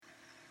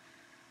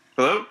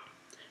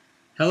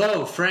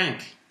Hello,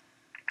 Frank.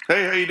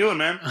 Hey, how you doing,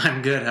 man?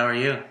 I'm good. How are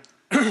you?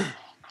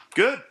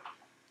 Good.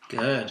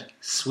 Good.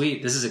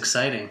 Sweet. This is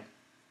exciting.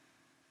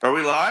 Are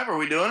we live? Are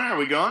we doing it? Are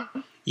we going?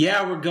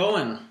 Yeah, we're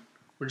going.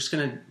 We're just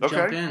going to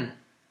jump in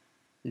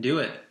and do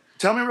it.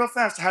 Tell me real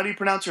fast, how do you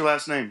pronounce your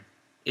last name?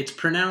 It's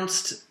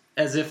pronounced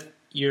as if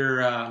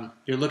you're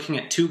looking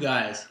at two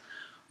guys,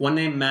 one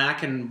named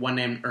Mac and one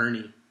named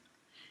Ernie.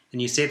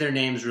 And you say their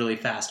names really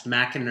fast.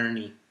 Mac and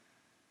Ernie.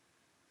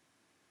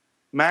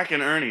 Mac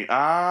and Ernie.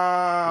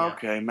 Ah, Yeah.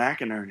 Okay.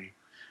 Mac and Ernie.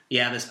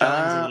 Yeah, the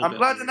spelling's a little I'm bit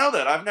glad weird. to know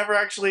that.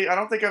 I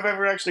don't think I've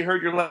ever actually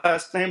heard your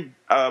last name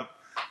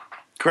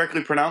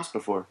correctly pronounced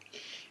before.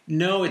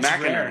 No, it's Mac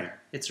and rare. Ernie.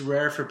 It's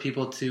rare for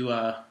people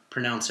to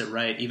pronounce it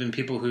right, even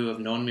people who have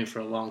known me for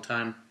a long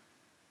time.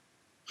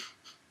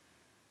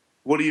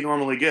 What do you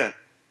normally get?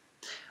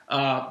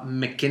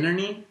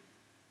 McInerney?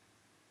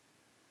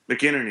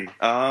 McInerney.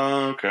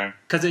 Oh, okay.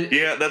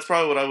 Yeah, that's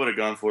probably what I would have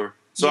gone for.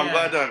 So I'm Yeah.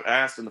 glad to have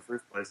asked in the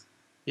first place.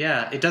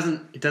 Yeah, it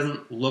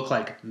doesn't look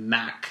like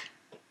Mac.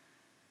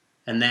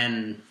 And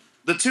then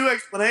The two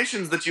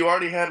explanations that you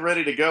already had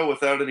ready to go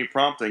without any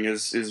prompting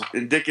is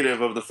indicative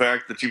of the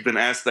fact that you've been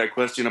asked that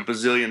question a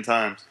bazillion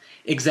times.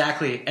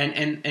 exactly.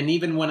 And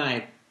even when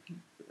I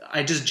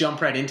just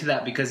jump right into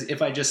that, because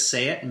if I just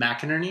say it,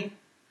 McInerney,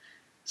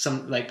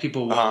 some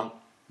people will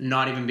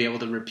not even be able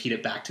to repeat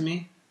it back to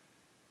me.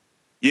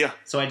 Yeah,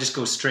 So I just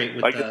go straight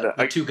with I get that.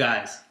 the two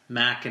guys,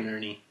 Mac and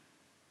Ernie.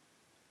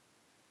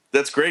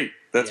 that's great.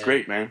 That's Yeah.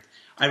 great, man.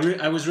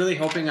 I was really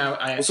hoping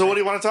So what do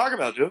you want to talk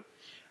about, dude?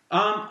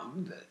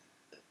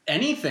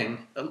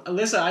 Anything.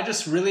 Alyssa, I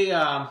just really,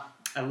 I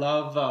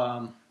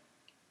love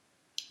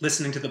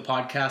listening to the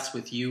podcast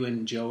with you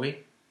and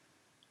Joey.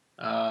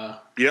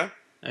 Yeah?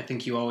 I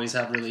think you always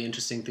have really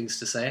interesting things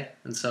to say.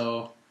 And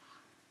so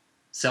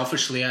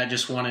selfishly, I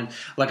just wanted,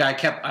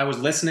 I was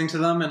listening to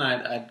them and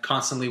I'd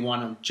constantly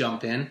want to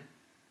jump in,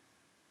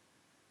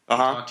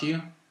 talk to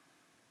you.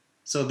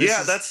 So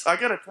this I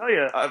gotta tell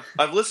you,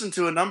 I've listened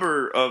to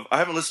I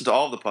haven't listened to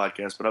all of the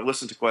podcasts, but I've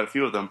listened to quite a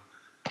few of them.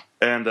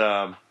 And,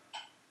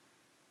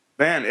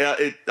 man,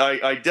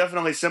 I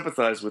definitely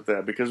sympathize with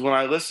that, because when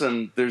I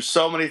listen, there's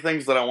so many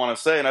things that I want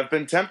to say, and I've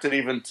been tempted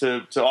even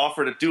to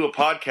offer to do a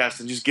podcast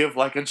and just give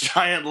like a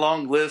giant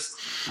long list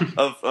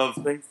of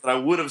things that I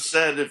would have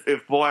said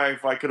if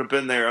I could have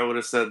been there, I would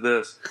have said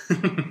this.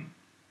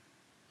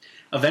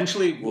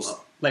 eventually,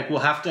 we'll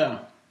have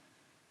to.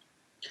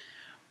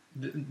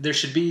 There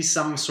should be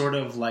some sort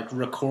of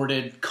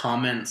recorded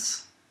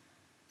comments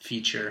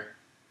feature.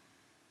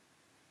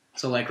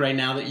 So right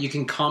now that you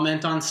can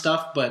comment on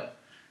stuff, but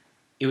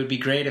it would be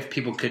great if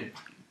people could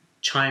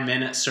chime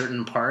in at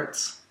certain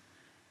parts.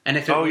 And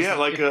if it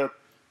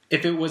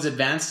was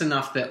advanced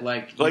enough that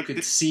you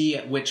could see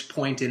at which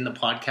point in the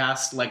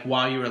podcast,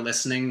 while you were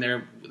listening,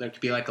 there could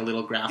be a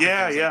little graphic.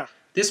 Yeah.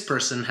 This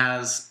person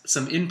has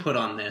some input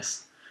on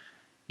this,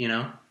 you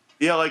know?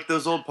 Yeah, like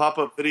those old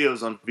pop-up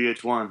videos on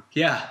VH1.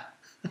 Yeah.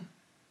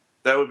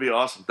 That would be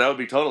awesome. That would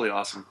be totally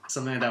awesome.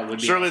 Something like that would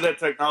be Surely awesome. that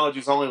technology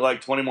is only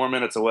 20 more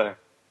minutes away.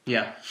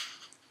 Yeah.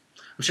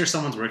 I'm sure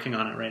someone's working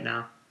on it right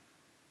now.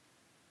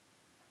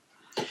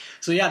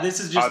 So yeah, this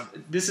is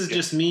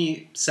just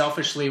me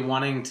selfishly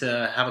wanting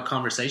to have a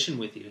conversation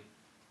with you.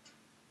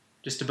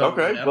 Just about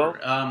whatever.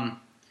 Well,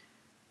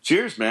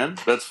 cheers, man.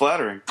 That's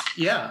flattering.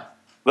 Yeah.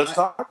 Let's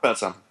talk about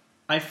something.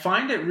 I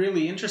find it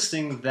really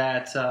interesting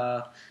that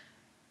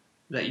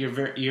that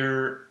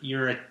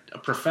you're a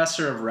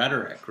professor of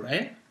rhetoric,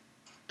 right?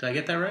 Did I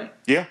get that right?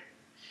 Yeah.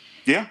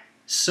 Yeah.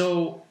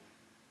 So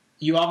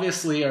you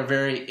obviously are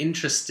very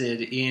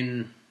interested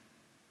in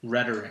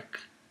rhetoric.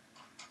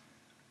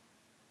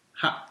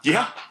 How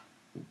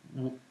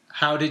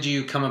did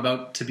you come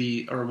about to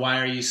be, or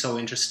why are you so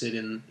interested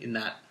in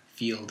that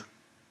field?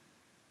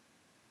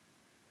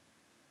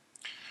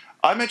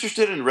 I'm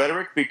interested in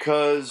rhetoric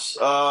because,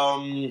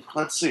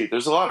 let's see,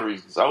 there's a lot of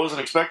reasons. I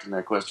wasn't expecting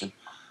that question.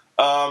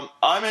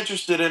 I'm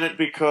interested in it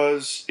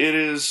because it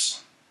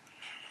is,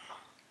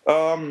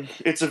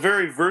 it's a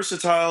very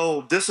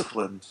versatile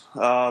discipline.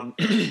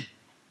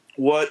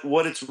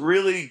 What it's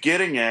really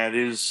getting at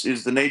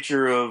is the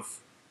nature of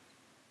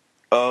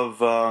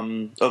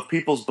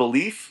people's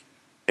belief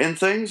in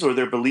things, or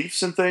their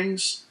beliefs in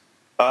things,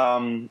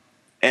 and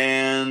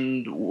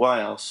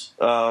why else?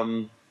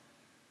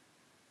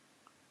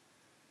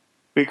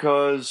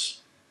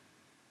 Because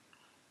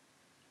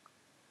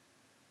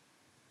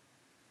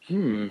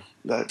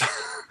that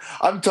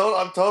I'm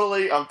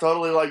totally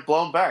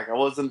blown back. I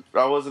wasn't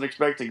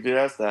expecting to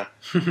ask that.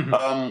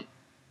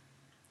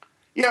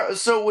 Yeah.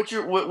 So what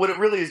it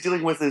really is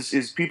dealing with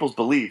is people's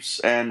beliefs,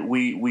 and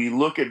we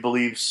look at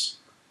beliefs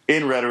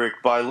in rhetoric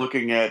by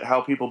looking at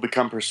how people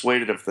become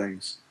persuaded of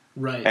things.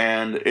 Right.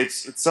 And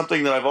it's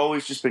something that I've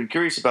always just been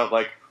curious about.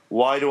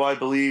 Why do I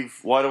believe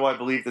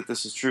that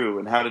this is true,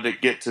 and how did it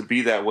get to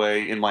be that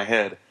way in my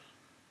head?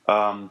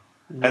 Right.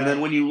 And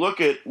then when you look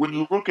at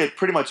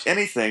pretty much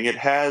anything, it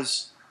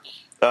has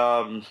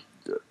a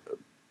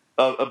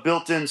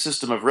built-in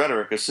system of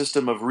rhetoric, a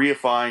system of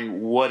reifying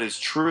what is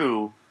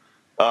true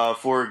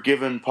for a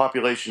given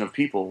population of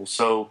people.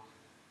 So,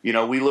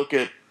 we look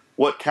at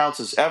what counts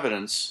as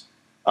evidence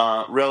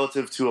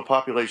relative to a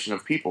population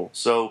of people.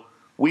 So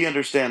we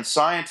understand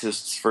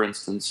scientists, for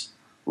instance,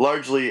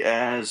 largely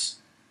as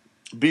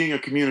being a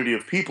community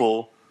of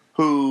people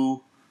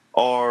who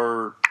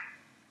are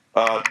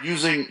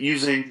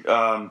using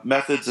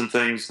methods and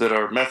things that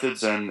are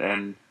methods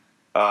and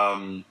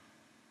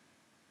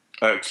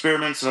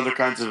experiments and other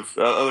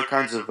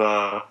kinds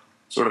of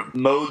sort of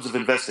modes of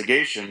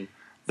investigation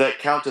that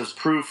count as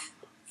proof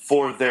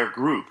for their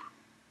group.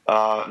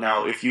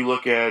 Now, if you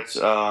look at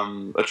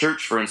a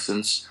church, for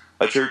instance,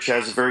 a church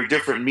has a very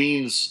different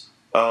means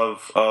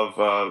of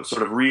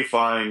sort of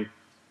reifying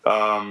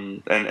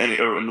and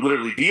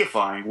literally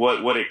deifying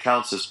what it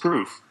counts as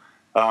proof.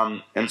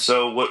 And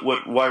so,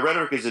 why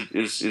rhetoric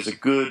is a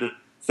good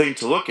thing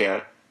to look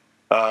at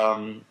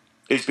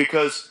is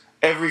because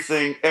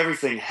everything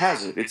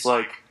has it.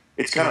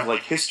 It's kind of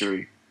like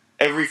history.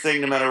 Everything,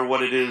 no matter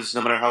what it is,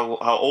 no matter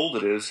how old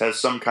it is, has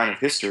some kind of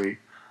history.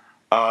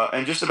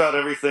 And just about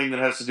everything that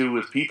has to do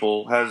with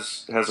people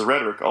has a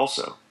rhetoric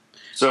also.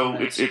 So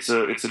Right. it's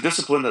a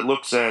discipline that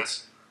looks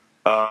at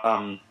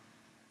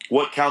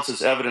what counts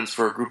as evidence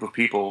for a group of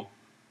people,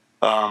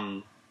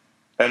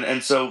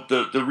 and so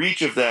the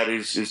reach of that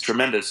is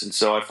tremendous. And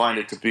so I find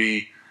it to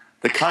be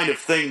the kind of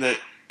thing that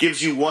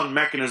gives you one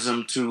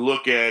mechanism to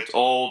look at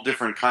all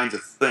different kinds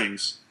of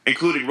things,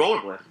 including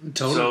rollerblading.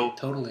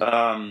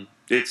 Totally.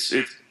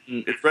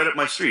 It's right up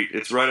my street.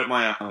 It's right up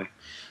my alley.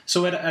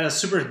 So at a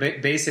super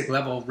basic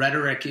level,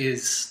 rhetoric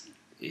it's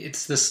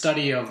the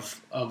study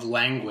of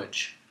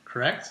language,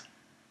 correct?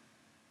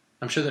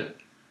 I'm sure that,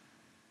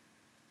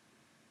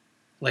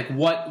 like,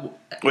 what...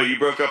 Wait, you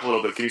broke up a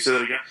little bit. Can you say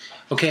that again?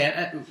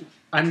 Okay,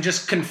 I'm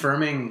just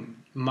confirming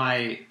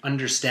my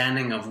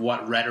understanding of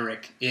what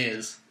rhetoric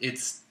is.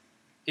 It's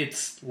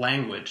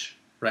language,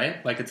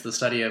 right? Like, it's the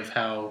study of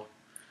how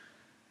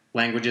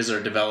languages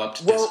are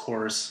developed,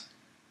 discourse.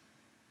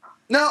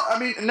 No, I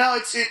mean, no.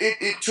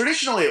 It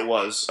traditionally it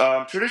was.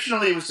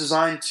 Traditionally, it was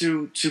designed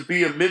to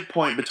be a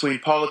midpoint between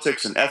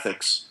politics and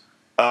ethics,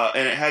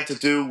 and it had to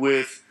do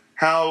with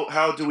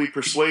how do we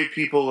persuade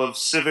people of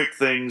civic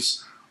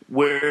things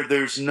where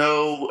there's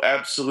no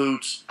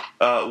absolute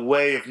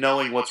way of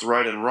knowing what's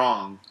right and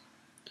wrong.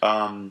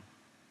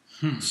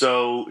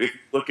 So if you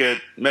look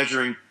at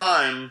measuring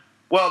time,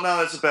 well, no,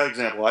 that's a bad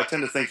example. I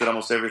tend to think that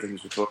almost everything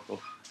is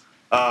rhetorical.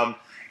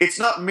 It's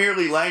not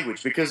merely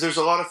language, because there's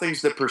a lot of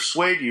things that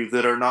persuade you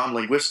that are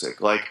non-linguistic.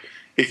 Like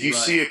if you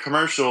see a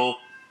commercial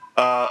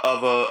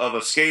of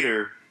a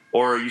skater,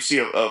 or you see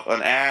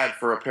an ad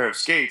for a pair of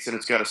skates and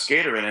it's got a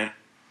skater in it,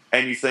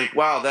 and you think,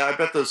 "Wow, I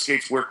bet those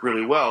skates work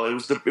really well." It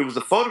was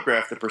the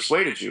photograph that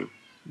persuaded you.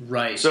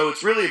 Right. So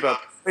it's really about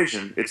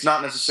persuasion. It's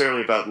not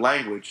necessarily about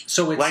language.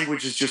 So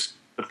language is just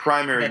the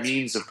primary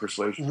means of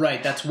persuasion.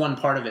 Right. That's one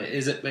part of it.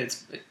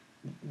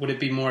 Would it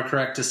be more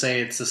correct to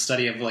say it's a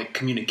study of, like,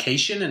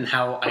 communication and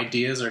how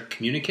ideas are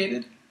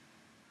communicated?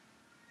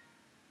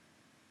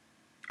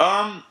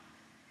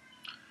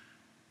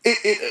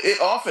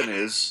 It often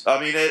is.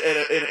 I mean,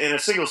 in a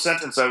single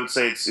sentence, I would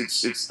say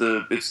it's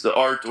the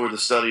art or the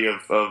study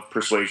of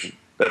persuasion.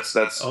 That's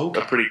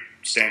Okay. a pretty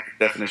standard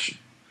definition.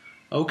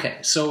 Okay,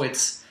 so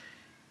it's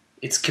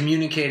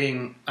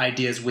communicating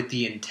ideas with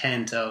the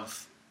intent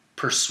of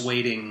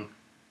persuading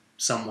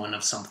someone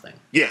of something.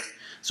 Yes.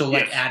 So,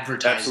 like, Yes,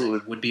 advertising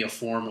absolutely. would be a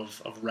form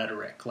of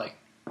rhetoric, like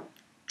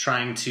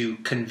trying to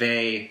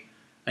convey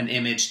an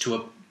image to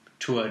a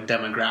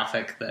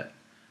demographic that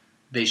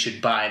they should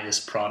buy this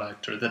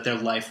product, or that their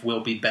life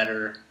will be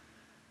better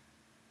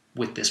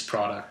with this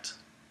product.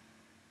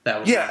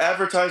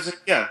 Advertising.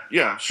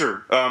 Yeah,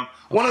 sure.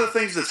 One of the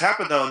things that's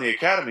happened, though, in the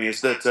academy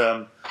is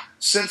that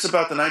since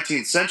about the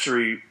 19th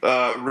century,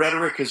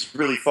 rhetoric has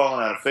really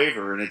fallen out of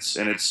favor, and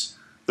it's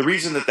the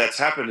reason that that's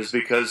happened is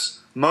because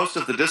most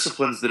of the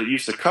disciplines that it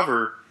used to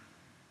cover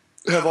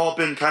have all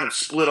been kind of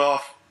split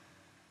off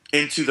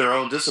into their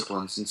own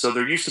disciplines, and so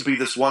there used to be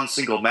this one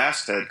single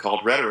masthead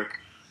called rhetoric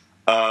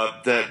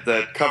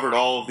that covered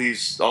all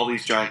these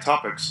giant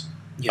topics.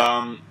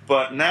 Yeah.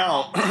 But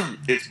now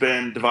it's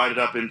been divided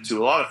up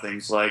into a lot of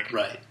things like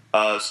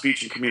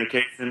speech and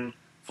communication,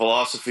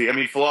 philosophy. I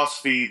mean,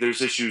 philosophy,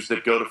 there's issues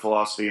that go to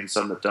philosophy and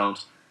some that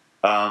don't.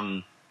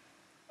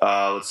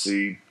 Let's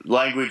see,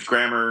 language,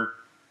 grammar,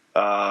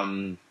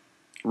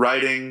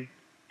 writing,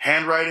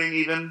 handwriting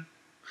even.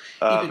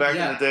 Back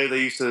in the day,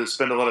 they used to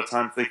spend a lot of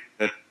time thinking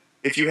that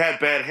if you had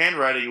bad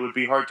handwriting, it would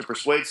be hard to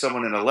persuade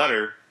someone in a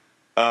letter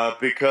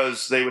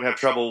because they would have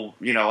trouble,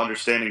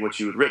 understanding what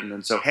you had written.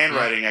 And so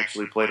handwriting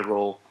actually played a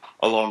role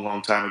a long,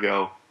 long time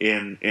ago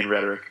in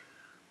rhetoric.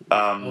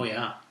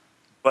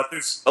 But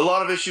there's a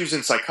lot of issues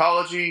in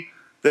psychology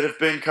that have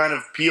been kind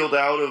of peeled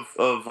out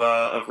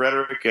of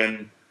rhetoric,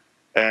 and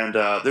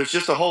there's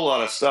just a whole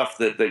lot of stuff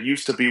that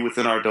used to be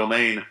within our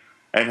domain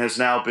and has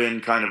now been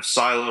kind of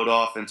siloed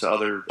off into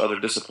other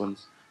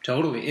disciplines.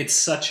 Totally. It's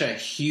such a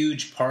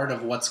huge part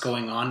of what's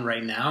going on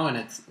right now, and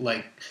it's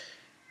like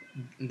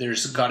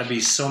there's got to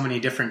be so many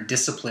different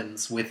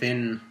disciplines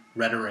within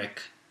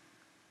rhetoric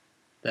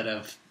that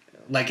have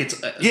like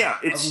it's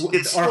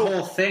it's our still,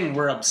 whole thing.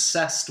 We're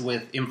obsessed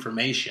with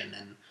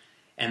information,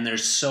 and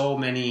there's so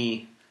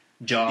many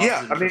jobs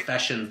and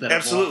professions that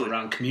absolutely revolve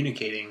around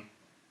communicating.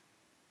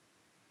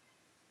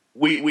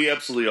 We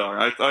absolutely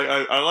are.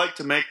 I like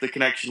to make the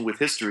connection with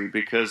history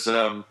because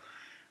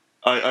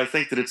I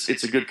think that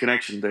it's a good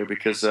connection there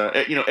because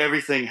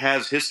everything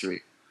has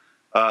history.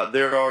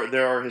 There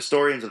are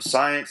historians of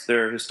science,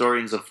 there are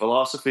historians of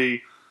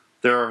philosophy,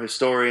 there are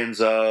historians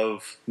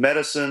of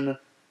medicine,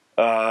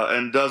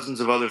 and dozens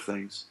of other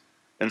things.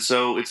 And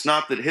so it's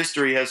not that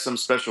history has some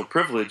special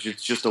privilege;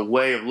 it's just a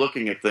way of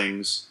looking at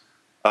things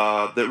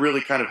that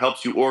really kind of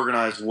helps you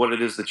organize what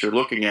it is that you're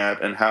looking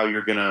at and how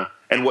you're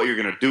and what you're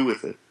gonna do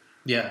with it.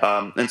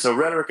 Yeah. And so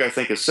rhetoric, I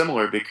think, is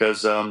similar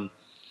because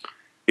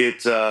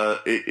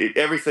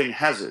everything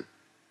has it.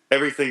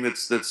 Everything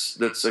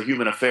that's a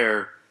human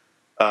affair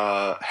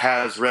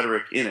has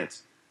rhetoric in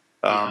it.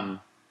 And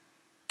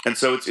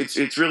so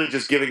it's really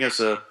just giving us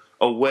a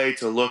way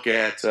to look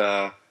at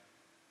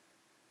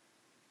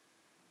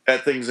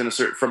things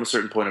from a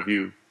certain point of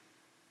view.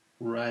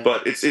 Right.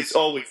 But it's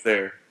always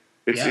there.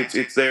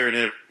 It's there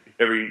in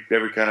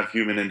every kind of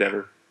human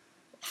endeavor.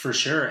 For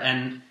sure.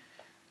 And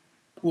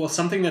well,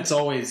 something that's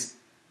always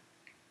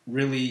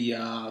really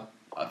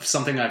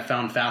something I've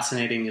found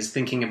fascinating is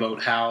thinking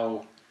about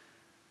how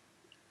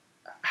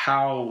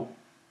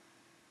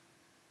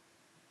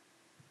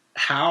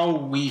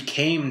we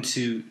came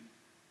to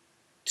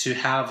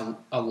have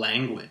a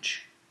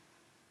language.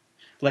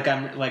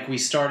 Like we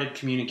started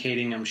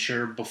communicating, I'm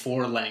sure,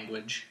 before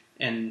language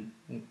and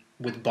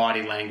with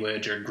body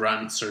language or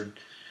grunts or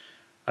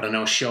I don't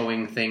know,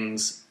 showing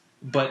things.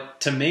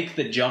 But to make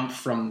the jump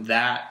from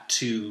that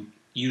to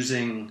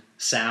using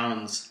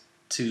sounds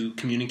to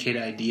communicate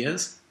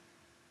ideas,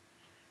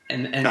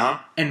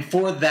 and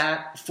for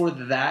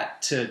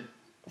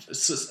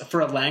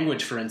a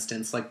language, for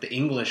instance, like the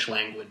English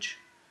language,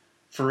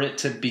 for it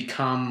to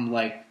become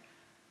like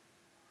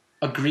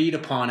agreed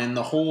upon in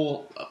the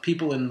whole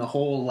people in the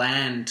whole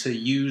land to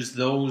use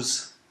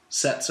those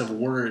sets of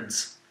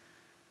words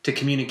to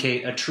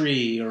communicate a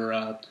tree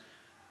or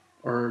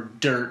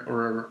dirt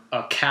or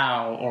a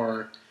cow,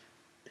 or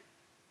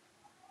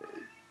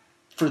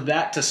for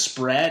that to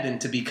spread and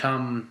to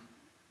become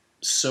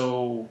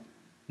so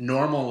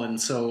normal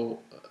and so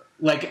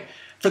like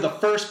for the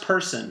first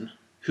person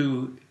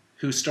who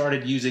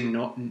started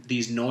using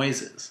these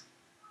noises.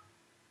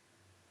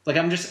 Like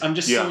I'm just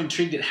so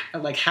intrigued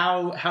at like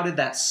how did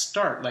that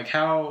start? Like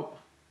how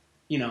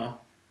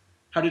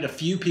did a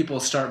few people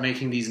start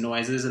making these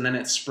noises and then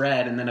it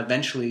spread and then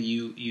eventually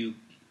you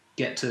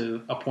get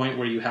to a point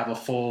where you have a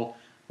full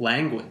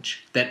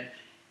language that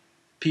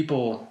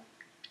people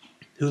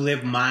who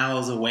live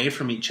miles away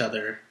from each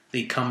other,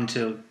 they come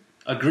to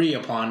agree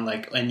upon,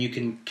 like, and you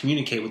can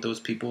communicate with those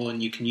people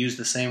and you can use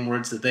the same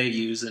words that they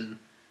use. And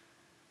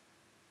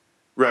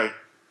right.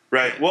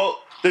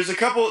 Well, there's a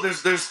couple,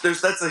 there's that's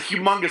a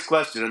humongous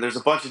question and there's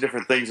a bunch of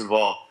different things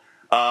involved.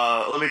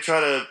 Let me try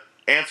to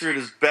answer it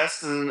as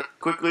best and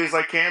quickly as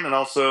I can and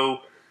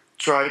also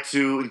try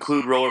to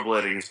include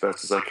rollerblading as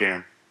best as I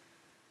can.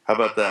 How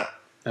about that?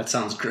 That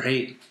sounds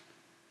great.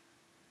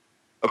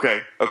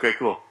 Okay,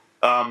 cool.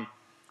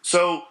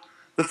 So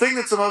the thing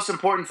that's the most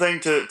important thing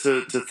to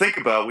think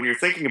about when you're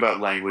thinking about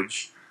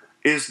language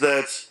is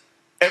that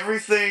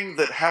everything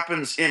that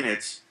happens in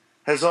it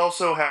has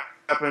also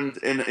happened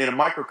in a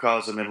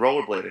microcosm in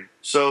rollerblading.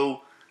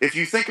 So if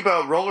you think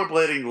about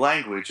rollerblading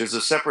language as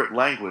a separate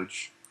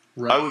language,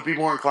 right, I would be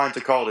more inclined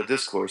to call it a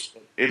discourse.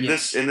 In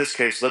this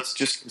case, let's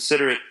just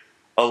consider it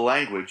a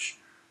language.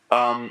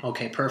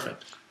 Okay,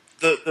 perfect.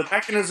 The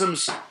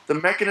mechanisms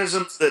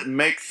that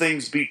make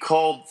things be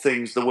called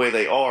things the way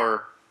they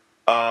are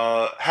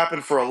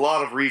happen for a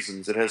lot of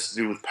reasons. It has to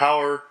do with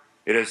power.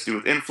 It has to do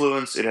with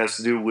influence. It has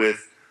to do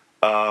with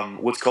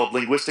what's called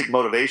linguistic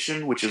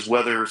motivation, which is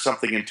whether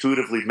something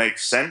intuitively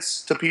makes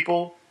sense to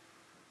people.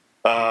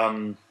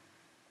 And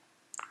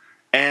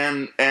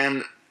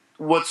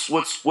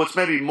what's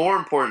maybe more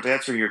important to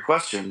answering your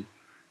question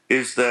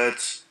is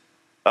that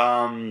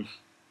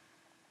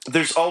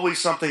there's always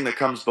something that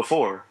comes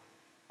before.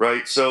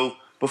 Right, so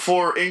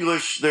before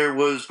English,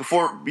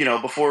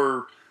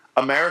 before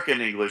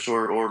American English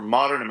or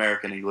modern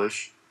American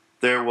English,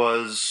 there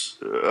was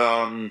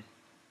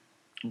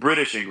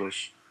British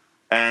English,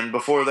 and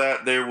before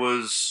that there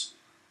was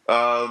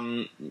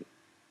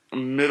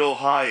Middle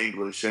High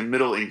English and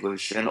Middle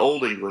English and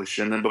Old English,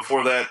 and then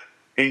before that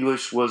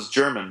English was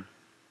German,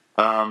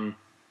 and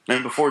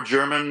before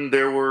German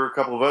there were a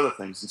couple of other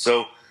things, and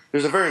so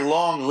there's a very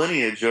long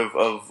lineage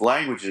of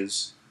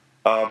languages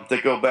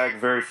that go back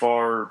very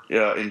far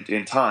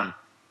in time.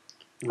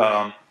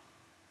 Right.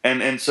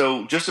 And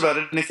so just about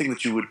anything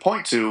that you would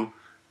point to,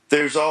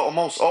 there's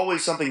almost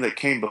always something that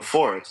came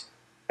before it.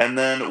 And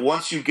then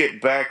once you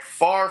get back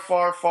far,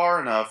 far,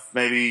 far enough,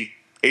 maybe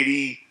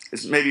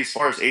as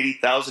far as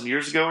 80,000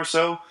 years ago or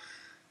so,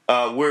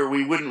 where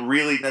we wouldn't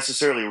really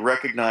necessarily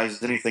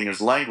recognize anything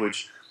as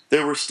language,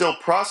 there were still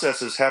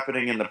processes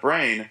happening in the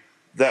brain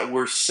that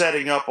we're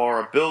setting up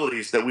our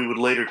abilities that we would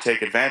later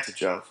take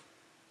advantage of.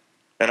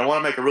 And I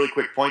want to make a really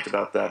quick point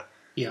about that.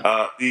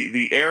 Yeah.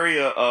 The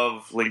area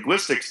of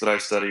linguistics that I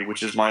study,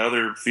 which is my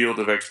other field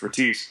of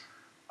expertise,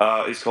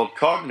 is called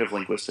cognitive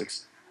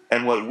linguistics.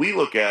 And what we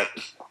look at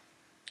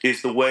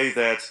is the way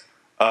that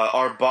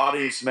our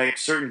bodies make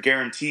certain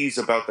guarantees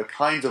about the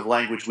kinds of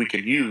language we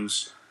can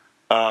use.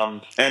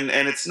 And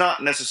it's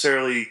not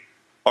necessarily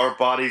our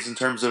bodies in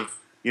terms of,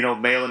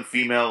 male and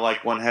female,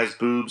 like one has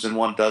boobs and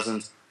one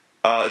doesn't.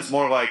 It's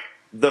more like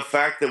the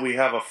fact that we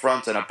have a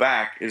front and a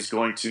back is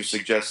going to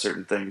suggest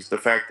certain things. The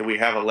fact that we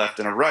have a left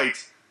and a right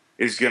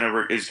is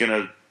gonna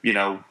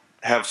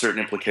have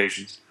certain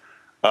implications.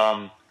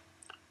 And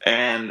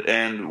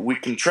we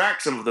can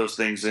track some of those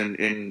things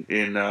in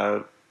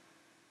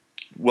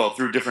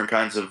through different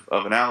kinds of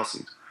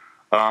analyses.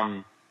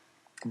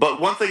 But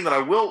one thing that I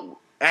will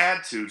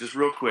add to, just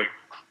real quick,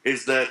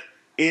 is that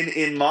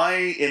in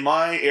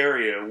my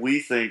area,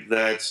 we think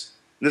that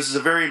this is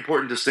a very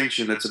important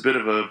distinction. That's a bit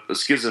of a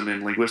schism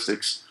in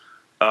linguistics.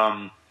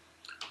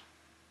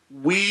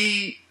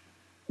 We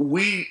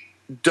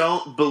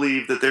don't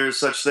believe that there is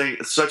such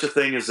a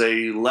thing as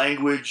a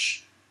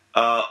language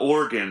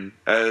organ,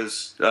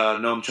 as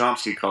Noam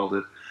Chomsky called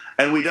it,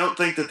 and we don't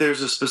think that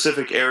there's a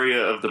specific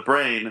area of the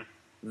brain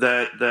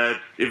that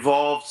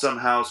evolved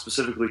somehow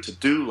specifically to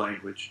do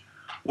language.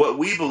 What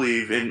we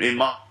believe in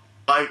my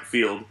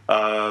field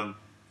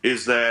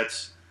is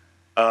that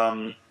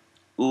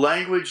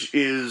language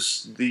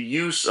is the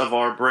use of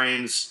our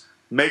brains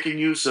making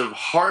use of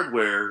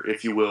hardware,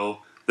 if you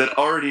will, that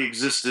already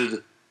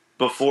existed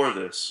before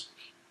this.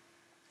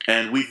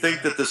 And we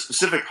think that the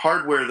specific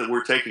hardware that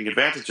we're taking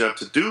advantage of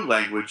to do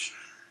language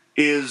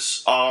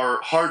is our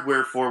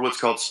hardware for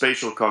what's called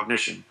spatial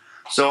cognition.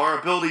 So our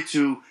ability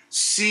to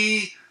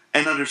see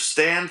and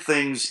understand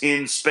things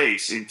in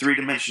space, in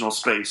three-dimensional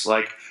space,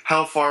 like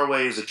how far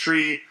away is a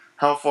tree,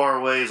 how far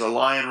away is a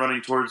lion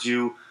running towards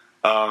you,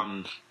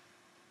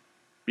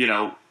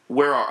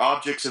 where are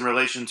objects in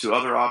relation to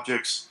other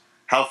objects,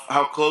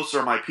 how close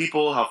are my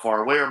people, how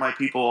far away are my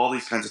people, all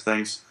these kinds of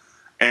things.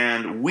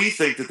 And we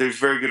think that there's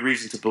very good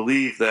reason to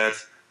believe that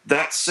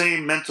that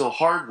same mental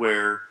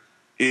hardware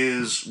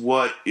is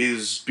what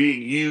is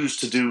being used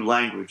to do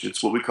language.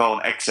 It's what we call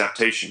an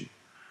exaptation.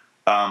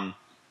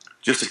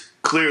 Just to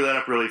clear that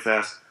up really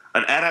fast,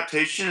 an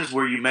adaptation is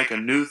where you make a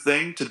new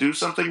thing to do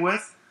something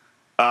with,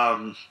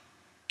 and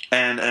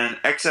an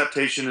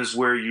exaptation is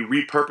where you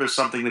repurpose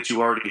something that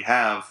you already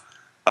have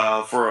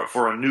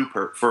for a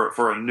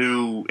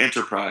new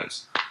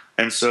enterprise.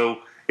 And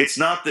so it's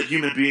not that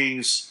human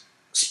beings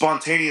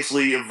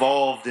spontaneously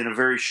evolved in a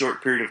very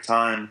short period of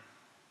time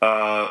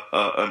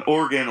an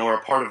organ or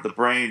a part of the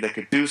brain that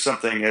could do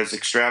something as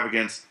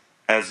extravagant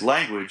as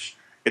language.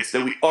 It's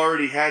that we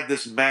already had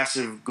this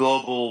massive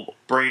global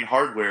brain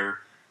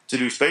hardware to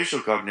do spatial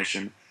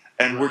cognition,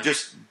 and we're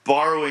just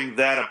borrowing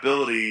that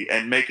ability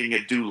and making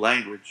it do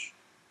language.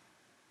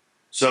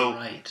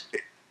 So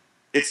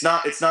it's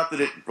not that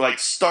it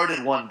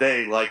started one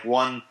day, like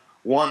one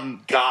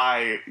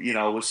guy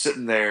was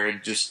sitting there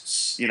and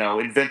just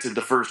invented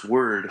the first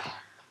word.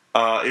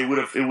 It would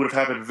have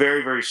happened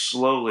very, very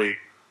slowly,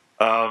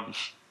 and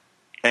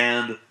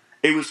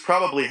it was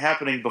probably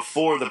happening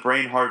before the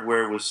brain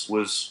hardware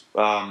was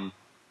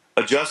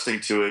adjusting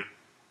to it,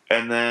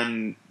 and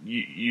then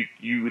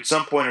you at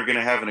some point are going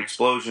to have an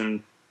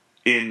explosion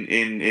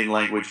in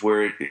language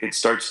where it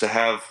starts to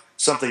have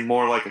something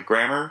more like a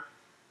grammar.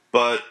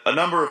 But a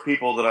number of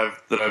people that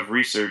I've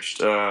researched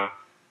seem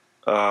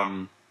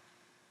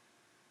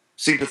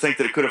to think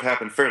that it could have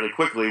happened fairly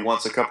quickly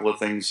once a couple of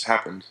things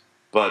happened.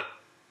 But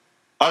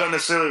I don't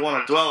necessarily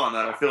want to dwell on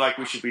that. I feel like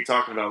we should be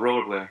talking about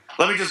rollerblading.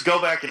 Let me just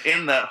go back and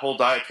end that whole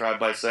diatribe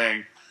by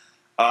saying,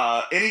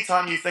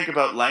 anytime you think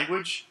about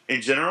language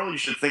in general, you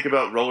should think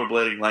about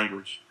rollerblading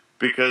language,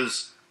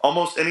 because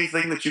almost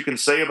anything that you can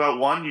say about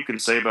one, you can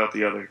say about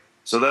the other.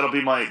 So that'll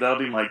be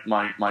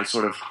my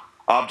sort of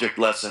object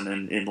lesson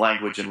in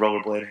language and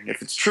rollerblading.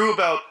 If it's true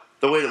about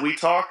the way that we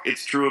talk,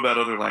 it's true about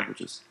other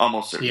languages,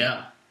 almost certainly.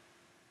 Yeah.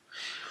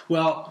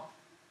 Well,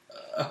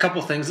 a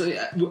couple things.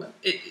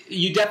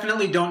 You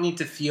definitely don't need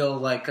to feel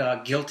like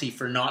guilty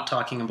for not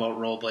talking about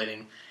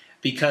rollerblading,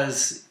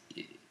 because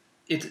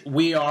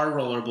we are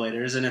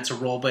rollerbladers and it's a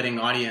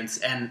rollerblading audience,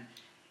 and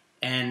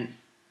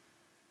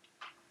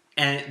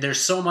there's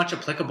so much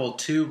applicable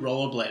to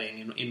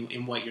rollerblading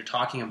in what you're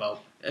talking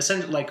about.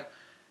 Essentially,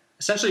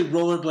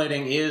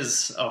 rollerblading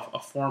is a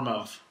form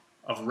of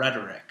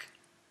rhetoric.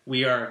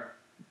 We are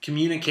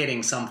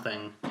communicating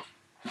something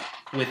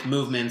with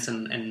movements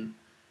and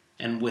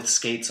with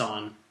skates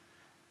on.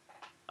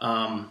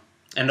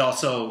 And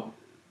also,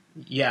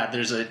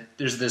 there's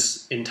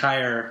this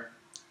entire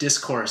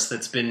discourse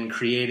that's been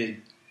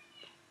created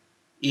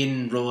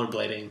in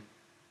rollerblading,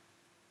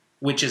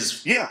 which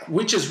is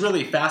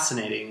really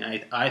fascinating.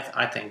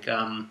 I think.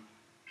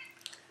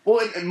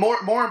 Well, and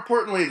more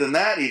importantly than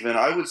that, even,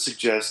 I would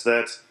suggest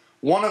that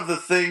one of the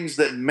things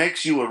that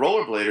makes you a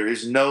rollerblader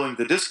is knowing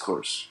the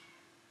discourse.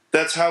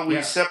 That's how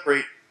we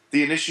separate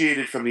the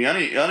initiated from the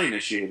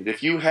uninitiated.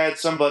 If you had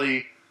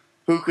somebody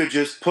who could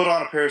just put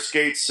on a pair of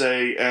skates,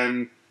 say,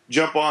 and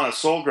jump on a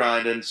soul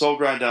grind and soul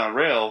grind down a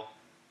rail,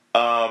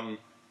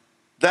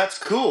 that's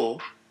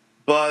cool,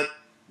 but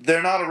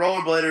they're not a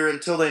rollerblader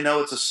until they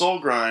know it's a soul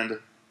grind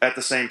at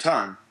the same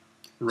time.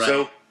 Right.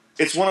 So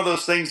it's one of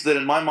those things that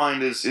in my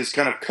mind is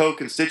kind of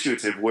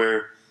co-constitutive,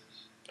 where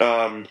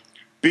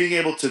being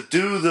able to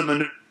do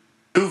the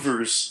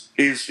maneuvers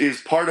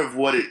is part of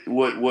what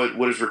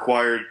is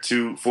required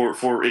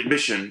for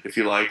admission, if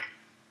you like.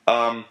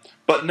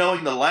 But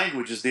knowing the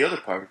language is the other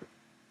part.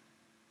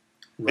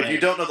 Right. If you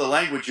don't know the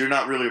language, you're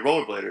not really a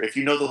rollerblader. If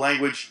you know the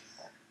language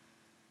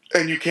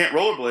and you can't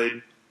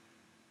rollerblade,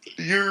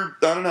 I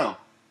don't know.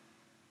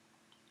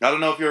 I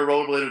don't know if you're a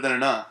rollerblader then or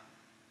not.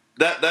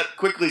 That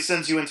quickly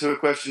sends you into a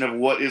question of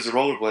what is a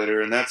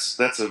rollerblader, and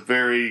that's a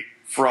very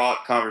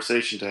fraught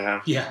conversation to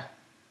have. Yeah.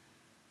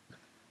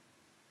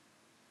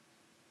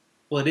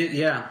 Well, it is,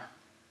 yeah.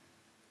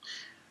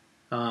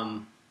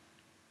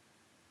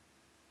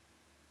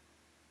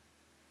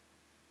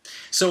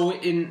 So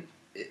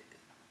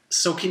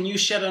can you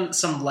shed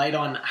some light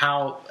on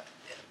how,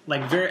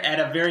 like, at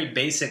a very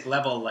basic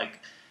level, like,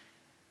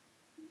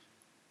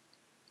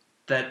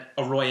 that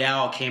a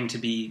royale came to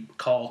be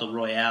called a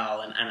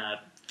royale and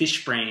a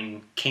fish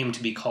brain came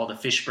to be called a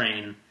fish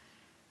brain?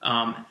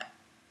 Yeah.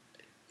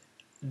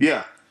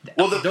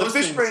 Well, the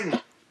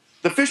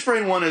fish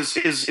brain one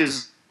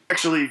is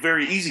actually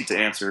very easy to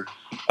answer,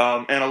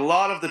 and a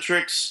lot of the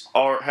tricks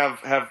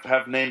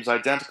have names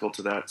identical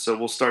to that. So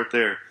we'll start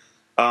there.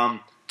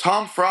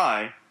 Tom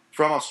Fry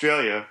from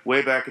Australia,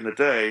 way back in the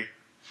day,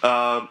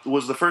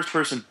 was the first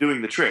person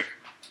doing the trick,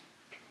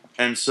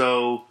 and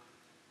so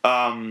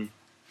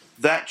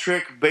that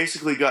trick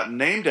basically got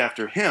named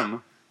after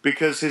him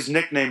because his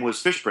nickname was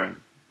Fishbrain.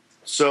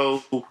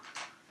 So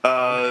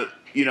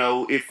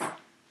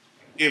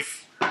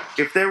if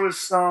there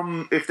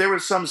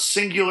was some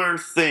singular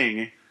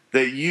thing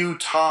that you,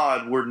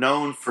 Todd, were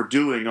known for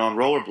doing on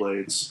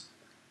rollerblades,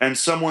 and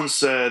someone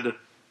said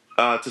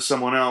to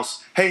someone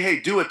else, hey,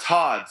 do a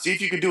Todd. See if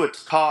you can do a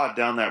Todd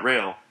down that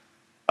rail.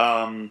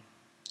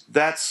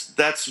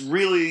 That's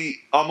really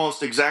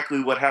almost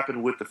exactly what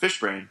happened with the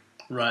Fishbrain.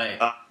 Right.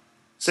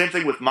 Same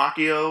thing with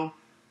Machio.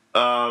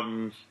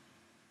 And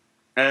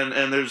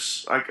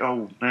there's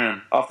oh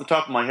man, off the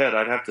top of my head,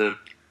 I'd have to.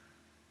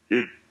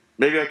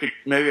 Maybe I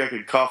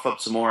could cough up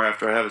some more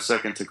after I have a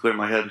second to clear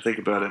my head and think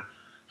about it.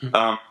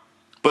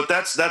 But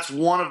that's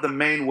one of the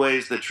main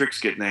ways that tricks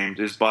get named,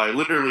 is by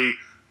literally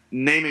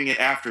naming it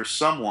after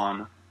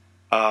someone.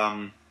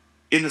 In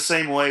the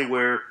same way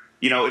where,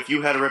 if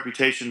you had a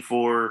reputation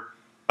for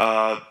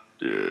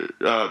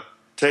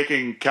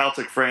taking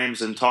Caltech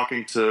frames and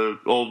talking to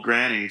old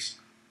grannies,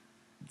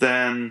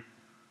 then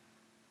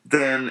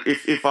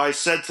if I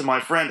said to my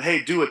friend,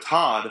 hey, do a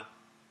Todd,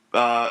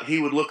 he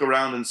would look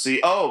around and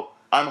see, oh,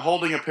 I'm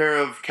holding a pair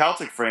of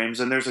Caltech frames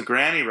and there's a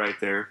granny right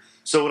there.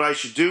 So what I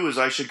should do is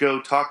I should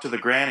go talk to the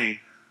granny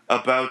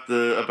about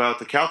the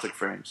Caltech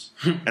frames.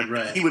 And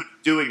right. He would be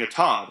doing a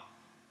Todd,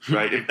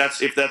 right? if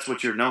that's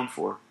what you're known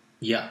for.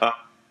 Yeah.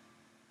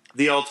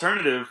 The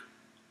alternative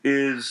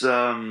is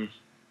that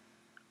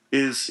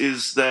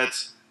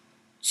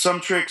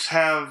some tricks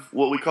have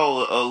what we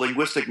call a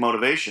linguistic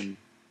motivation.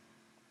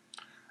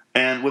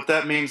 And what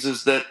that means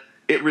is that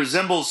it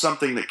resembles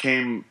something that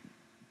came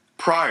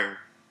prior,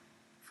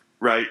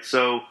 right?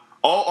 So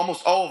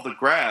almost all of the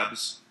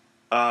grabs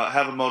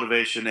have a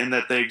motivation in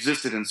that they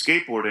existed in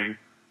skateboarding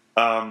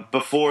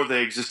before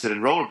they existed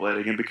in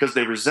rollerblading, and because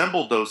they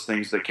resembled those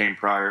things that came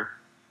prior,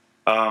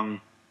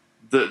 it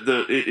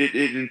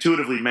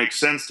intuitively makes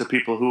sense to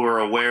people who are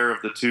aware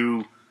of the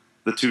two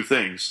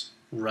things,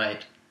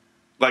 right?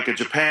 Like a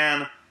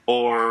Japan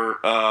or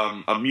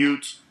a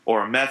mute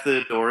or a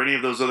method or any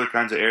of those other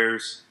kinds of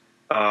airs,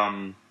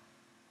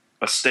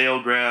 a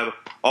stale grab,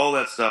 all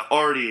that stuff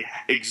already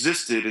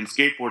existed in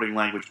skateboarding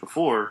language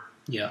before.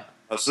 Yeah.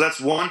 So that's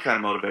one kind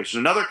of motivation.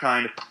 Another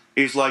kind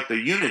is like the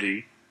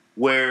unity,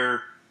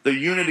 where the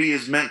unity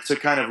is meant to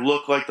kind of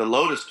look like the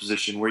lotus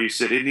position, where you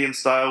sit Indian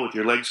style with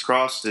your legs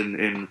crossed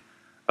in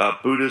the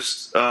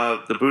Buddhist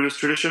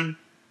tradition.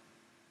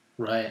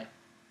 Right.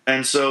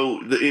 And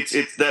so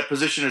it's that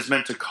position is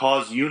meant to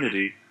cause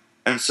unity,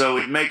 and so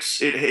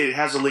it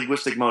has a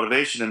linguistic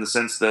motivation in the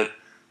sense that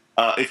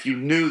if you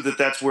knew that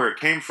that's where it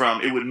came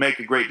from, it would make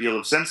a great deal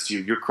of sense to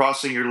you. You're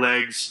crossing your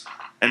legs,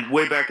 and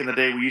way back in the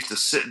day, we used to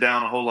sit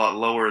down a whole lot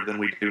lower than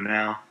we do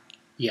now.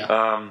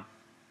 Yeah.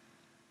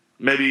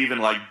 Maybe even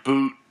like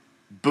boot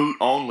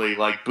only,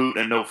 like boot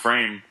and no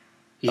frame.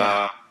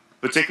 Yeah.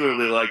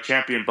 Particularly like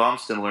Champion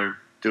Baumstimler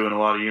doing a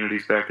lot of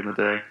unities back in the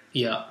day.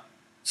 Yeah.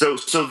 So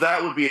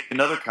that would be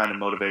another kind of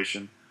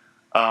motivation.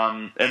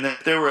 And then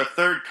if there were a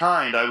third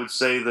kind, I would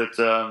say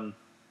that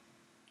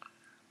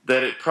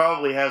that it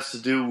probably has to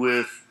do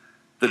with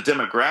the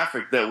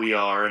demographic that we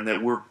are, and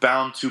that we're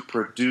bound to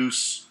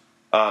produce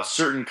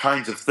certain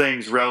kinds of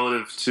things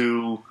relative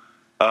to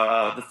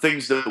the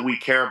things that we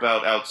care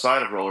about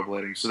outside of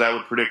rollerblading. So that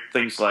would predict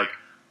things like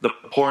the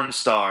porn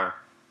star,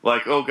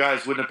 Like, oh,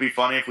 guys, wouldn't it be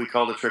funny if we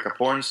called a trick a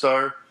porn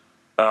star?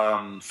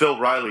 Phil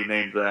Riley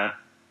named that.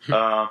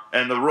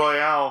 And the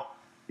Royale,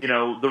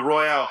 the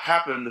Royale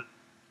happened,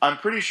 I'm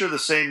pretty sure the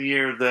same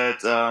year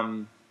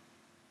that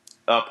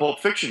Pulp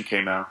Fiction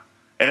came out.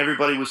 And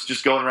everybody was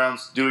just going around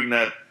doing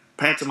that,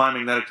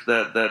 pantomiming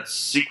that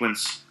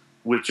sequence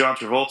with John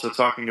Travolta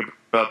talking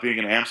about being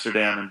in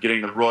Amsterdam and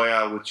getting the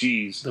Royale with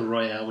cheese. The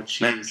Royale with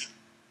cheese.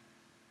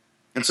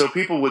 And so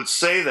people would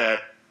say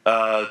that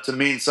to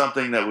mean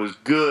something that was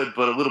good,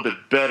 but a little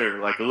bit better,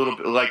 like a little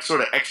bit, like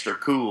sort of extra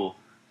cool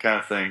kind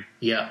of thing.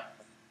 Yeah.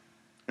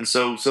 And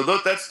so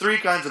that's three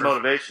kinds of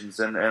motivations,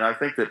 and I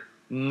think that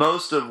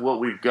most of what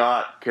we've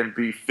got can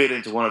be fit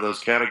into one of those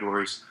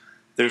categories.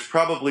 There's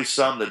probably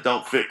some that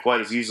don't fit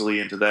quite as easily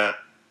into that,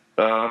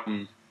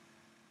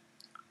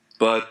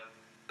 but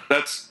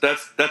that's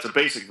a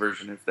basic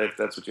version if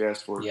that's what you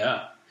asked for.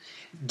 Yeah.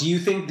 Do you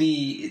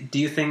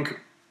think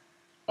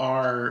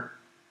our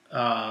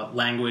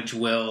language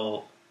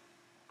will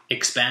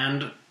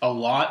expand a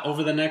lot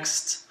over the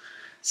next,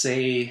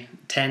 say,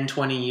 10,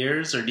 20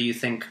 years, or do you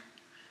think?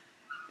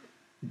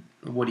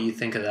 What do you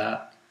think of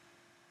that?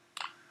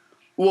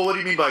 Well, what do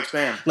you mean by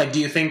expand? Like, do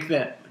you think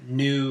that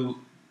new,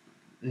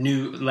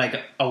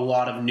 like a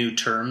lot of new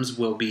terms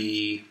will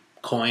be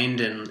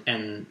coined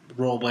and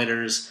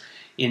rollerbladers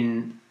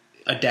in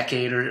a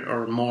decade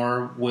or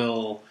more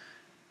will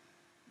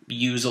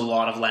use a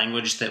lot of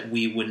language that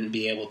we wouldn't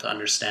be able to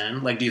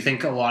understand? Like, do you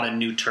think a lot of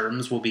new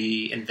terms will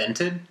be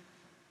invented?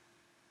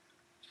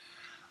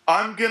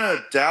 I'm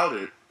gonna doubt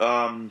it.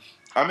 I'm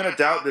gonna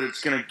doubt that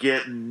it's gonna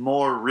get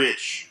more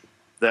rich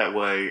that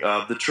way.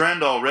 The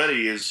trend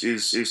already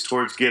is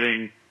towards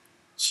getting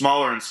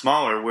smaller and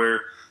smaller,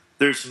 where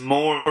there's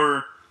more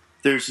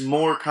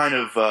kind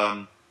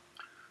of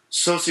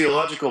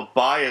sociological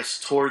bias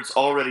towards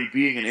already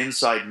being an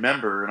inside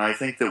member, and I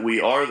think that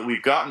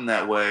we've gotten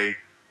that way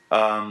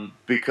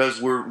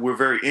because we're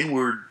very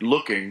inward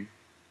looking,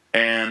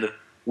 and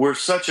we're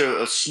such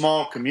a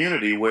small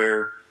community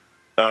where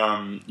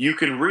you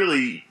can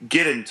really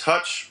get in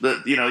touch.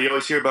 That you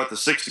always hear about the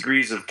 6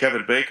 degrees of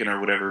Kevin Bacon or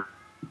whatever.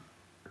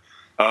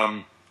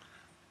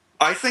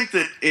 I think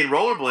that in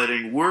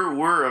rollerblading,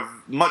 we're a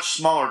much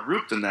smaller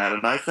group than that,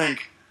 and I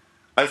think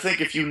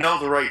if you know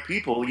the right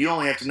people, you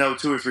only have to know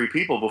 2 or 3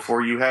 people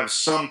before you have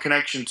some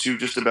connection to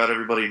just about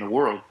everybody in the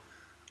world.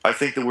 I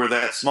think that we're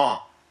that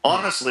small.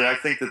 Honestly, I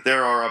think that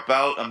there are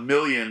about 1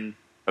 million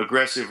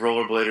aggressive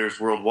rollerbladers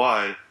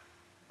worldwide,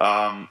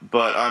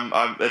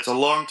 but it's a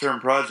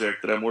long-term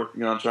project that I'm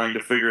working on trying to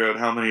figure out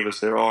how many of us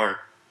there are.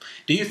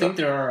 Do you think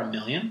there are 1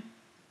 million?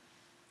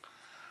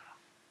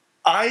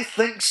 I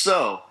think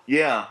so.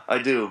 Yeah, I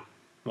do.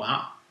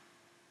 Wow.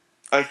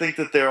 I think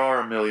that there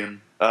are 1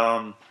 million.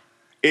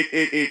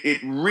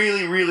 It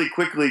really, really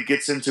quickly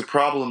gets into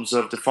problems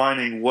of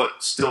defining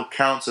what still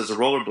counts as a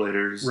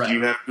rollerblader. Right. Do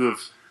you have to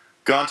have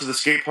gone to the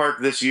skate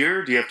park this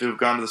year? Do you have to have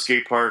gone to the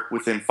skate park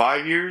within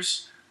 5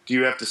 years? Do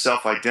you have to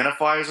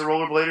self-identify as a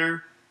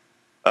rollerblader?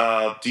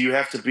 Do you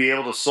have to be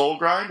able to soul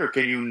grind, or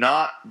can you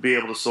not be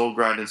able to soul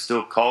grind and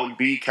still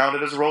be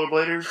counted as a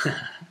rollerblader?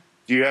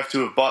 Do you have to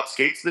have bought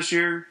skates this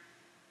year?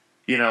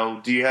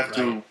 Do you have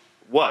to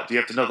what? Do you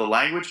have to know the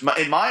language?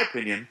 In my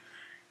opinion,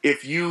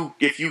 if you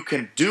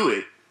can do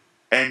it,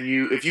 and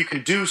if you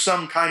can do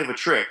some kind of a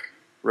trick,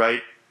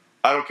 right?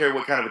 I don't care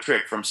what kind of a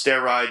trick, from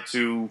stair ride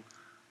to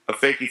a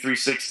fakie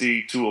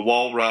 360 to a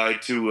wall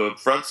ride to a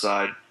front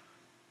side,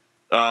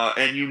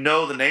 and you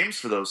know the names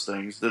for those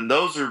things, then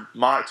those are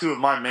two of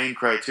my main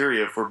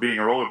criteria for being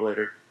a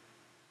rollerblader.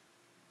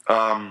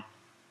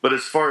 But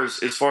as far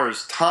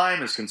as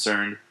time is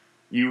concerned,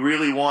 you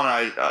really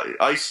want to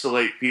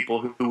isolate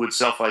people who would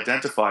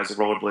self-identify as a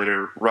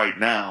rollerblader right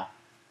now,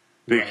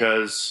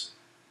 because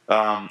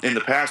in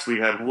the past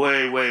we've had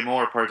way, way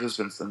more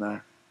participants than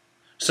that.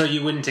 So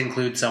you wouldn't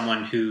include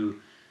someone who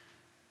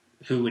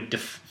would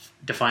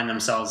define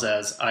themselves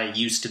as, I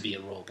used to be a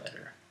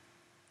rollerblader?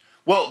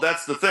 Well,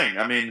 that's the thing.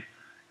 I mean,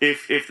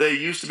 if they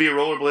used to be a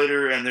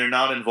rollerblader and they're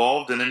not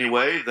involved in any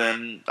way,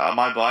 then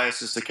my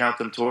bias is to count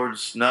them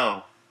towards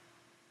no.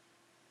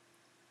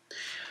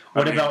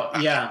 I don't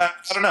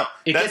know.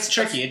 It gets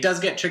tricky. It does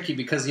get tricky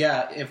because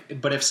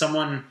if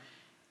someone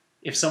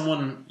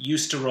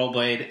used to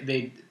rollerblade,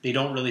 they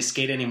don't really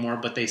skate anymore,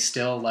 but they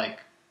still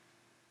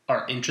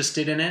are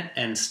interested in it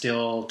and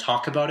still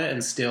talk about it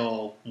and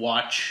still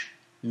watch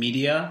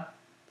media.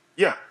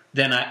 Yeah.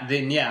 Then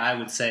I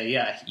would say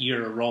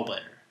you're a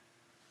rollerblader.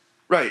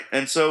 Right,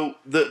 and so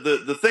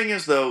the thing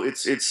is, though,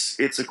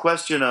 it's a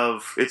question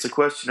of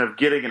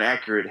getting an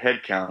accurate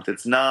head count.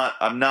 It's not.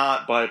 I'm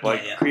not by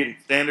creating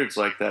standards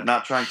like that.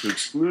 Not trying to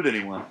exclude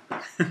anyone,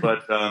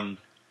 but I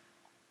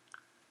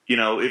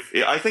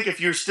think if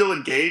you're still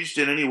engaged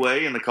in any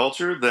way in the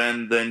culture,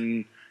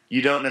 then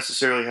you don't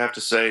necessarily have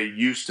to say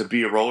used to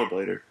be a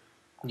rollerblader.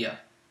 Yeah,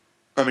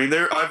 I mean,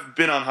 I've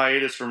been on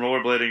hiatus from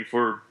rollerblading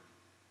for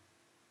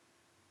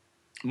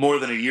more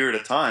than a year at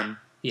a time.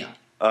 Yeah.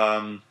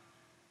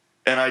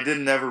 And I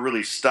didn't ever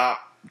really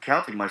stop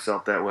counting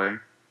myself that way.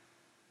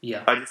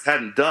 Yeah. I just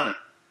hadn't done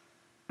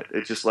it.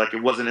 It's just like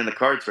it wasn't in the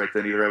cards right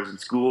then. Either I was in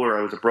school, or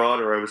I was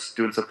abroad, or I was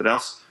doing something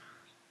else.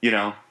 You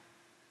know.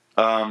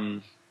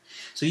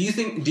 So you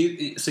think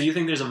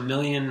there's a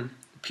million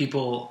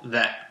people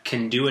that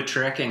can do a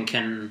trick and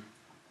can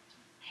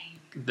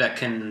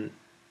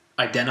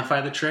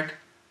identify the trick?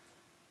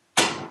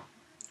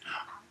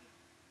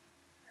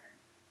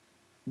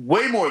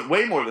 Way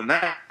more than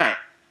that.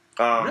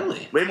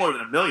 Really? Way more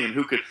than a million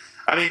who could.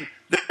 I mean,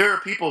 there are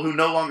people who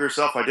no longer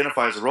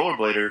self-identify as a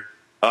rollerblader,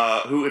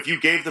 who, if you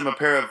gave them a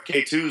pair of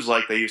K2s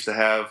like they used to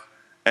have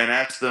and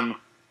asked them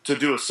to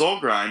do a soul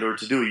grind or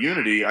to do a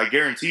unity, I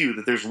guarantee you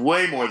that there's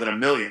way more than a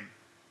million.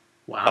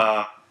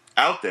 Wow.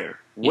 Out there.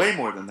 Way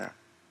more than that.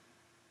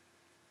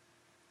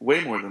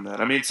 Way more than that.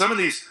 I mean, some of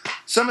these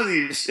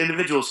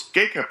individual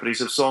skate companies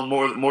have sold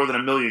more than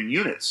a million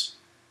units.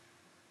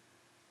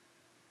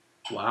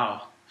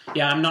 Wow.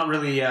 Yeah, I'm not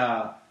really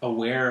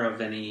aware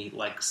of any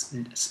like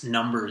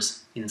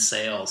numbers in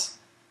sales.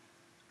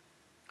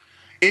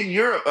 In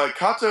Europe,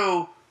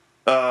 Toto.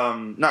 Do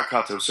you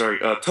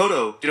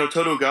know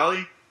Toto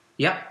Gali?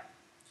 Yep.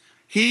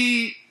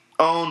 He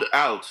owned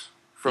Out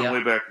from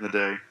way back in the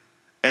day,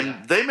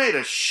 and they made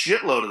a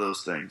shitload of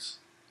those things.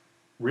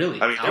 Really?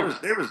 I mean,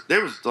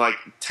 there was like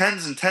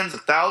tens and tens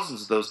of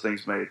thousands of those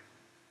things made.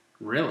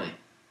 Really?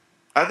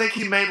 I think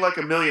he made like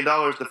 $1 million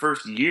the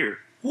first year.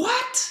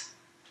 What?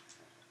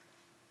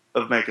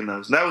 Of making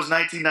those. And that was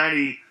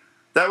 1990.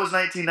 That was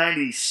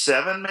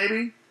 1997,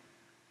 maybe.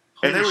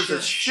 Holy and there was shit.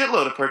 a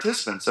shitload of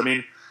participants. I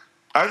mean,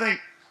 I'd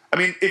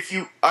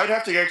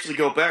have to actually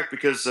go back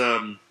because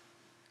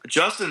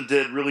Justin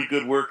did really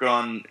good work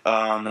on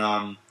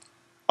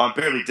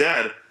Barely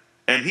Dead,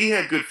 and he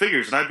had good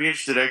figures. And I'd be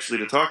interested actually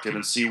to talk to him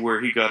and see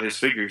where he got his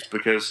figures,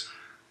 because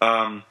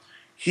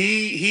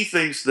he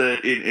thinks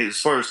that as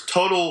far as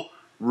total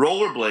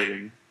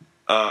rollerblading,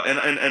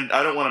 and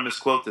I don't want to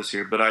misquote this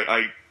here, but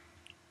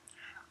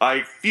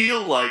I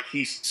feel like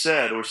he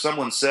said, or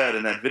someone said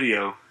in that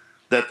video,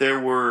 that there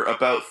were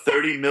about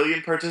 30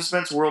 million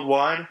participants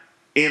worldwide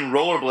in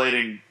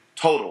rollerblading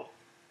total.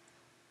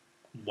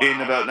 Wow. In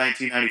about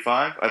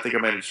 1995. I think I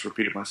might have just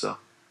repeated myself.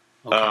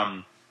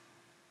 Okay.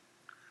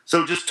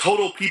 So just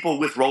total people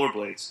with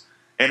rollerblades.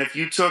 And if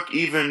you took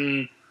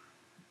even,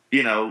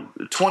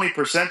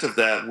 20% of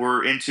that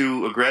were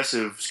into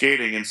aggressive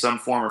skating in some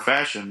form or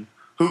fashion,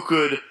 who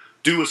could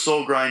do a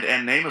soul grind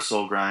and name a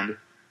soul grind,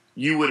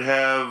 you would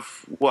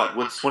have,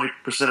 what's 20%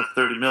 of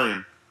 30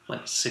 million?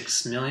 Like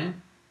 6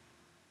 million?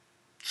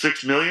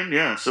 6 million,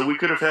 yeah. So we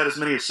could have had as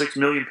many as 6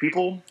 million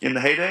people in the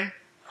heyday.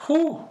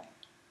 Whew.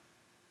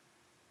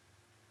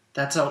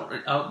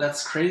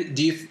 That's crazy.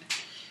 Do you?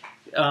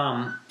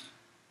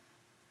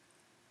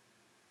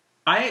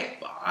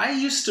 I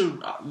used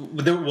to.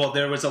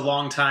 There was a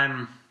long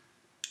time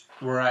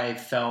where I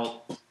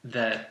felt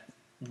that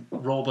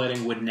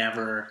rollerblading would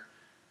never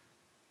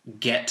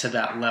get to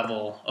that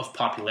level of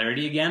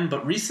popularity again.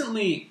 But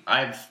recently,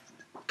 I've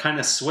kind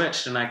of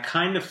switched, and I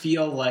kind of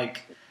feel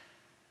like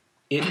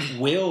it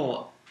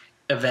will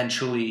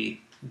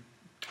eventually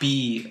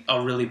be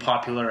a really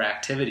popular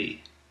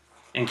activity,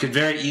 and could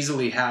very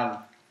easily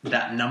have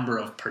that number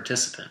of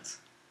participants.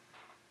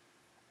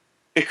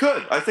 It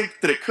could. I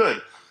think that it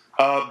could.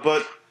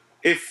 But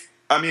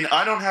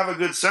I don't have a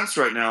good sense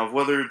right now of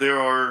whether there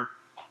are,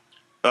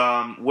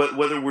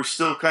 whether we're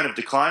still kind of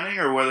declining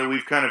or whether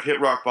we've kind of hit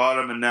rock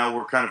bottom and now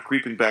we're kind of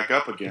creeping back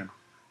up again.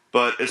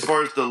 But as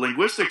far as the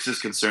linguistics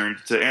is concerned,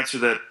 to answer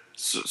that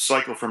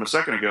cycle from a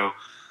second ago,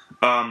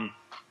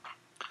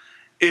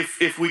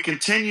 if we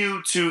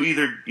continue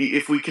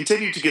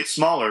to get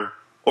smaller,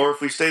 or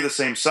if we stay the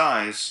same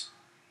size,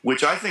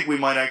 which I think we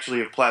might actually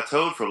have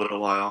plateaued for a little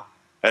while,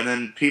 and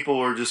then people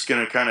are just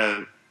going to kind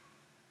of,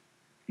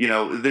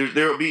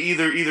 there will be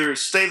either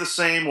stay the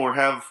same or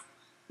have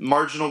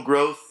marginal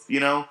growth,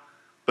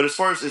 But as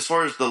far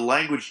as the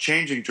language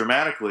changing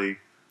dramatically,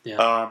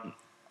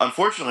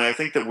 unfortunately, I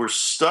think that we're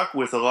stuck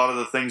with a lot of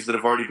the things that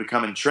have already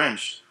become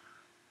entrenched.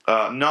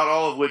 Not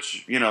all of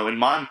which, in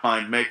my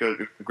mind, make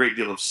a great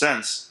deal of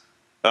sense.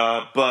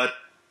 But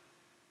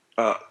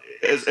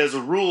as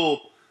a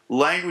rule,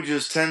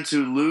 languages tend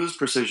to lose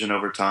precision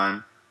over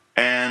time,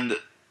 and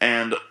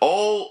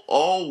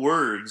all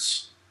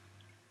words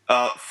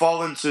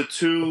fall into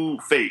two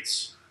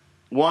fates.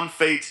 One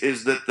fate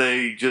is that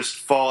they just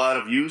fall out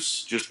of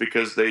use just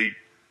because they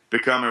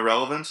become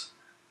irrelevant.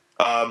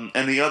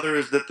 And the other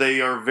is that they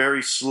are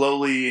very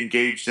slowly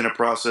engaged in a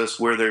process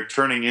where they're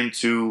turning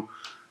into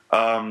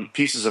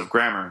pieces of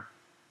grammar.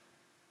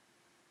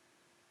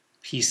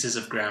 Pieces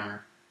of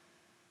grammar.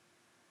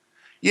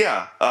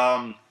 Yeah.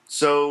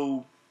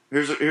 So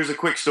here's a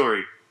quick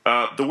story.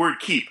 The word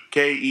keep,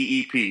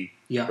 K-E-E-P.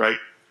 Yeah. Right.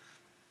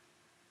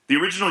 The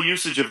original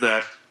usage of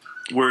that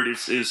word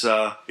is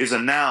a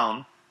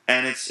noun,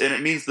 and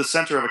it means the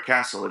center of a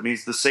castle. It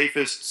means the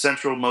safest,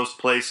 centralmost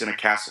place in a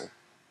castle.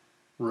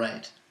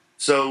 Right.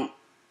 So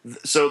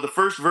the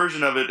first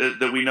version of it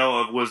that we know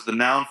of was the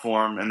noun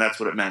form, and that's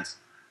what it meant.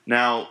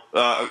 Now,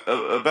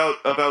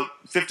 about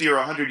 50 or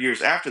 100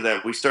 years after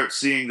that, we start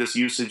seeing this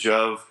usage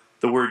of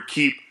the word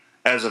keep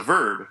as a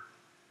verb.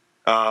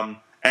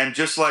 And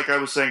just like I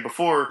was saying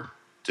before,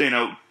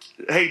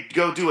 hey,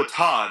 go do a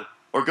Todd,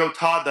 or go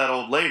Todd that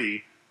old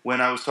lady,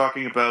 when I was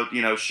talking about,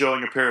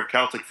 showing a pair of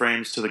Celtic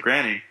frames to the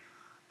granny.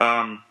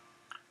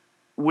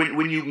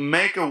 When you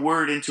make a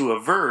word into a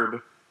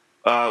verb,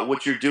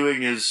 what you're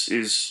doing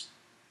is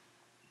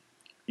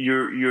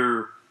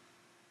you're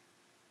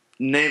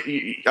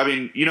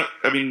name.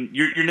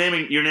 You're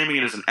naming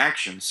it as an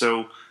action.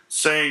 So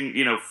saying,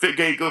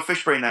 go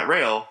fish brain that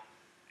rail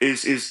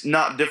is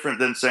not different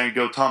than saying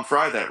go Tom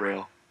Fry that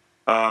rail.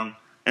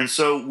 And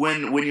so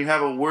when you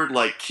have a word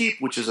like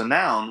keep, which is a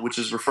noun, which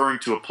is referring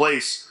to a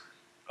place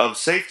of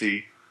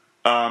safety,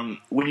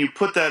 when you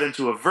put that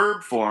into a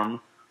verb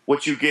form,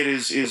 what you get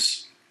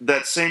is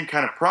that same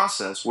kind of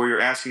process where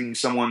you're asking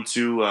someone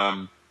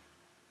to,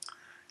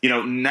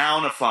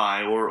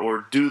 nounify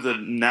or do the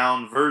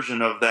noun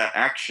version of that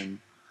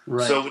action.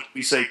 Right. So when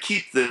we say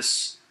keep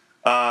this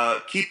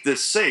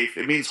safe,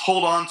 it means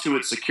hold on to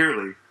it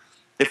securely.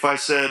 If I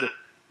said,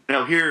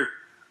 here,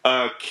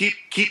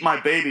 keep my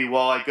baby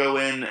while I go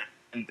in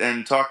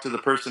and talk to the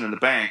person in the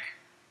bank,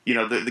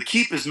 the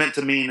keep is meant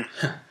to mean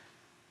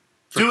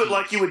do it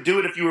like you would do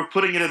it if you were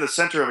putting it in the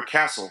center of a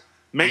castle.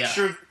 Make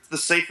sure it's the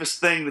safest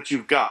thing that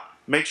you've got.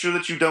 Make sure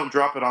that you don't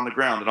drop it on the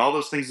ground, and all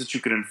those things that you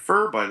can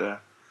infer by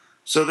that.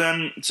 So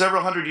then,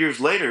 several hundred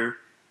years later,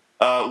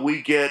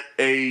 we get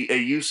a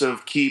use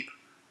of keep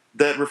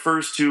that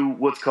refers to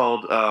what's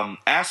called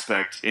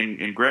aspect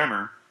in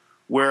grammar,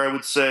 where I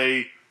would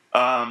say,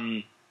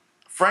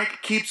 Frank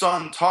keeps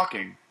on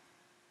talking.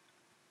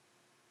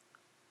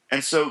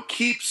 And so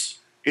keeps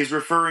is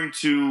referring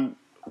to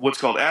what's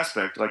called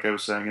aspect, like I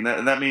was saying, and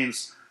that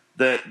means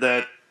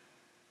that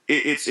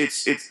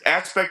it's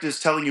aspect is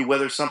telling you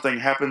whether something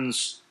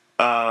happens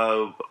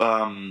one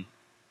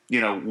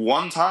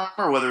time,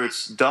 or whether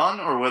it's done,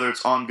 or whether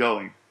it's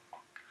ongoing.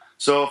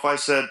 So if I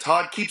said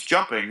Todd keeps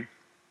jumping,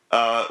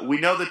 we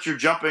know that you're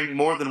jumping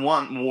more than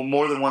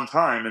one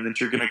time, and that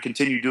you're going to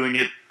continue doing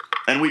it,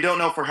 and we don't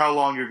know for how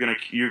long you're going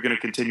to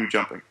continue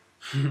jumping.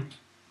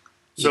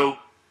 So,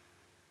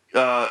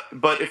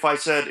 but if I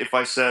said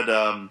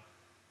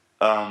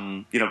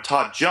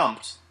Todd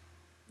jumped,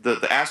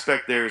 the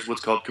aspect there is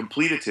what's called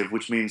completive,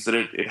 which means that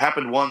it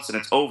happened once and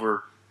it's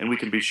over, and we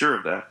can be sure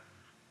of that.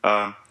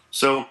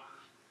 So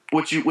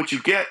what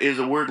you get is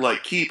a word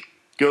like keep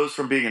goes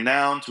from being a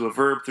noun to a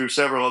verb through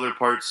several other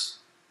parts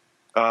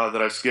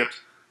that I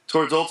skipped,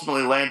 towards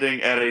ultimately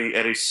landing at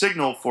a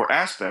signal for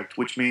aspect,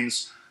 which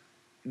means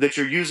that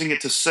you're using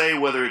it to say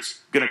whether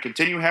it's going to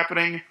continue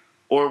happening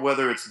or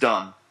whether it's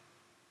done.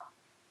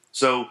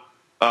 So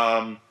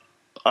I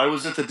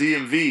was at the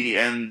DMV,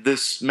 and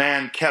this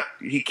man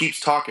keeps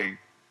talking.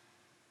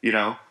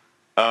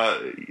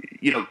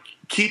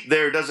 Keep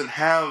there doesn't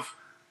have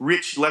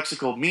rich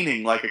lexical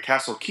meaning like a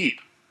castle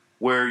keep,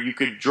 where you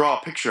could draw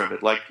a picture of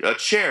it. Like a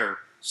chair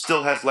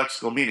still has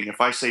lexical meaning.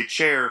 If I say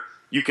chair,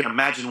 you can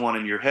imagine one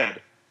in your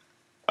head.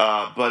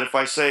 But if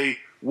I say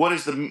what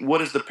is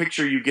the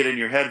picture you get in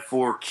your head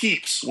for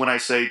keeps when I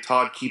say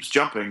Todd keeps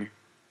jumping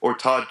or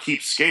Todd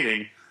keeps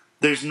skating,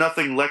 there's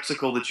nothing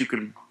lexical that you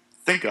can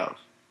think of.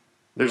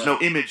 There's no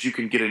image you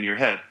can get in your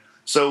head.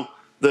 So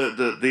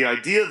the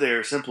idea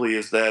there simply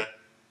is that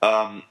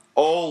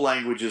all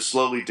language is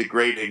slowly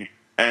degrading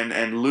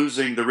and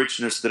losing the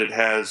richness that it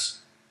has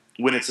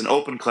when it's an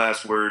open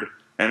class word,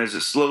 and as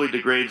it slowly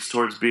degrades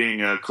towards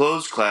being a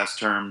closed class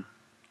term,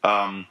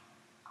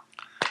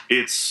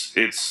 it's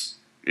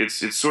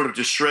sort of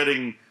just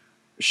shedding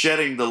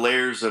the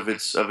layers of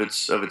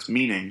its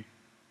meaning.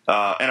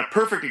 And a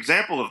perfect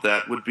example of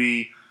that would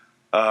be,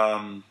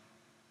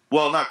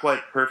 not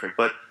quite perfect,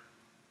 but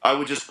I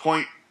would just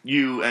point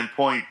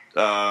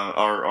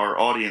our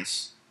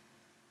audience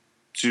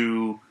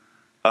to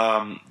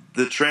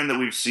the trend that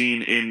we've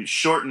seen in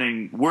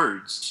shortening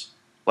words,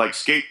 like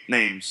skate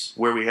names,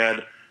 where we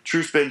had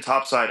True Spin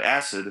Topside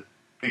Acid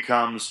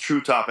becomes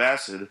True Top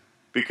Acid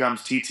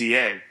becomes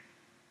TTA.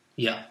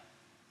 Yeah.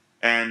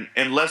 And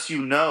unless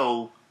you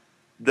know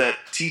that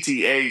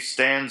TTA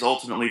stands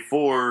ultimately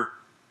for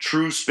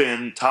True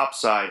Spin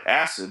Topside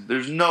Acid,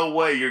 there's no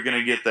way you're going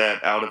to get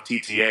that out of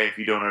TTA if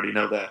you don't already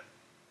know that.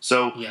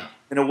 So,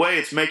 in a way,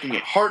 it's making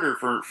it harder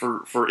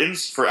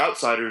for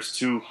outsiders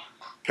to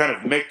kind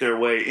of make their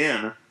way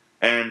in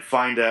and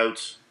find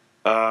out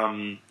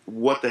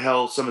what the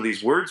hell some of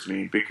these words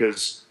mean,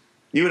 because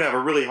you would have a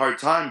really hard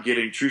time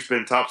getting True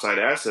Spin Topside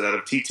Acid out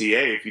of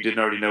TTA if you didn't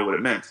already know what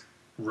it meant.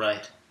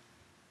 Right.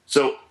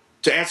 So,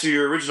 to answer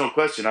your original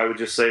question, I would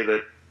just say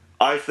that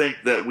I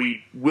think that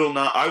we will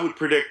not. I would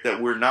predict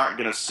that we're not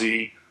going to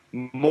see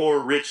more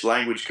rich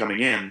language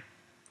coming in.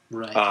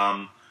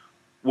 Right.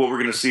 What we're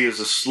going to see is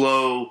a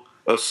slow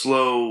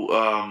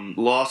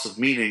loss of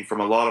meaning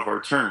from a lot of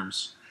our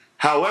terms.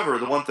 However,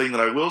 the one thing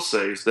that I will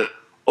say is that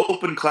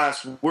open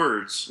class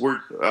words,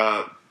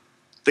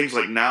 things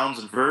like nouns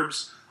and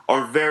verbs,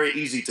 are very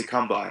easy to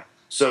come by.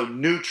 So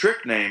new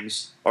trick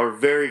names are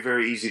very,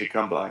 very easy to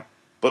come by.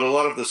 But a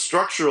lot of the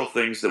structural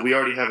things that we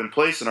already have in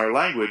place in our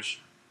language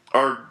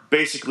are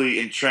basically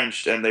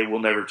entrenched, and they will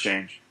never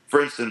change.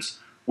 For instance,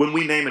 when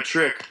we name a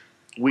trick,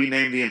 we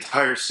name the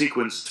entire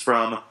sequence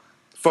from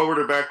forward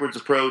or backwards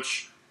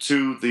approach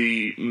to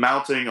the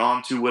mounting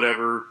onto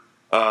whatever,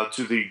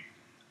 to the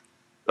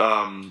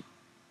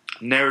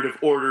narrative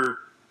order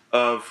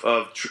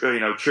of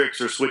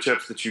tricks or switch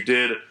ups that you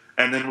did,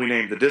 and then we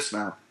name the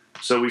dismount.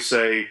 So we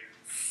say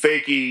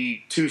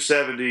fakie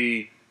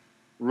 270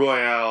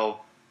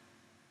 Royale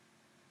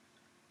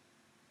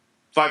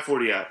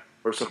 540 out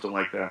or something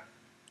like that.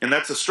 And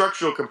that's a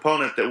structural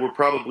component that we're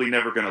probably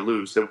never going to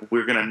lose. That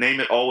we're going to name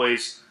it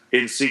always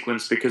in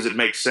sequence because it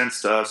makes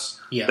sense to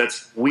us. Yeah.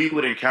 We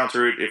would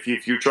encounter it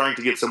if you're trying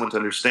to get someone to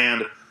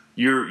understand.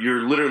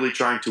 You're literally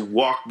trying to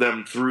walk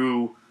them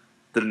through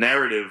the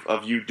narrative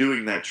of you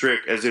doing that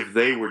trick as if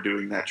they were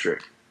doing that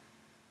trick.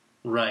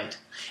 Right.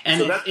 And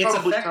so that's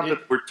probably something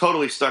that we're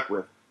totally stuck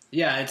with.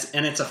 Yeah,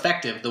 it's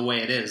effective the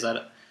way it is. I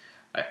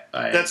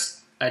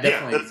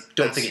definitely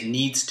don't think it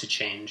needs to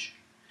change.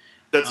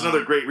 That's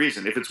another great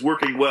reason. If it's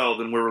working well,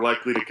 then we're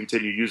likely to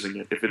continue using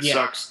it. If it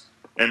sucks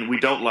and we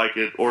don't like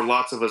it, or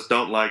lots of us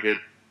don't like it,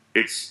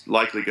 it's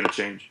likely going to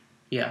change.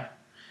 Yeah.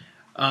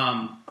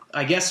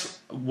 I guess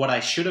what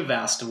I should have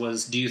asked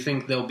was, do you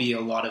think there'll be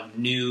a lot of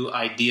new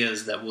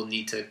ideas that we'll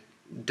need to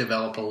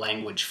develop a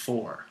language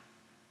for?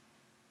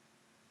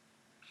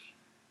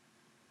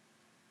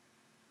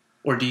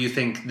 Or do you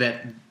think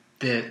that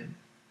the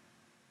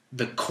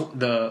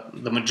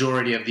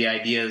majority of the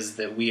ideas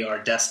that we are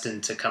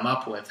destined to come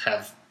up with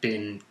have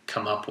been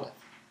come up with?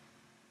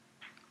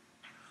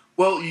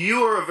 Well,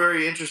 you are a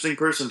very interesting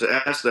person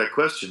to ask that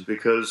question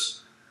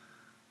because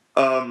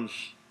I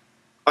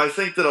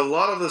think that a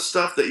lot of the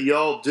stuff that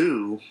y'all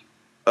do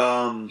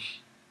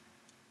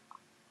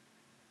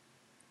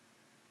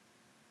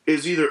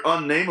is either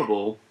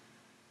unnameable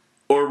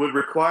or would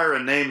require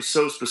a name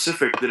so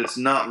specific that it's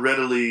not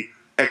readily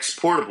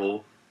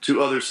exportable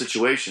to other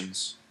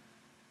situations.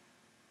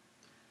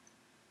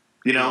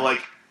 You know,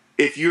 like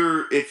if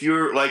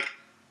you're like,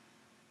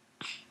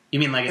 you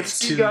mean like it's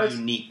too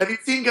unique? Have you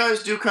seen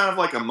guys do kind of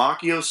like a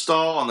Macchio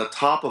stall on the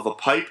top of a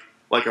pipe,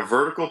 like a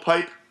vertical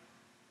pipe?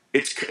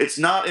 It's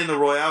not in the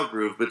Royale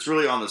groove, but it's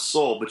really on the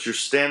sole. But you're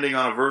standing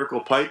on a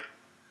vertical pipe,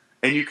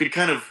 and you could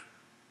kind of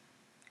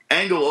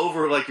angle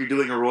over like you're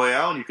doing a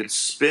Royale, and you could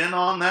spin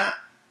on that.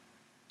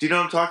 Do you know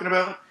what I'm talking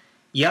about?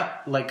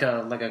 Yep, like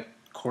a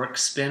cork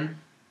spin.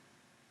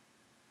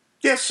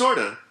 Yeah,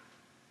 sorta.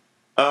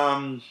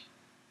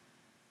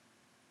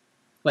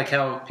 Like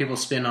how people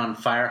spin on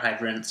fire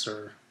hydrants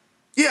or...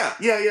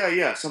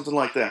 Yeah, something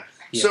like that.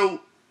 Yeah. So,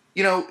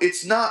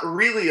 it's not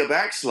really a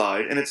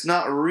backslide, and it's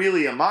not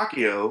really a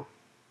Macchio,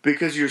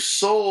 because your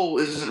sole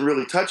isn't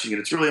really touching it.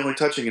 It's really only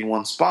touching in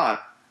one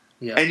spot.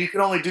 Yeah. And you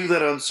can only do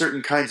that on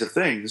certain kinds of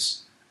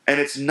things, and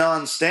it's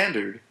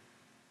non-standard.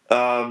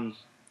 And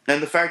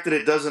the fact that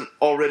it doesn't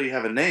already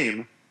have a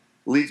name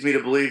leads me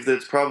to believe that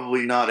it's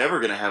probably not ever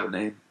going to have a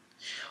name.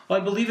 Well,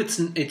 I believe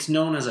it's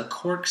known as a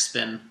cork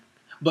spin,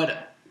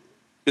 but...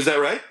 Is that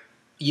right?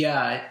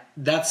 Yeah,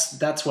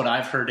 that's what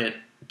I've heard it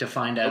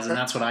defined as, and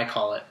that's what I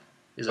call it.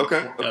 Is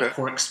a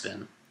cork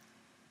spin.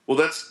 Well,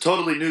 that's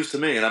totally news to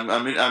me, and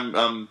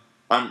I'm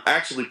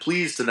actually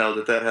pleased to know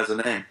that has a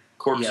name,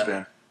 cork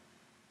spin.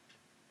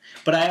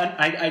 But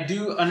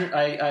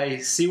I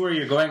see where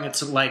you're going.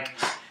 It's like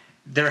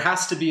there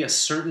has to be a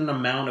certain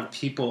amount of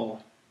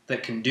people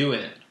that can do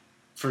it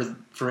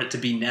for it to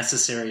be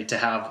necessary to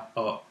have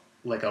a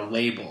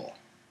label.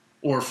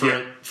 Or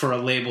for a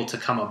label to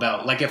come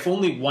about. Like, if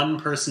only one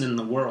person in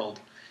the world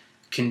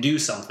can do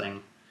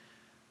something,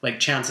 like,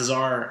 chances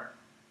are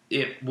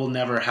it will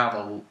never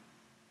have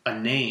a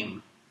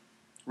name.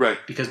 Right.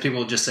 Because people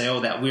will just say, oh,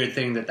 that weird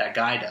thing that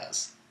guy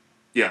does.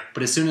 Yeah.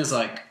 But as soon as,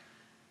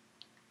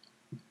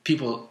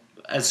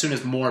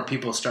 more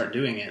people start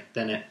doing it,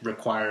 then it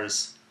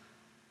requires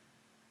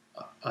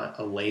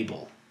a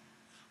label.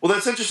 Well,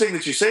 that's interesting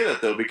that you say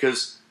that, though,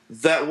 because...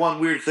 that one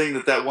weird thing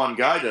that one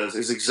guy does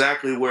is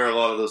exactly where a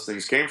lot of those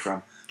things came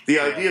from. The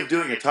idea of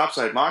doing a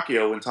topside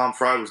Macchio when Tom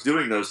Fry was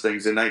doing those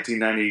things in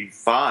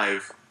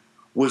 1995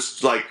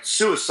 was like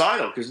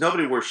suicidal because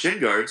nobody wore shin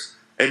guards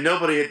and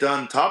nobody had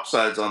done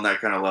topsides on that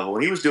kind of level.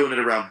 And he was doing it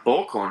around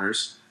bull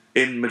corners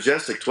in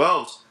Majestic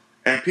 12s,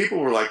 and people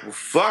were like, well,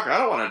 fuck, I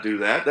don't want to do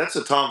that. That's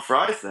a Tom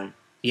Fry thing.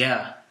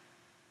 Yeah.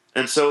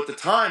 And so at the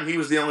time, he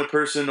was the only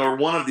person or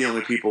one of the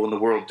only people in the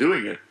world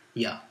doing it.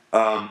 Yeah.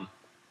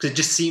 It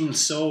just seemed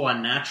so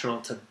unnatural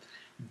to.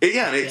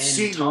 Yeah, and it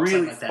seemed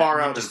really far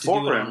out in the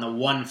foreground. On the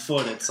 1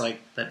 foot, it's like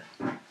that.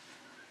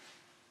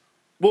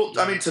 Well,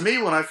 I mean, to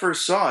me, when I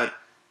first saw it,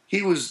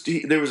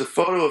 there was a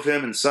photo of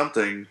him in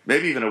something,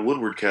 maybe even a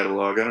Woodward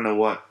catalog. I don't know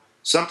what.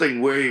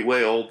 Something way,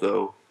 way old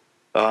though,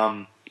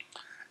 and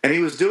he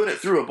was doing it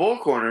through a bull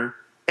corner,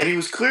 and he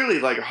was clearly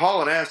like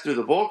hauling ass through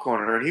the bull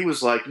corner, and he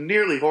was like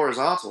nearly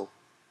horizontal.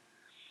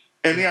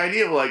 And the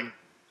idea of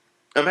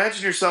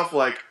imagine yourself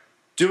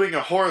doing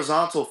a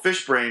horizontal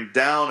fish brain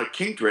down a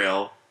kinked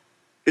rail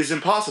is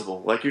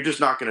impossible. You're just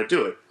not going to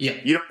do it. Yeah.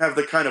 You don't have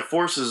the kind of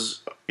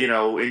forces,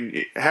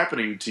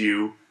 happening to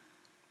you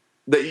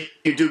that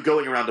you do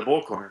going around the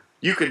bull corner.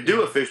 You can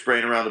do a fish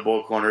brain around the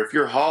bull corner if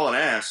you're hauling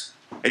ass.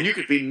 And you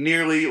could be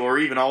nearly or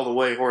even all the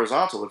way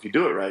horizontal if you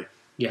do it right.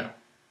 Yeah.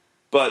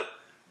 But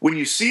when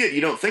you see it,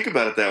 you don't think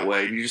about it that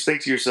way. You just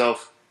think to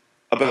yourself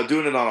about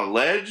doing it on a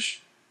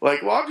ledge.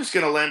 Like, well, I'm just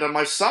going to land on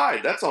my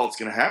side. That's all that's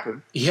going to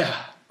happen.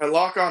 Yeah. If I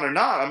lock on or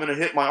not, I'm going to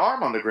hit my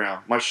arm on the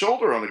ground, my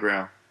shoulder on the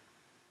ground.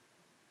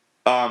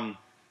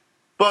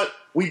 But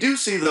we do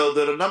see, though,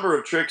 that a number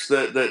of tricks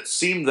that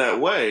seem that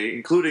way,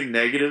 including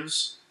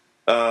negatives,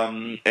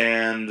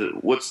 and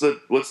what's the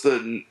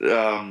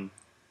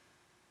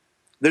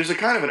there's a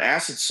kind of an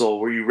acid sole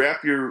where you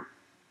wrap your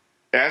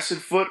acid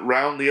foot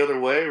round the other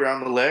way,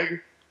 around the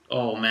leg.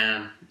 Oh,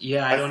 man.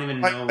 Yeah, I don't even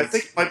know. I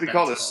think it might be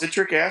called a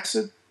citric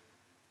acid.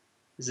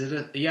 Is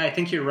it yeah, I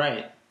think you're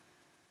right.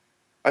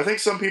 I think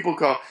some people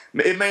call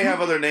it may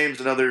have other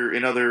names in other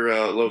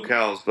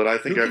locales, but I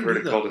think I've heard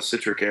it called a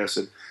citric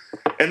acid.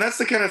 And that's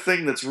the kind of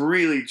thing that's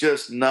really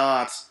just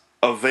not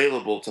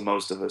available to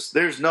most of us.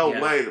 There's no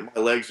way that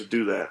my legs would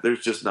do that. There's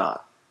just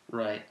not.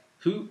 Right.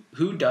 Who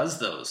does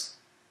those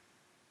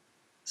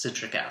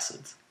citric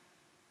acids?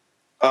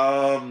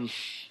 I've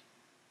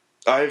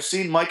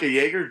seen Micah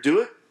Yeager do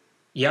it.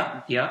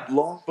 Yeah, yeah.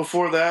 Long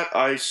before that,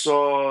 I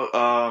saw.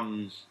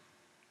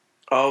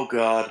 Oh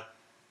God.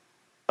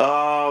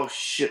 Oh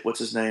shit! What's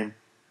his name?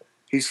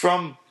 He's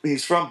from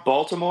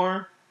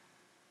Baltimore.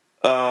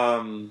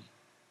 Oh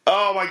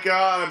my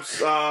God!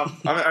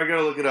 I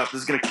gotta look it up.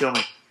 This is gonna kill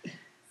me.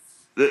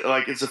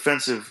 Like, it's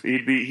offensive.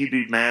 He'd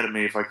be mad at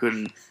me if I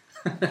couldn't.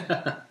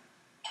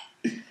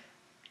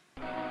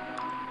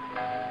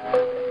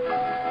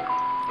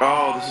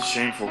 Oh, this is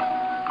shameful.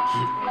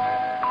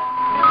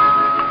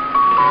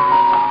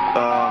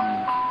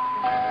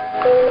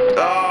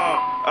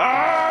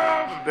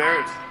 I'm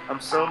embarrassed. I'm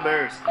so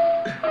embarrassed.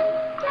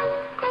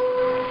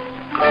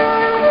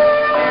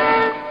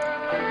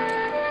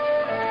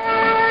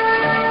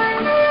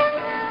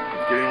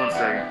 Give me 1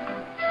 second.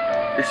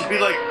 It should be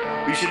like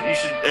you should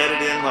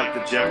edit in like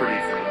the Jeopardy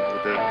thing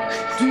with the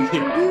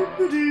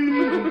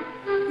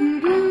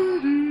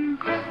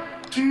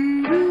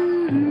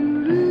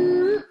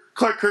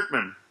Clark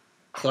Kirkman.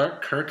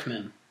 Clark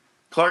Kirkman.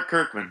 Clark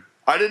Kirkman.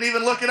 I didn't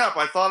even look it up.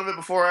 I thought of it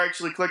before I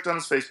actually clicked on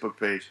his Facebook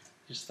page.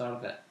 Just thought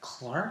of that.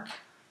 Clark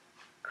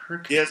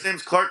Kirkman. Yeah, his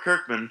name's Clark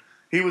Kirkman.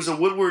 He was a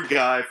Woodward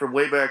guy from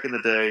way back in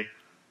the day.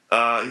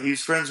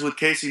 He's friends with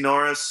Casey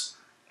Norris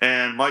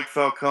and Mike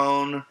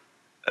Falcone.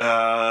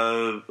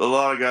 A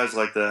lot of guys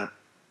like that.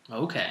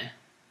 Okay.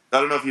 I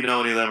don't know if you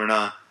know any of them or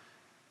not.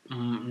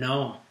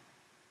 No.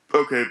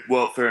 Okay,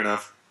 well, fair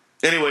enough.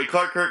 Anyway,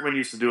 Clark Kirkman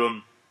used to do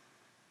them.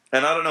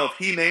 And I don't know if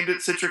he named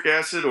it citric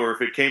acid or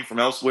if it came from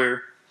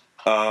elsewhere.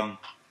 But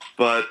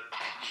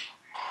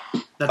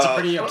that's a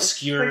pretty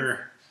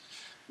obscure.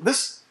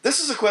 This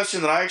is a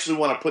question that I actually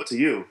want to put to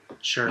you.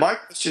 Sure. My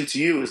question to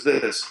you is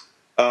this: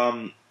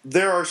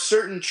 there are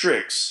certain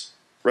tricks,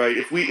 right?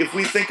 If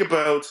we think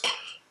about,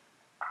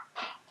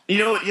 you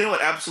know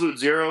what absolute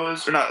zero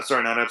is, or not?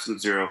 Sorry, not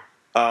absolute zero.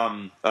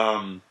 Oh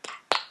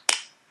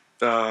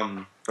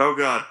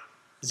God.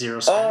 Zero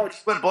spin. Oh, it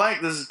just went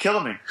blank. This is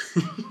killing me.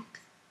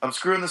 I'm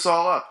screwing this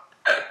all up.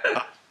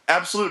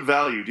 Absolute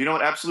value. Do you know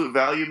what absolute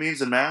value means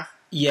in math?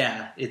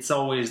 Yeah, it's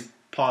always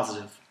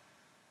positive.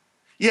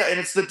 Yeah, and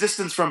it's the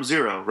distance from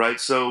zero, right?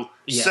 So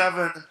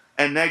 7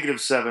 and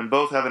 -7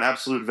 both have an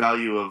absolute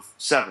value of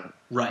 7.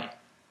 Right.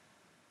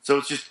 So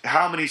it's just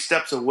how many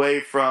steps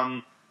away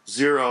from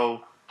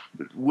zero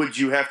would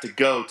you have to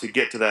go to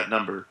get to that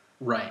number?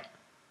 Right.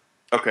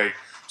 Okay.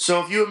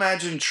 So if you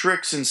imagine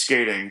tricks in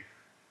skating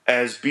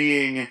as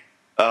being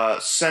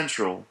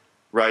central,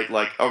 right,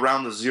 like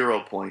around the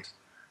 0 point,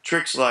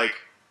 tricks like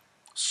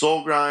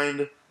Soul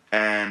Grind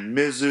and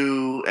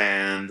Mizu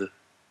and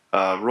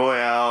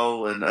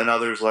Royale and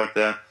others like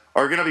that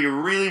are going to be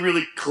really,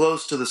 really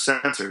close to the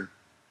center.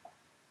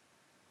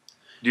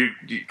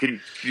 Can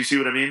you see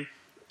what I mean?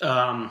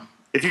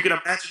 If you can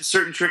imagine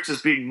certain tricks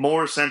as being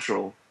more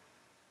central,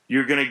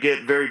 you're going to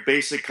get very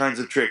basic kinds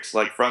of tricks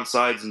like front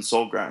sides and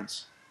soul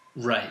grinds.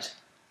 Right.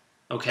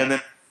 Okay. And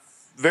then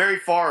very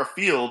far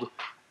afield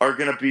are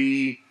going to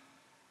be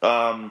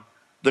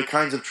the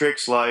kinds of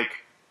tricks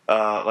like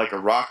a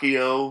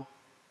Rockio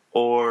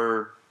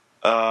or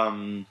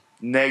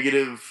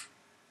negative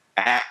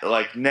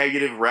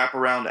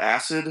wraparound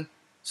acid,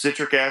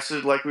 citric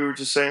acid, like we were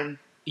just saying.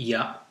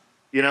 Yeah.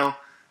 You know,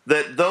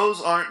 that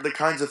those aren't the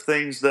kinds of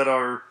things that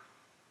are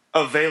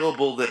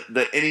available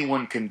that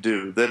anyone can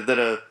do. That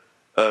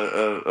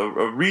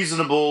a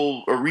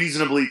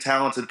reasonably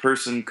talented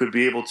person could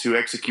be able to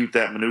execute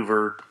that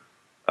maneuver.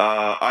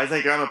 I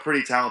think I'm a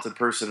pretty talented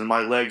person, and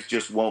my legs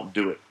just won't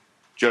do it.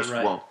 Just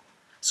won't.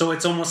 So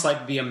it's almost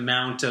like the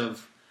amount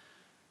of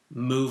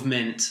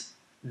movement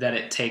that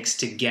it takes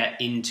to get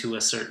into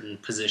a certain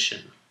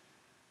position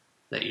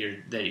that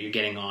you're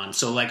getting on.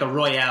 So like a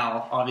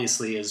Royale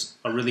obviously is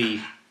a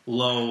really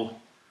low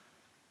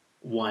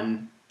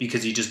one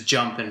because you just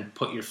jump and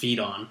put your feet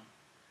on.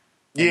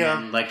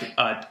 And then like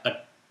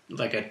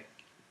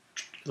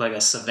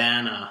a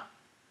Savannah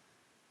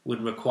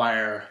would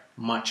require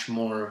much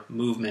more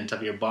movement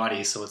of your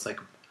body, so it's like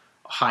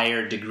a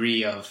higher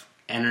degree of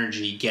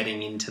energy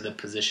getting into the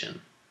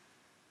position,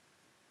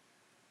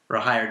 or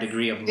a higher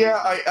degree of movement.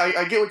 Yeah,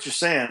 I get what you're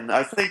saying.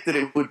 I think that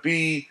it would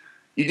be,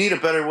 you need a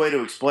better way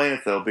to explain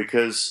it though,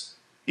 because,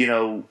 you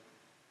know,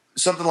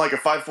 something like a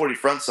 540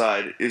 front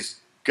side is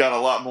got a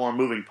lot more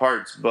moving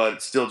parts, but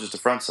it's still just a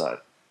front side.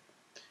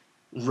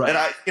 Right.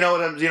 And you know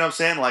what I'm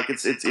saying? Like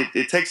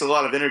it takes a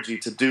lot of energy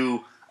to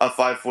do a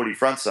 540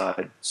 front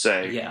side,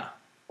 say, Yeah.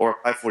 or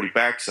a 540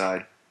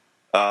 backside.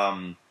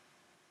 But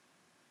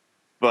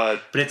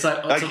it's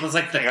like it's almost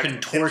like the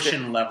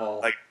contortion level.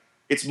 Like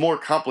it's more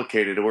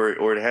complicated,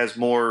 or it has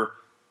more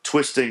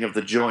twisting of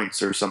the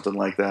joints or something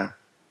like that.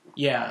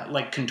 Yeah,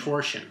 like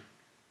contortion.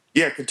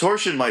 Yeah,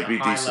 contortion might be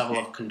high decent.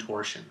 level of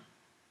contortion.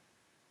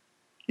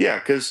 Yeah,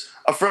 because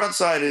a front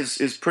side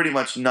is pretty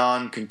much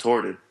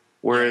non-contorted,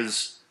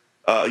 whereas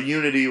a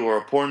Unity or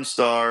a Porn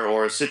Star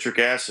or a citric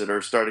acid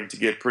are starting to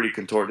get pretty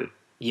contorted.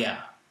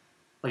 Yeah,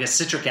 like a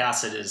citric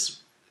acid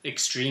is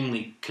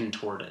extremely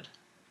contorted.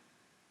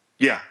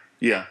 Yeah,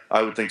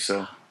 I would think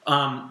so.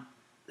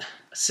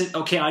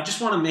 Okay, I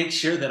just want to make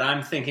sure that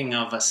I'm thinking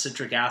of a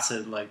citric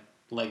acid like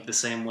the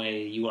same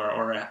way you are,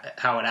 or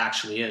how it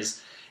actually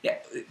is. Yeah,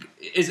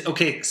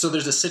 okay. So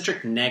there's a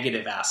citric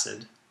negative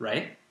acid,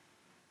 right?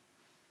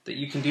 That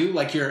you can do,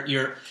 like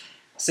your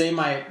say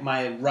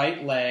my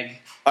right leg.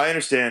 I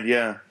understand.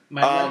 Yeah,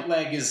 my right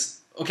leg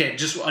is okay.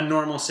 Just a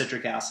normal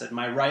citric acid.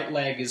 My right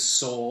leg is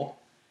sole,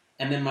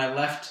 and then my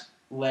left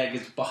leg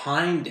is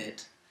behind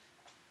it,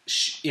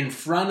 in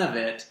front of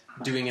it,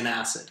 doing an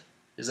acid.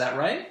 Is that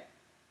right?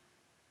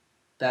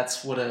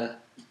 That's what a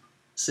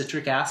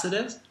citric acid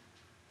is?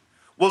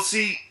 Well,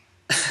 see,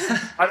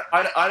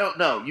 I don't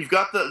know. You've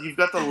got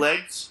the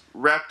legs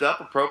wrapped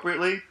up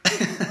appropriately.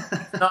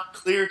 It's not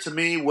clear to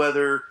me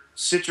whether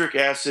citric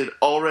acid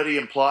already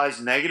implies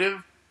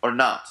negative or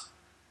not.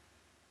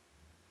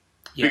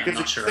 Yeah, because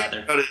I'm not sure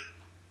either.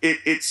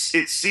 It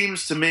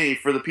seems to me,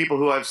 for the people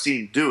who I've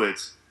seen do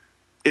it,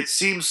 it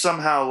seems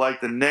somehow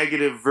like the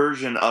negative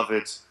version of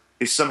it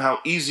is somehow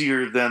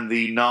easier than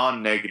the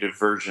non-negative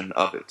version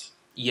of it.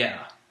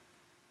 Yeah.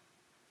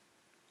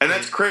 And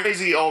that's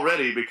crazy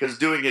already, because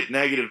doing it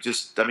negative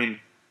just, I mean,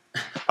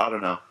 I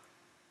don't know.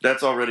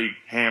 That's already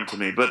ham to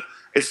me. But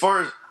as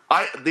far as,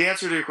 the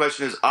answer to your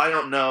question is, I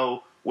don't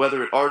know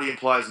whether it already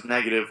implies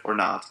negative or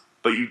not.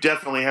 But you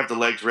definitely have the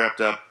legs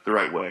wrapped up the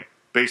right way,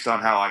 based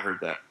on how I heard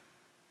that.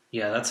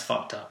 Yeah, that's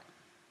fucked up.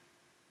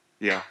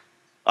 Yeah.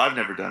 I've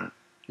never done it.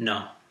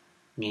 No,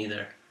 me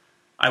either.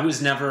 I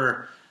was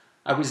never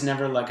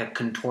like a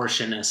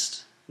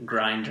contortionist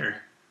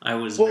grinder. I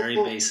was very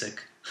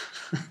basic.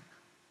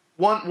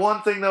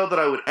 One thing, though, that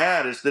I would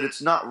add is that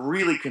it's not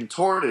really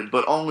contorted,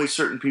 but only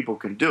certain people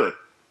can do it,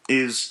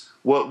 is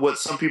what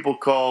some people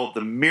call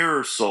the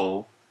mirror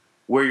sole,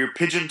 where you're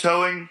pigeon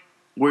toeing,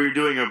 where you're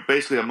doing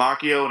basically a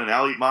Machio and an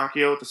Alliot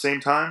Machio at the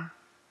same time.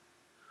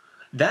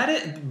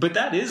 But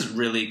that is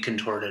really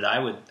contorted, I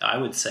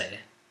would say.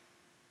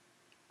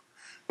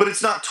 But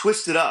it's not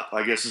twisted up,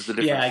 I guess, is the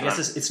difference. Yeah, I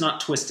guess it's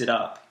not twisted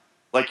up.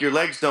 Like your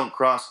legs don't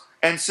cross.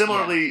 And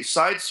similarly,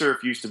 side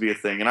surf used to be a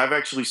thing, and I've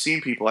actually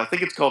seen people. I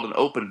think it's called an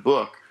open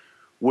book,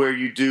 where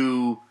you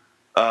do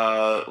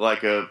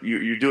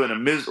you're doing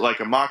like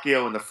a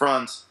Machio in the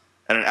front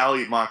and an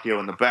Alliot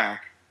Machio in the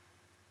back.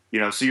 You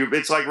know, so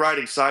it's like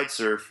riding side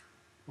surf,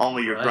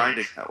 only you're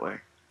grinding that way.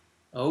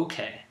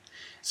 Okay,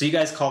 so you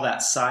guys call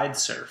that side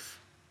surf,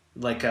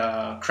 like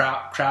a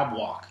crab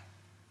walk.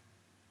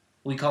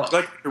 We call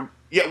it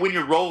when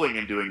you're rolling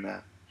and doing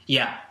that.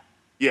 Yeah,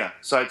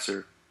 side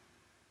surf.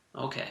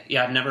 Okay.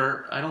 Yeah,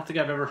 I don't think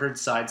I've ever heard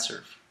side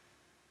surf.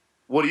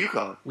 What do you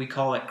call it? We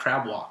call it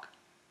crab walk.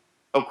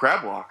 Oh,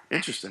 crab walk.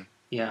 Interesting.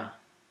 Yeah.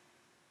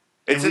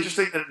 It's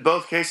interesting that in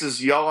both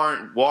cases, y'all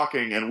aren't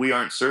walking and we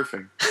aren't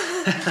surfing.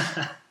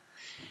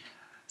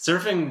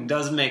 Surfing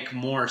does make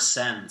more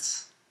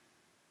sense.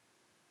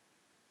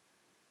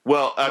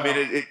 Well, I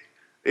mean,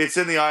 it's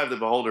in the eye of the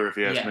beholder, if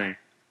you ask me.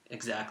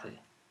 Exactly.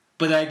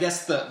 But I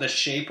guess the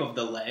shape of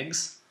the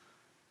legs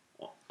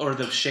or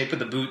the shape of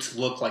the boots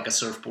look like a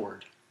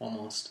surfboard.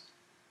 Almost.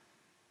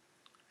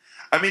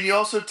 I mean, you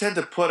also tend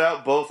to put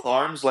out both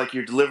arms like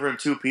you're delivering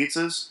 2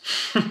 pizzas.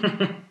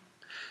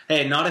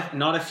 Hey,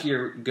 not if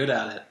you're good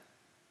at it.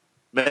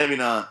 Maybe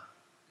not.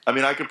 I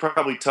mean, I could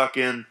probably tuck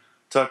in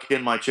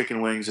my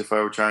chicken wings if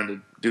I were trying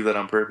to do that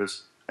on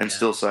purpose and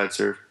still side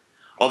surf.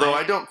 Although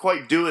I don't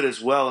quite do it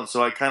as well, and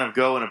so I kind of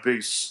go in a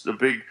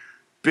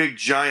big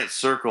giant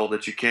circle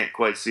that you can't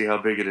quite see how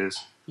big it is.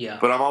 Yeah.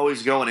 But I'm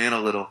always going in a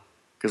little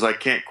because I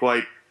can't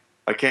quite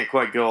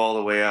go all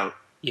the way out.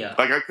 Yeah.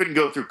 Like I couldn't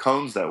go through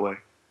cones that way.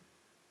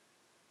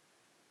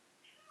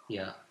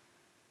 Yeah.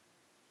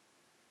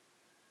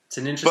 It's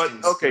an interesting.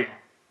 But okay,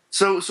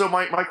 so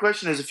my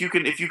question is, if you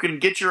can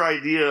get your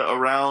idea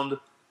around,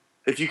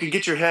 if you can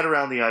get your head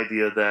around the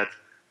idea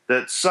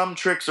that some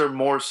tricks are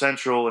more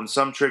central and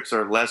some tricks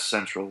are less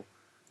central,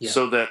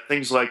 so that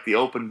things like the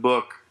open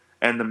book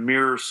and the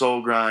mirror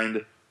soul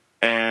grind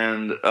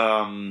and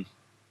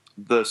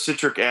the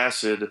citric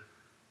acid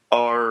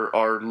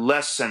are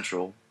less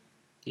central.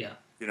 Yeah.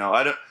 You know,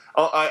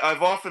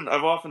 I've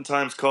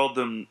oftentimes called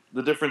them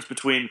the difference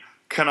between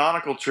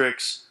canonical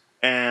tricks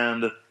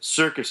and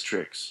circus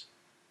tricks.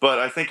 But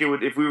I think it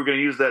would, if we were going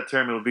to use that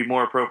term, it would be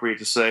more appropriate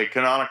to say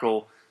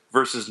canonical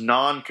versus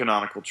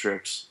non-canonical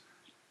tricks.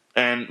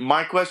 And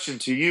my question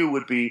to you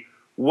would be,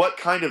 what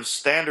kind of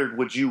standard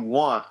would you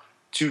want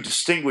to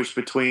distinguish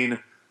between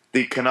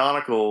the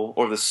canonical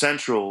or the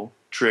central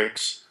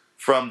tricks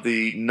from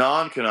the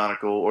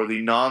non-canonical or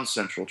the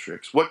non-central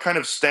tricks? What kind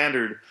of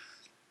standard,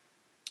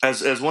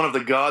 as one of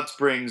the god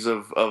springs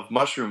of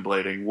mushroom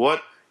blading,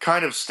 what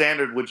kind of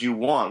standard would you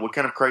want? What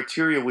kind of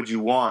criteria would you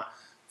want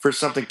for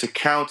something to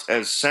count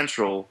as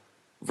central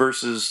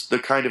versus the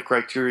kind of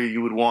criteria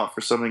you would want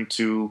for something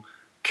to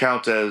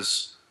count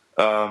as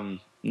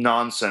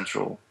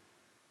non-central?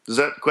 Does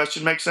that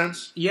question make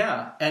sense?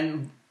 Yeah,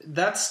 and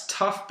that's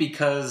tough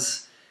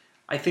because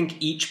I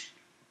think each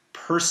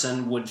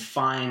person would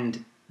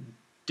find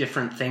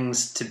different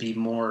things to be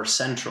more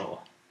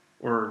central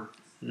or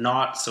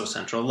not so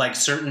central. Like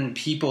certain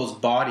people's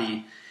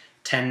body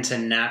tend to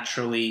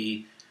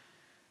naturally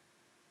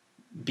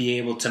be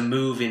able to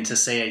move into,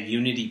 say, a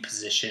unity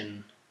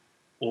position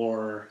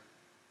or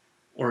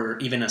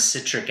even a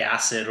citric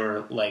acid,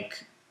 or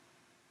like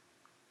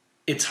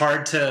it's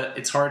hard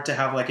to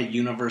have like a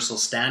universal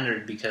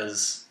standard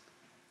because,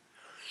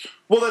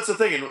 well, that's the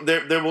thing, and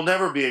there will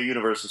never be a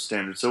universal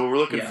standard. So what we're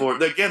looking for,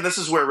 again, this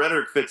is where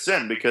rhetoric fits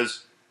in,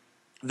 because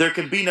there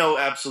can be no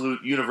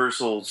absolute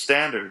universal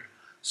standard.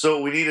 So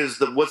what we need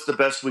is what's the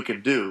best we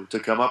can do to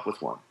come up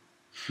with one.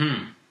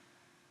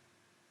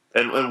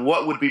 And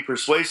what would be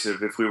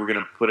persuasive, if we were going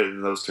to put it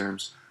in those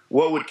terms?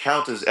 What would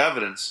count as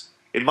evidence?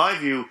 In my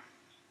view,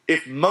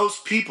 if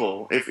most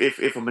people,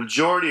 if a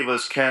majority of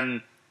us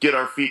can get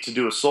our feet to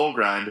do a soul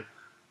grind,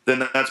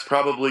 then that's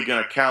probably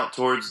going to count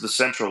towards the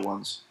central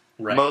ones.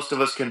 Right. Most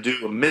of us can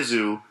do a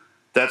Mizu,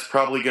 that's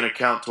probably going to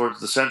count towards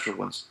the central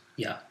ones.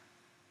 Yeah.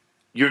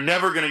 You're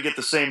never going to get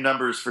the same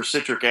numbers for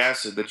citric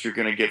acid that you're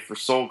going to get for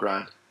soul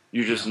grind.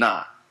 You're just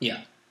not.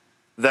 Yeah.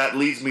 That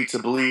leads me to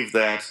believe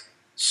that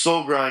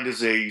soul grind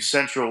is a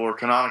central or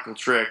canonical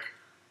trick,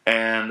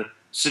 and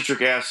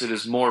citric acid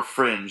is more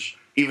fringe.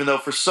 Even though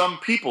for some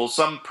people,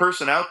 some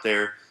person out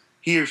there,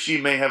 he or she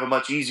may have a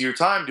much easier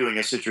time doing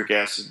a citric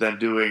acid than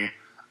doing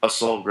a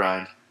soul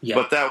grind. Yeah.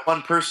 But that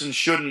one person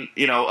shouldn't,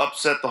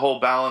 upset the whole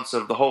balance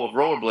of the whole of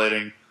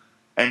rollerblading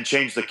and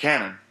change the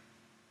canon.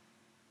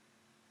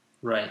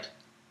 Right.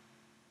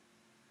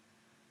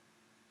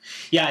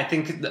 Yeah, I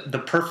think the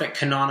perfect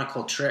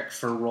canonical trick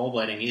for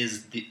rollerblading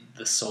is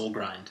the soul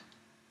grind.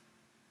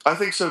 I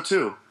think so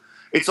too.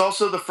 It's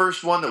also the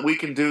first one that we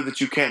can do that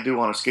you can't do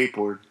on a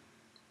skateboard.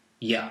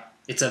 Yeah,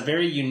 it's a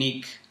very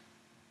unique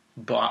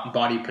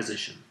body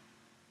position.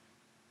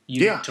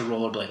 Unique to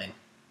rollerblading.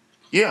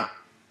 Yeah,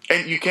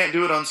 and you can't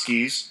do it on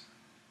skis.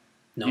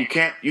 No, you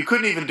can't. You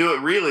couldn't even do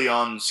it really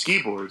on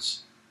ski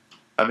boards.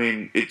 I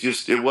mean,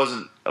 it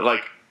wasn't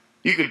like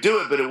you could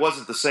do it, but it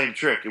wasn't the same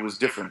trick. It was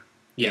different.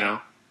 Yeah.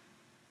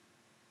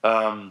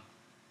 Well,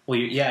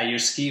 your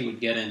ski would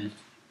get in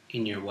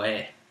your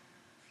way.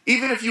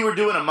 Even if you were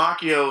doing a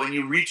Macchio and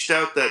you reached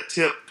out that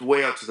tip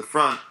way out to the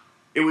front,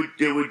 it would.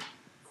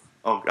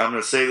 Oh, I'm going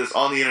to say this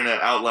on the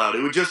internet out loud.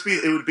 It would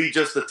be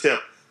just the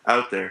tip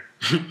out there.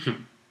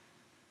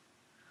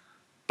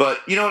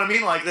 But you know what I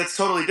mean? Like, that's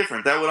totally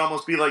different. That would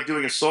almost be like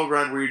doing a soul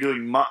grind where you're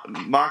doing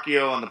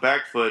Macchio on the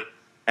back foot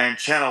and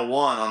Channel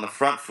 1 on the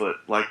front foot.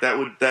 Like,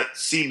 that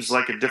seems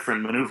like a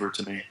different maneuver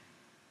to me.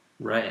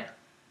 Right.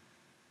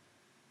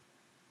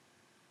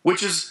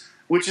 Which is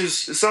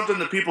something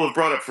that people have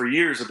brought up for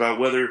years about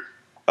whether,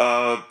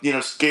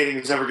 skating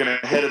is ever going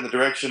to head in the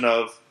direction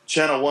of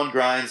Channel 1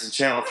 grinds and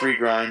Channel 3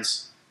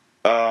 grinds.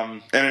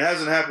 And it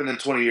hasn't happened in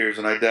 20 years,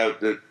 and I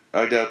doubt that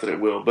it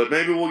will. But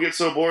maybe we'll get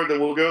so bored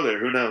that we'll go there.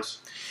 Who knows?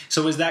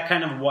 So is that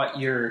kind of what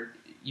you're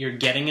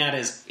getting at,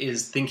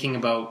 is thinking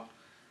about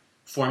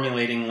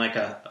formulating like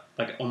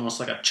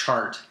almost like a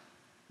chart,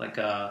 like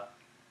the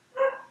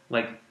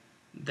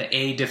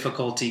A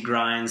difficulty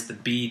grinds, the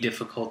B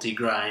difficulty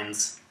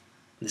grinds,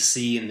 the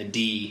C and the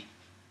D?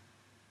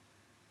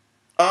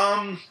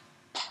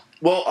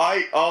 Well,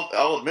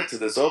 I'll admit to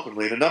this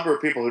openly, and a number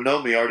of people who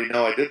know me already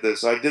know I did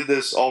this. I did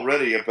this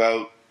already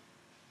about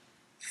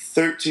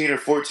 13 or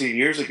 14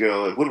 years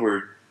ago at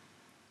Woodward.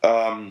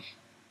 And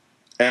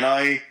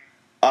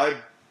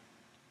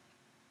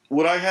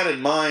what I had in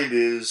mind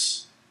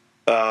is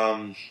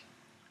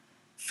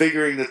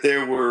figuring that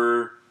there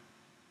were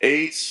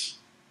 8...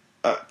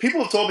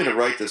 people have told me to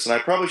write this, and I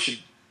probably should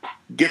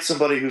get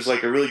somebody who's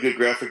like a really good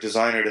graphic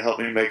designer to help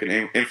me make an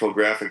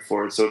infographic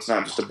for it, so it's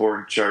not just a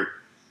boring chart.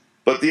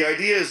 But the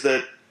idea is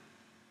that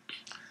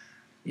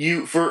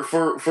you, for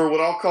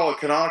what I'll call a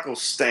canonical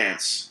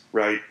stance,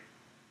 right?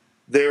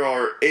 There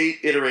are 8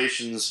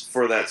 iterations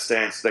for that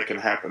stance that can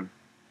happen,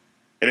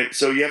 and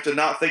so you have to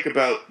not think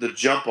about the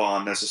jump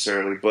on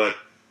necessarily, but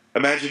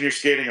imagine you're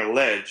skating a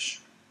ledge,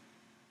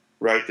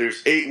 right?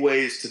 There's 8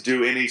 ways to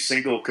do any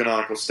single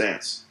canonical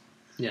stance.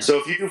 Yeah. So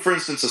if you do, for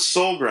instance, a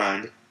soul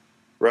grind,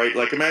 right?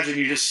 Like imagine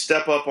you just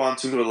step up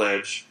onto a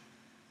ledge.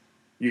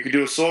 You could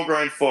do a soul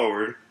grind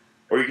forward,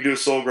 or you can do a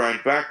soul grind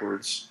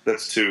backwards.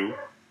 That's 2.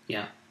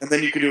 Yeah. And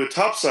then you can do a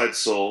topside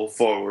soul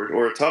forward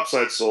or a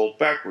topside soul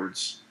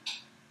backwards.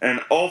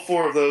 And all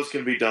 4 of those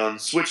can be done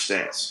switch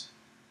stance.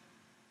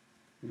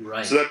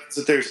 Right. So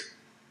that there's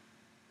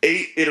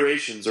 8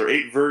 iterations or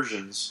 8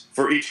 versions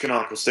for each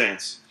canonical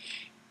stance.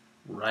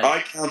 Right.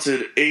 I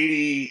counted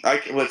 80.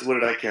 What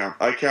did I count?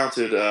 I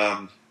counted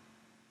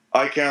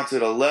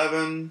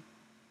 11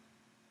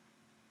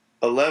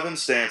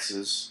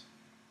 stances,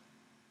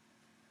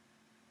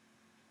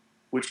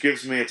 which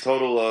gives me a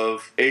total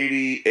of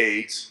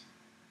 88.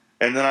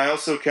 And then I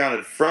also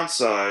counted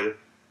frontside,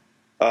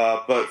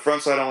 but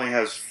frontside only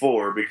has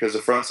 4 because the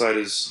frontside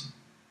is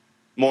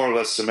more or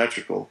less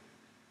symmetrical.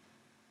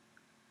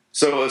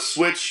 So a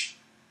switch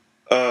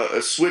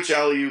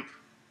alley-oop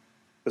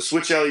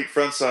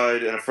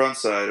frontside and a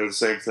frontside are the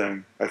same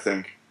thing, I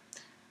think.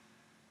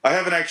 I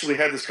haven't actually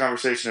had this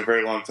conversation in a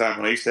very long time,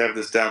 and I used to have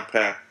this down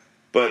pat.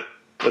 But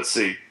let's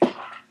see.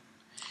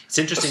 It's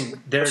interesting.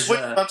 A switch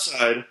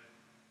frontside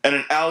and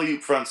an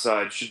alley-oop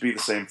frontside should be the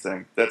same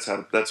thing. That's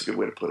a good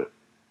way to put it.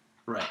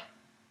 Right.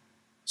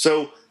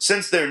 So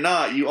since they're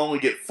not, you only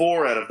get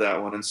 4 out of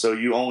that one, and so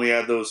you only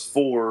add those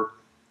 4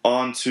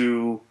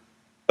 onto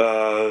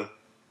the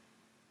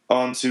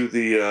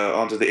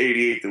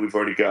 88 that we've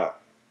already got.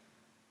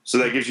 So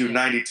that gives you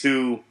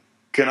 92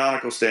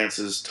 canonical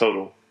stances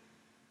total.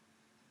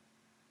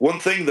 One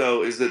thing,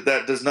 though, is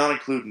that does not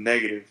include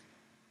negative.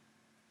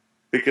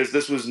 Because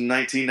this was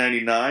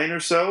 1999 or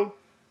so,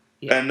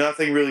 and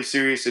nothing really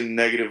serious in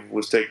negative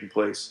was taking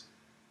place.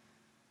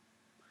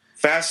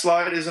 Fast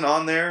slide isn't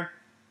on there.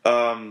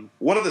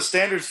 One of the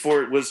standards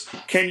for it was,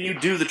 can you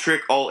do the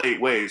trick all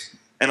 8 ways?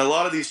 And a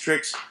lot of these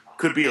tricks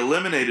could be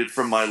eliminated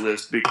from my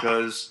list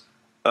because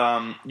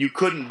you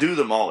couldn't do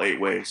them all 8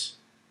 ways.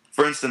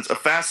 For instance, a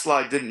fast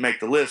slide didn't make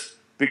the list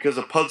because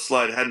a pud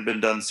slide hadn't been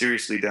done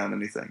seriously down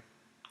anything.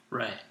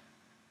 Right.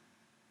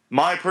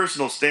 My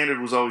personal standard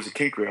was always a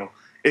kink rail.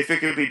 If it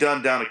could be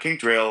done down a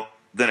kink rail,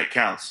 then it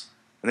counts.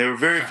 And there were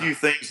very few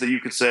things that you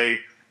could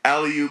say,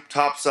 alley-oop,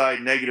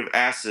 topside, negative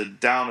acid,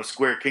 down a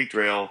square kink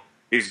rail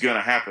is going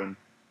to happen.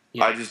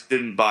 Yeah. I just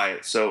didn't buy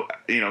it. So,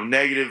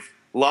 negative,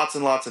 lots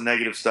and lots of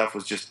negative stuff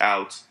was just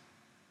out.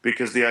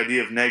 Because the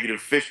idea of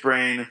negative fish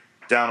brain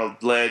down a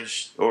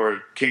ledge or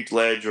a kinked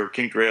ledge or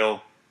kinked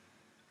rail,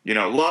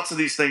 lots of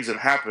these things have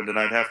happened, and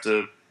I'd have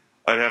to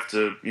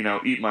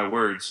eat my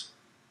words.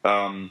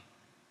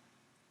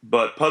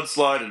 But pud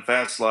slide and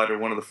fast slide are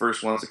one of the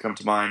first ones that come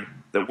to mind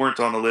that weren't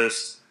on the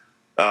list.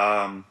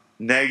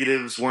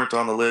 Negatives weren't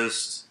on the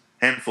list.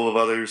 Handful of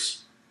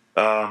others.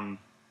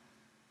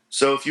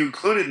 So if you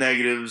included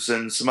negatives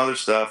and some other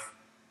stuff,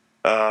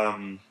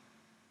 you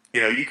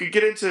could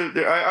get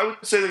into. I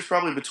would say there's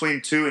probably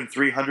between 200 and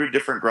 300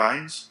 different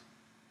grinds.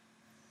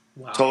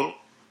 Wow. Total.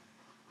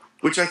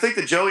 Which I think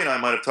that Joey and I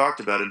might have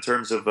talked about in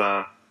terms of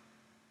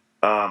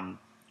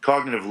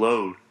cognitive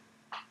load.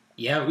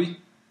 Yeah, we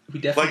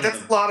definitely.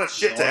 That's a lot of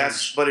shit to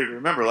ask somebody to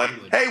remember.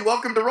 Hey,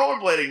 welcome to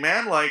rollerblading,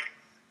 man.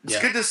 It's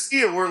good to see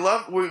you.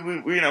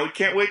 We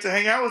can't wait to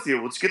hang out with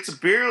you. Let's get some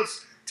beer.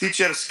 Let's teach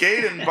you how to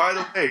skate. And by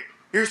the way,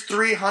 here's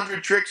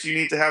 300 tricks you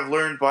need to have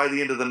learned by the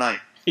end of the night.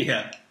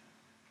 Yeah.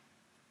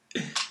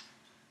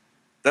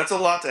 That's a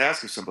lot to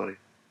ask of somebody.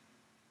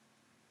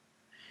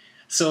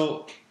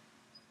 So,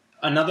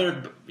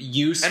 another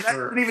use and that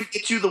doesn't even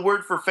get you the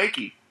word for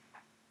fakie.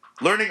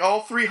 Learning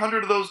all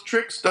 300 of those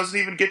tricks doesn't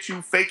even get you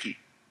fakie.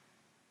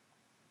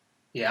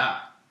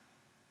 Yeah.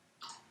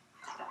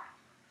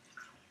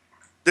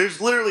 There's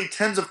literally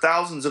tens of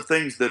thousands of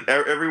things that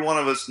every one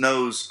of us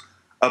knows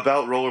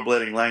about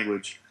rollerblading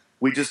language.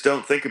 We just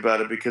don't think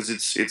about it because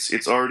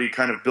it's already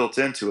kind of built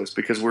into us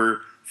because we're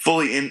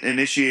fully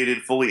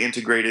initiated, fully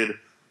integrated.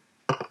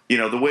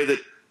 The way that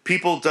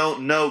people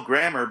don't know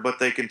grammar, but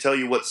they can tell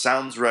you what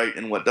sounds right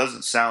and what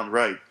doesn't sound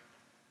right.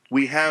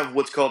 We have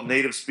what's called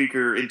native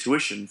speaker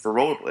intuition for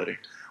rollerblading,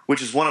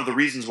 which is one of the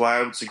reasons why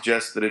I would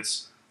suggest that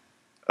it's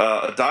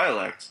a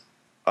dialect,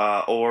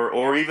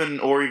 or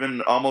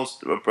even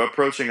almost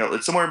approaching.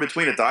 It's somewhere in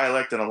between a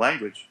dialect and a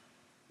language.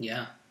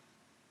 Yeah.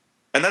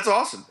 And that's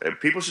awesome.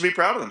 People should be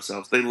proud of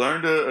themselves. They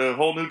learned a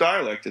whole new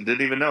dialect and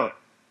didn't even know it.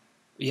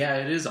 Yeah,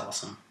 it is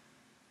awesome.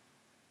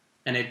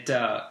 And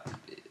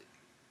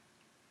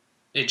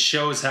it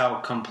shows how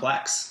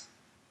complex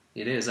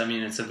it is. I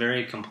mean, it's a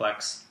very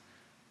complex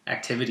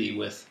activity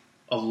with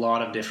a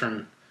lot of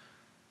different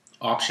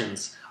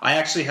options. I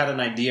actually had an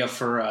idea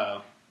for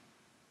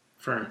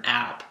an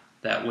app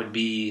that would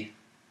be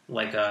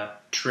like a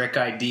trick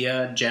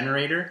idea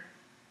generator.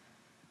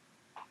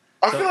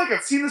 I feel like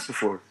I've seen this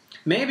before.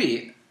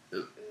 Maybe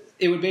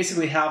it would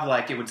basically have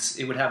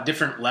it would have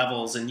different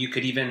levels, and you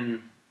could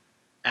even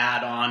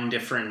add on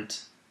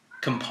different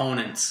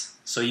components.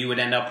 So you would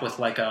end up with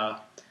like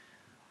a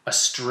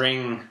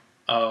string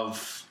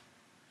of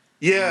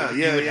you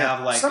would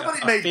have like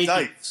somebody made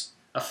dice.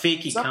 A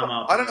fakie come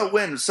up. I don't know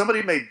when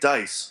somebody made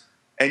dice,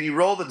 and you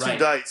roll the two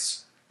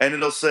dice, and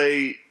it'll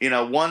say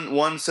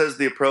one says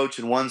the approach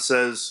and one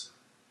says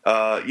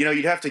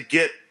you'd have to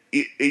get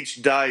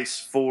each dice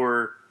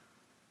for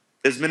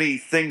as many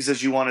things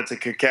as you wanted to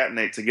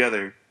concatenate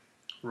together.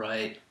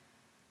 Right.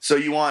 So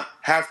you want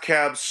half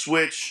cab,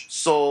 switch,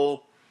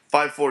 soul,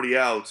 540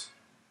 out.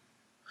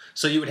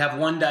 So you would have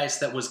one dice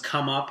that was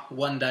come up,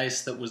 one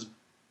dice that was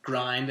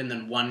grind, and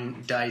then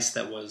one dice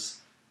that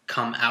was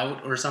come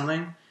out or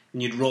something,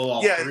 and you'd roll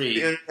all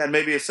three. And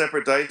maybe a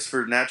separate dice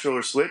for natural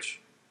or switch.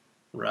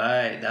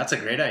 Right, that's a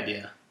great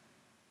idea.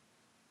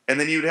 And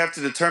then you'd have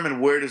to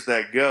determine where does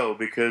that go,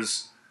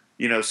 because,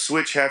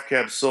 switch half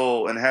cab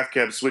soul and half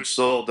cab switch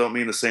soul don't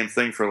mean the same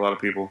thing for a lot of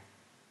people.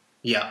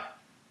 Yeah.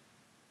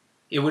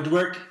 It would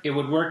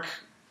work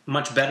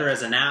much better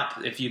as an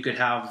app if you could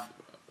have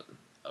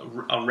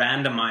a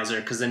randomizer,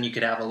 because then you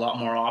could have a lot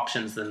more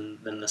options than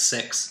the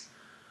 6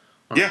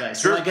 on the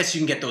dice. Sure. So I guess you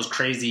can get those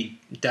crazy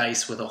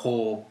dice with a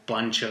whole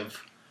bunch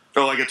of...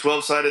 Oh, like a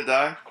 12-sided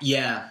die?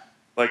 Yeah.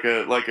 Like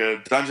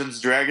a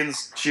Dungeons &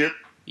 Dragons shit?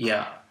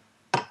 Yeah.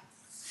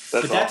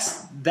 That's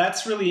awesome.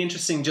 That's really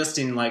interesting, just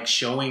in like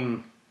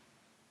showing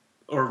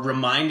or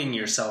reminding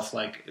yourself,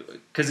 like,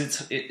 because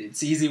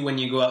it's easy when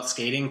you go out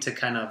skating to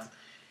kind of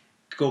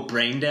go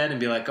brain dead and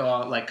be like,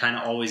 oh, like kind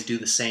of always do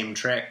the same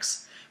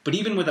tricks. But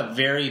even with a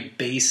very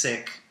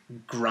basic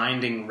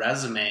grinding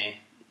resume,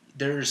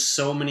 there's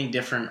so many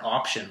different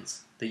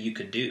options that you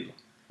could do.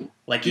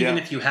 Like even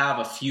if you have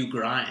a few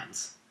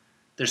grinds,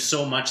 there's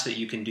so much that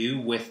you can do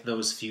with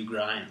those few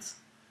grinds.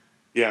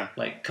 Yeah.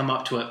 Like come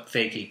up to it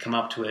fakie, come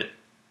up to it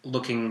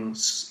looking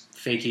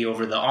fakie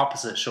over the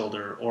opposite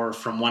shoulder or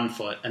from one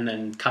foot, and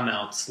then come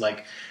outs.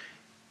 Like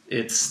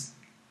it's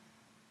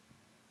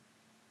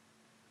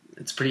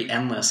pretty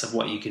endless of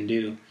what you can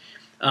do.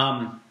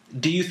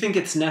 Do you think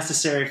it's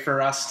necessary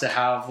for us to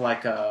have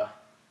like a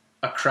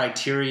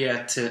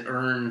criteria to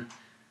earn,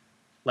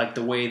 like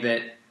the way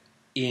that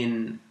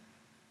in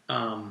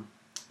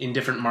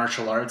different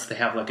martial arts they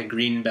have like a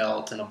green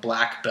belt and a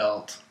black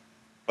belt?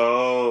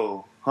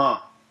 Oh, huh.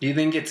 Do you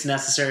think it's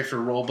necessary for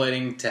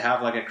rollerblading to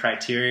have like a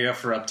criteria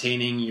for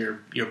obtaining your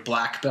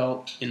black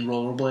belt in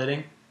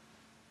rollerblading?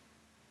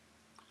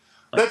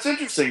 That's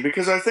interesting,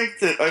 because I think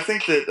that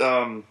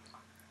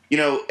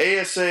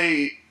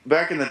ASA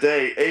back in the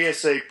day,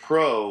 ASA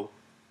Pro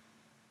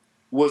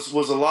was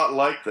a lot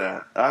like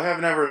that. I have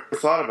never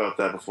thought about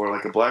that before,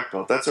 like a black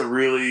belt. That's a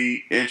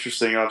really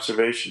interesting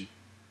observation.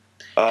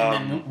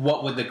 And then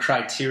what would the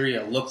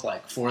criteria look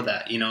like for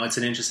that? It's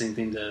an interesting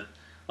thing to,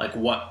 like,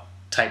 what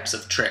types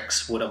of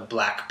tricks would a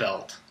black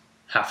belt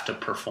have to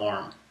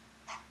perform?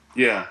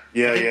 Yeah.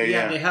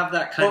 They have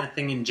that kind of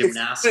thing in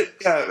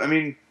gymnastics. I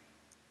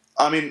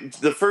mean,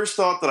 the first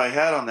thought that I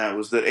had on that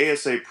was that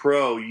ASA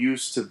Pro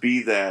used to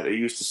be that. It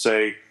used to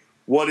say,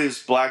 what is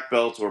black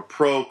belt or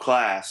pro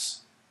class?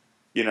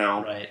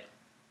 Right.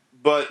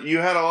 But you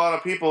had a lot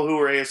of people who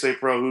were ASA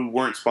Pro who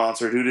weren't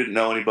sponsored, who didn't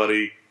know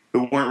anybody,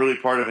 who weren't really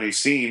part of any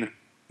scene.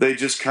 They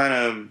just kind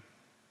of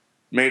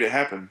made it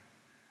happen.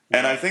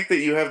 And I think that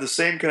you have the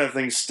same kind of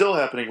thing still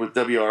happening with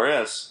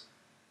WRS,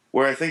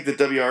 where I think that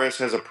WRS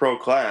has a pro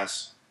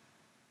class.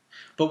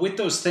 But with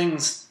those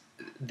things,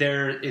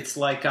 it's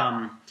like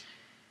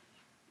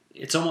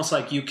it's almost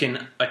like you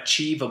can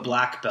achieve a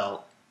black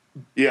belt.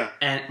 Yeah.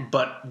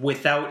 But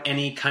without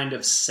any kind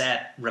of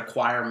set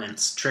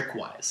requirements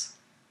trick-wise.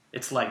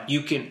 It's like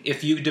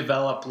if you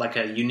develop like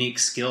a unique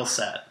skill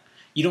set,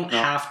 you don't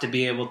have to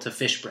be able to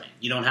fish brain.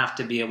 You don't have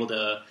to be able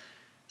to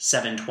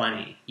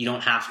 720. You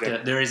don't have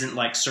to, there isn't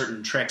like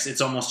certain tricks.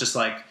 It's almost just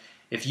like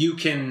if you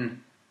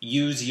can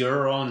use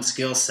your own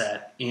skill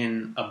set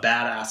in a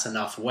badass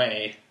enough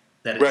way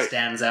that it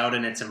stands out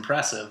and it's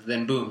impressive,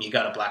 then boom, you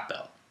got a black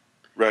belt.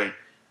 Right.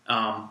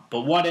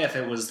 But what if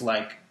it was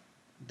like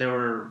there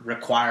were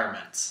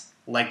requirements,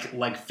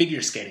 like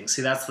figure skating?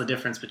 See, that's the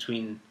difference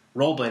between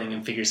rollerblading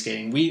and figure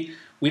skating. We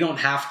don't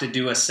have to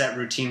do a set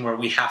routine where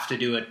we have to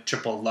do a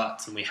triple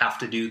Lutz and we have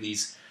to do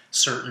these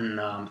certain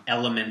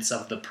elements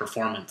of the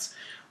performance.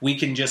 We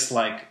can just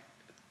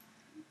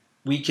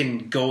we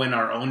can go in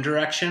our own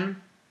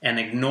direction and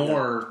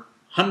ignore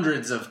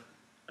hundreds of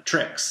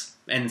tricks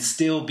and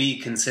still be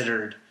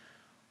considered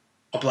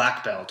a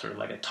black belt or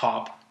like a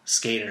top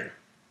skater.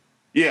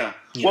 Yeah.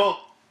 Well,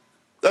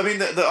 I mean,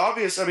 the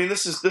obvious. I mean,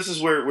 this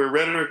is where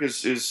rhetoric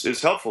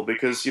is helpful,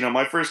 because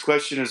my first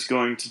question is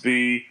going to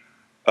be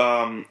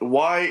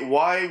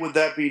why would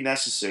that be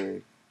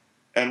necessary?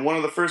 And one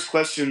of the first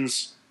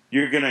questions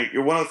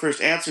one of the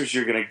first answers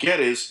you're gonna get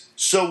is,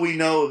 so we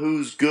know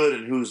who's good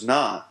and who's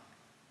not,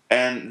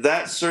 and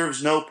that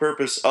serves no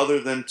purpose other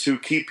than to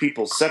keep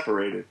people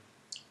separated.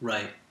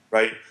 Right.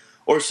 Right.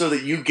 Or so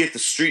that you get the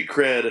street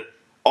cred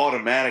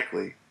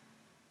automatically.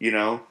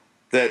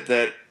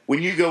 That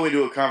when you go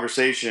into a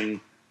conversation,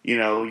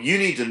 you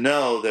need to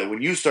know that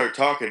when you start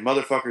talking,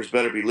 motherfuckers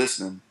better be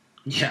listening.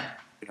 Yeah.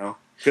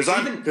 Because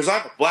I'm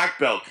a black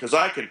belt, because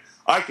I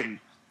can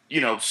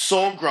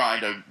soul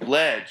grind a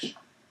ledge,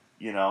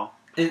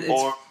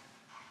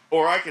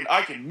 or I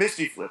can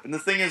misty flip. And the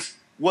thing is,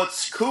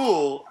 what's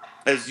cool,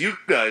 as you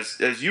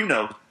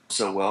know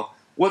so well,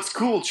 what's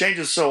cool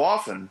changes so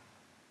often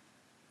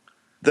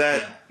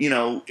that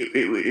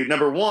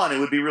number one, it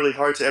would be really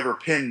hard to ever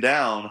pin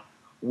down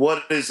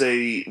what is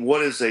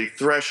a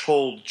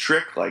threshold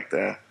trick like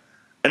that?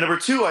 And number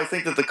two, I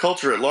think that the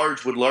culture at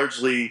large would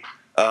largely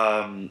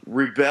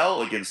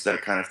rebel against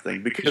that kind of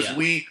thing because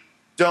we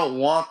don't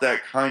want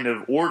that kind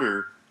of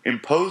order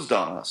imposed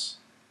on us.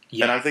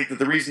 Yeah. And I think that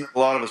the reason a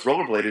lot of us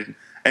rollerbladed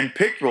and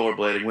picked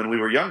rollerblading when we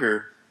were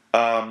younger,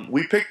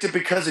 we picked it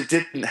because it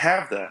didn't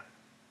have that.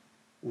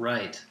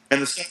 Right.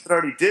 And the stuff that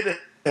already did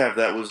have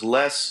that was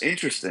less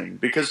interesting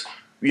because,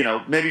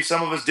 maybe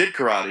some of us did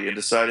karate and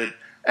decided,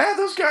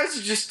 those guys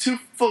are just too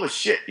full of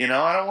shit,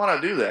 I don't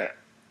want to do that.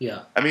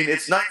 Yeah. I mean,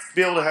 it's nice to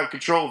be able to have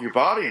control of your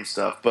body and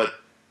stuff, but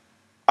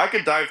I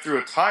could dive through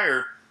a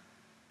tire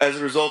as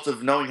a result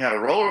of knowing how to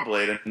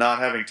rollerblade and not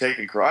having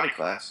taken karate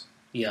class.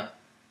 Yeah.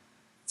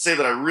 Say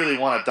that I really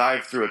want to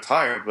dive through a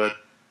tire, but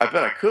I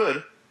bet I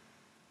could.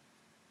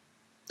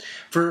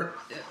 For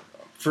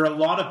a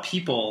lot of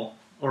people,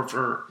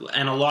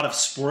 and a lot of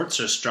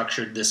sports are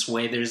structured this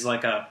way. There's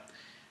a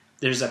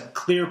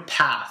clear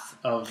path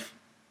of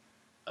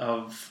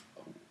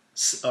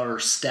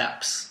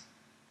steps.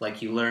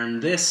 Like you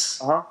learn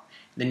this,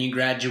 then you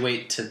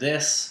graduate to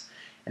this,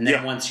 and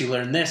then once you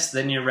learn this,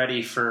 then you're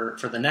ready for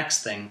the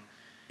next thing.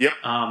 Yep.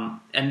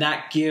 And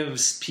that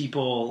gives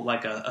people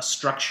like a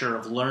structure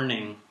of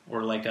learning,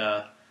 or like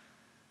an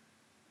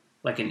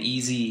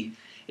easy.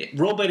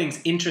 Rollerblading's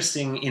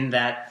interesting in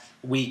that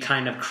we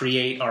kind of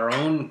create our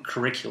own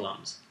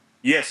curriculums.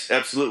 Yes,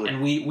 absolutely.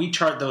 And we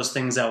chart those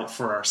things out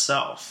for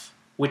ourselves,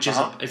 which is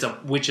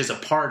a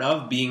part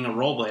of being a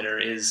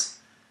rollerblader, is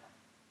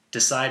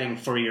deciding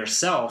for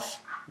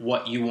yourself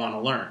what you want to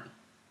learn.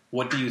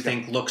 What do you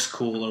think looks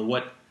cool, or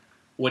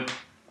what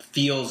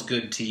feels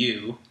good to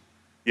you?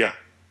 Yeah.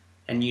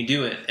 And you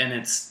do it, and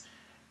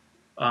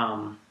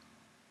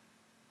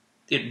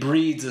it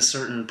breeds a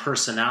certain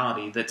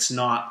personality that's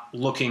not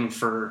looking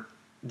for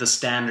the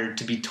standard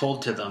to be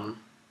told to them.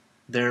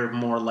 They're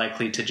more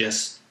likely to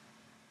just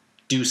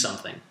do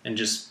something and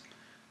just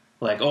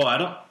like,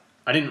 I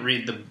didn't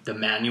read the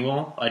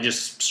manual. I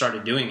just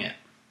started doing it.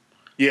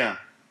 Yeah.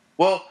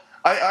 Well,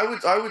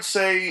 I would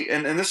say,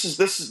 and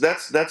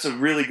that's a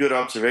really good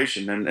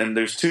observation. And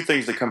there's two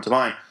things that come to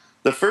mind.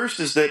 The first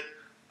is that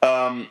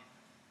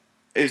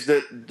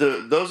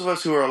those of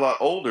us who are a lot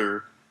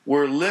older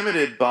were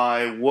limited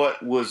by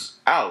what was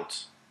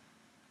out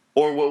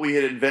or what we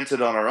had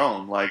invented on our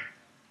own. Like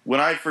when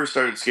I first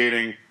started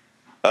skating,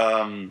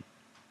 I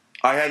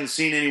hadn't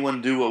seen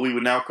anyone do what we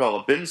would now call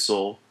a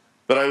binsole,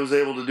 but I was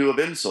able to do a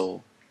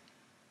binsole.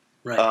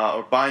 Right.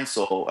 Or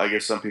binsole, I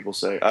guess some people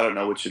say. I don't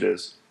know which it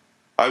is.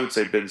 I would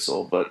say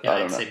binsole, but I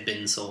don't know. I'd say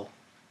binsole.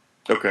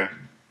 Okay.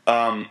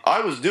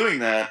 I was doing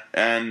that,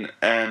 and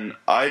I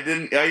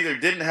either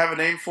didn't have a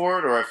name for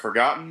it or I've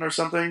forgotten or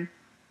something.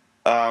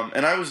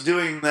 And I was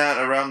doing that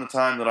around the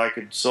time that I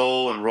could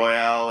sole and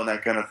royale and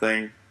that kind of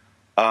thing.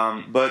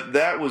 But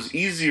that was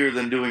easier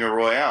than doing a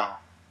royale.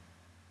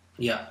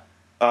 Yeah.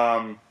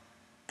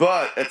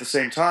 But at the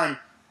same time,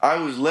 I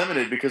was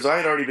limited because I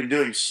had already been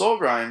doing soul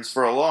grinds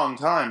for a long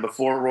time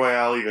before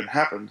royale even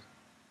happened.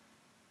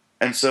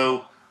 And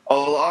so a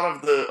lot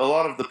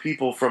of the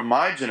people from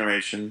my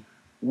generation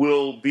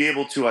will be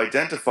able to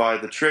identify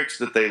the tricks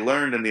that they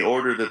learned in the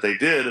order that they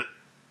did,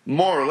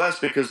 more or less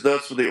because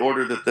that's the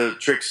order that the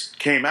tricks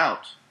came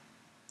out.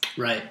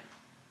 Right.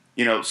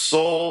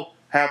 Soul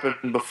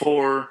happened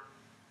before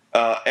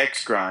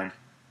X grind.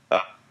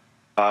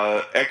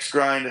 X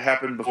grind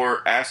happened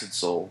before acid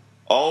soul.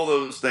 All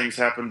those things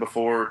happened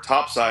before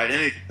topside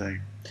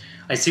anything.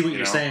 I see what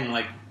you're saying.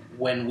 Like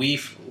when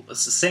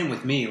it's the same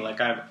with me.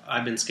 Like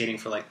I've been skating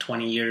for like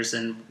 20 years,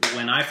 and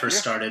when I first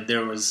started,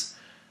 there was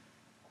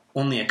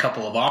only a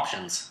couple of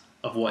options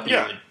of what you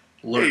would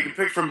learn. Yeah, you can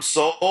pick from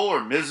soul or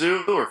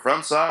Mizu or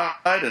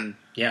frontside, and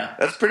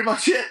that's pretty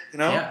much it.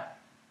 Yeah,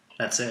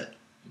 that's it.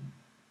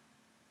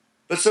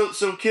 But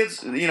so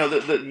kids,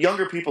 the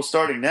younger people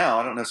starting now,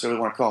 I don't necessarily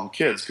want to call them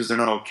kids because they're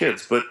not all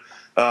kids, but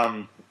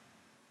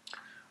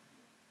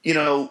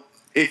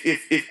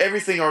if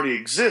everything already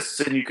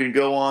exists and you can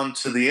go on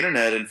to the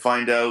internet and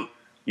find out,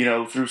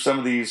 through some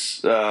of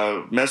these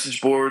message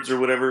boards or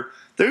whatever,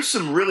 there's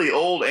some really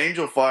old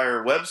Angel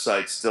Fire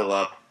websites still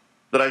up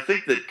that I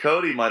think that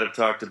Cody might have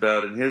talked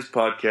about in his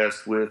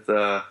podcast with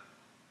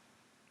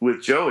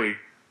Joey.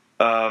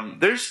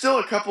 There's still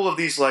a couple of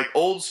these like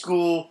old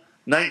school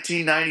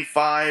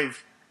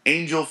 1995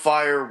 Angel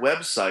Fire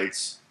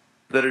websites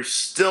that are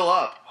still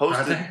up,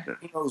 hosted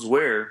who knows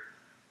where,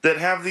 that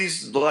have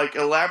these like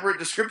elaborate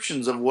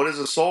descriptions of what is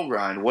a soul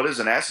grind, what is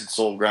an acid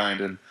soul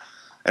grind, and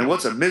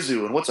what's a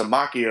Mizu and what's a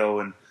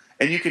Makio,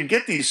 and you can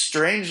get these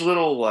strange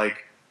little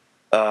like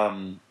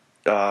time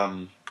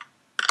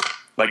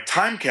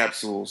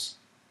capsules,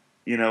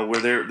 where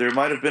there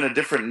might have been a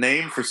different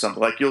name for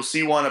something. Like you'll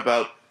see one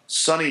about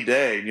Sunny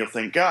Day, and you'll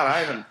think, God, I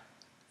haven't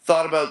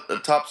thought about a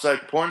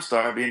topside porn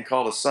star being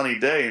called a Sunny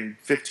Day in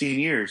 15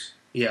 years.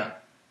 Yeah.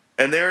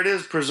 And there it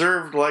is,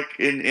 preserved like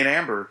in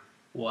amber.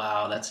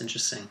 Wow, that's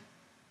interesting.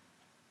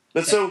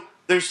 But so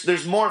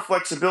there's more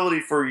flexibility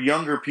for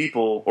younger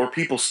people or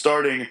people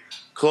starting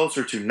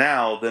closer to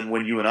now than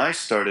when you and I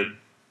started.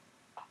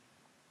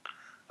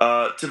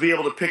 to be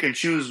able to pick and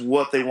choose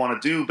what they want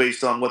to do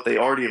based on what they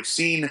already have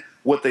seen,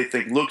 what they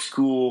think looks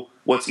cool,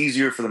 what's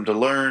easier for them to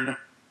learn,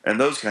 and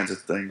those kinds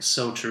of things.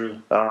 So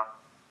true.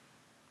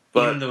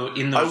 But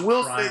in those I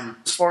will say, prime...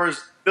 as far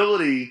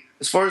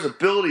as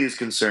ability is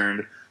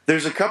concerned,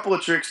 there's a couple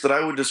of tricks that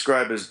I would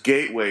describe as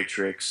gateway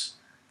tricks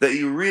that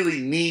you really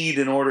need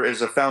in order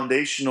as a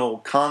foundational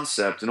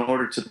concept in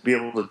order to be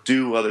able to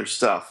do other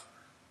stuff.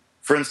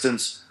 For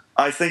instance,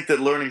 I think that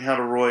learning how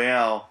to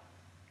Royale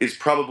is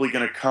probably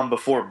going to come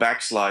before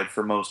backslide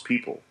for most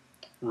people.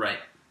 Right.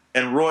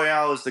 And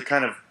Royale is the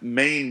kind of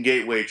main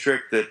gateway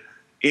trick that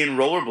in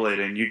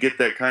rollerblading you get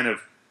that kind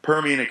of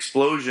Permian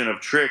explosion of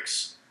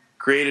tricks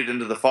created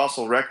into the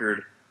fossil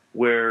record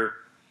where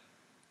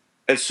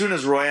as soon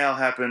as Royale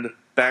happened,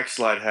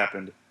 backslide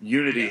happened,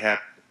 Unity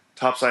happened,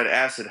 topside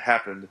acid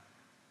happened.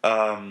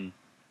 A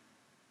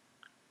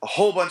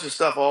whole bunch of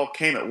stuff all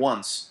came at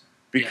once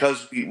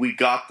because we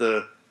developed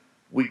the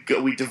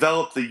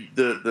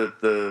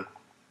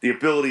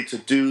ability to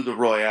do the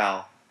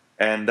Royale,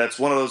 and that's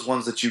one of those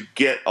ones that you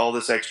get all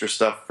this extra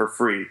stuff for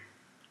free.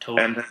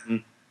 Totally. And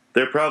then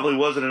there probably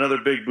wasn't another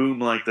big boom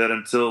like that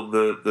until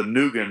the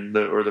Nugan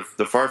or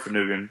the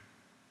Farfanugan,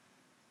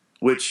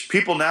 which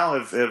people now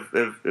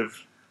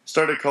have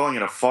started calling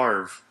it a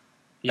Farv.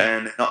 Yeah.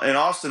 And in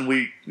Austin,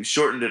 we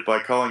shortened it by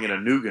calling it a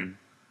Nugan.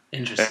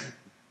 Interesting.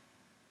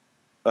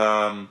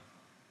 And,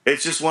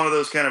 it's just one of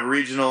those kind of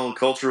regional,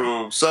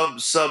 cultural,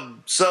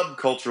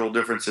 subcultural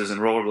differences in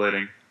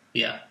rollerblading.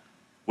 Yeah.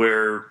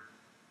 Where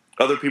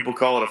other people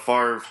call it a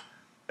Farv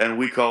and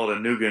we call it a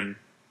Nugan,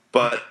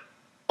 but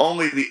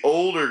only the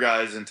older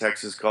guys in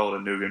Texas call it a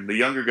Nugan. The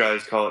younger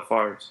guys call it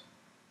Farvs.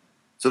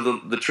 So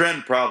the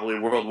trend probably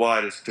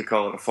worldwide is to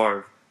call it a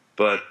Farv,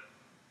 but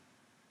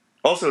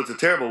also it's a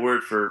terrible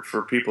word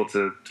for people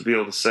to be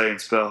able to say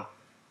and spell.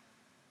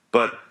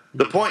 But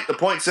the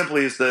point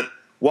simply is that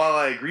while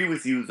I agree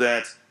with you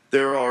that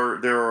there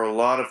are a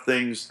lot of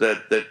things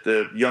that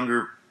the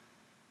younger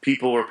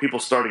people or people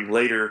starting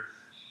later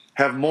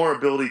have more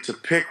ability to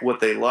pick what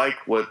they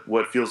like,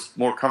 what feels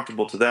more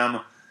comfortable to them,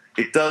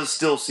 it does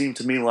still seem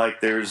to me like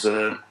there's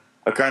a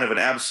kind of an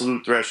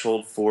absolute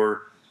threshold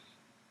for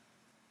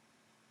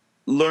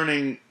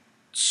learning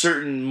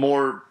certain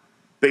more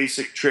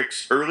basic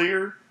tricks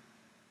earlier.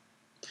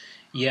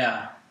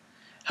 Yeah.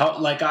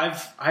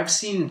 I've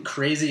seen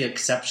crazy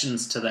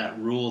exceptions to that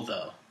rule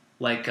though.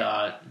 Like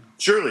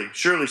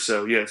surely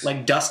so, yes.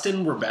 Like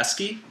Dustin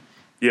Werbeski.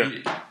 Yeah.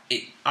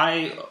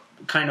 I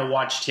kind of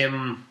watched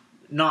him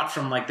not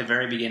from like the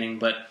very beginning,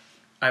 but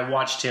I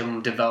watched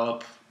him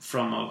develop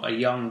from a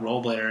young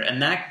rollerblader,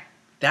 and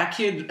that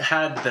kid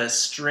had the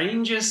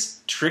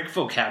strangest trick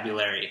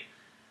vocabulary.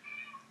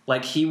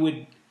 Like you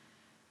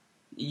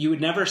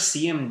would never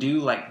see him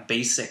do like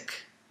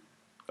basic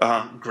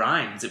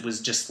grinds. It was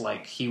just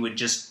like he would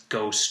just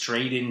go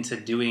straight into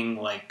doing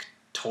like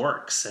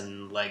torques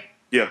and like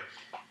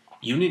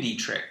Unity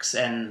tricks,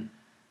 and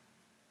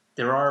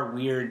there are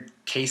weird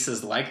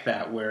cases like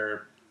that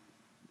where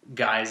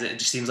guys, it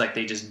just seems like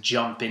they just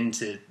jump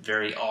into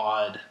very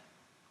odd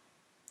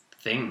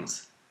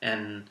things,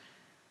 and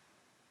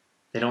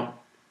they don't.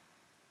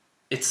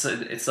 It's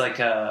like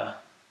the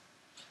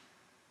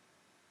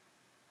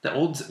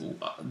old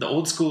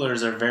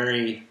schoolers are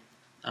very.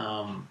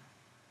 I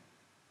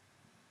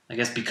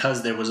guess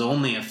because there was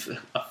only a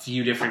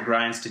few different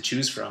grinds to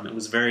choose from, it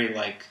was very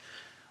like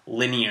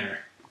linear.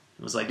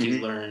 It was like you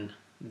learn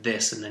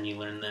this and then you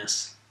learn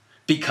this.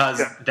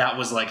 Because that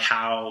was like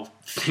how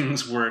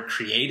things were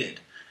created.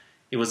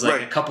 It was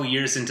like a couple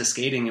years into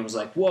skating, it was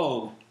like,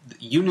 whoa,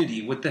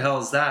 Unity, what the hell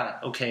is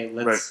that? Okay,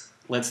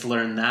 let's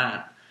learn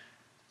that.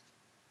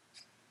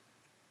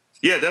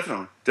 Yeah,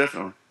 definitely.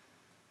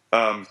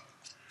 And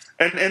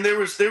there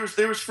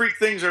was freak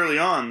things early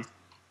on.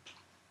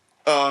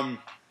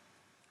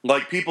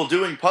 Like people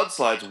doing pud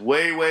slides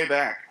way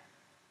back.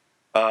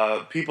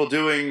 People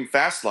doing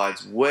fast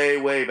slides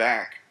way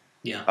back.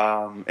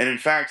 Yeah. And in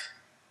fact,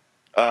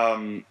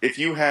 if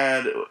you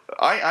had,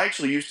 I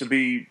actually used to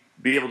be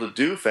able to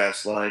do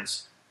fast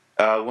slides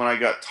when I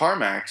got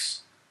Tarmacs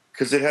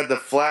because it had the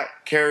flat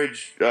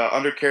carriage,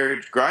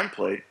 undercarriage grind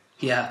plate.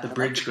 Yeah, the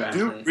bridge grind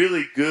plate.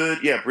 Really good,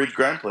 bridge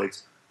grind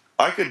plates.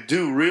 I could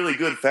do really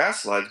good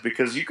fast slides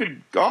because you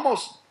could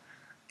almost,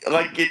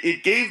 like,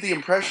 it gave the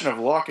impression of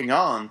locking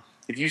on.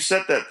 If you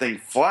set that thing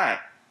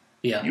flat,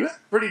 you have a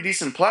pretty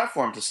decent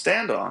platform to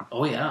stand on.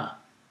 Oh, yeah.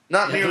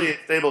 Not nearly as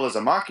stable as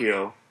a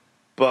Machio,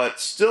 but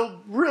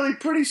still really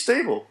pretty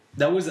stable.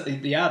 That was,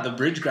 the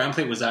bridge ground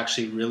plate was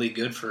actually really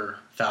good for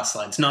fast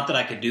slides. Not that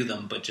I could do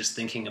them, but just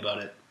thinking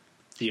about it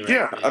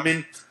theoretically.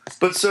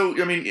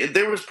 Yeah,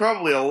 there was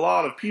probably a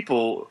lot of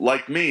people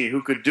like me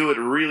who could do it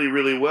really,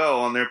 really well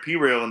on their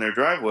P-rail in their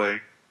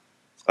driveway.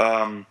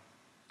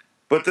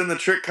 But then the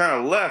trick kind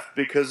of left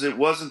because it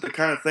wasn't the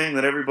kind of thing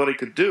that everybody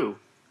could do.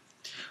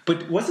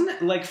 But wasn't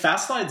it, like,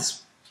 fast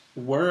slides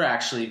were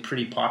actually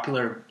pretty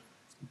popular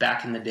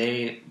back in the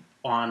day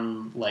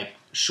on, like,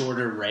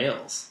 shorter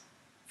rails.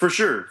 For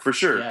sure.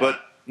 Yeah. But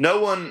no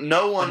one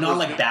but not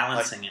like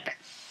balancing it.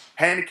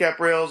 Handicap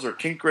rails or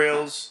kink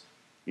rails.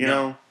 you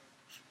No. know?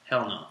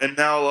 Hell no. And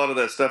now a lot of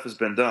that stuff has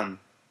been done.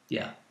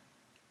 Yeah.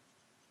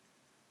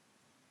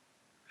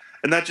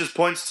 And that just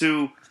points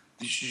to,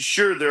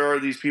 sure, there are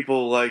these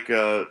people like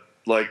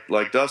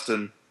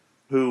Dustin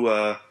who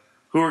are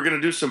going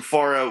to do some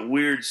far out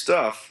weird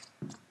stuff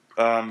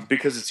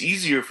because it's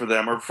easier for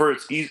them, or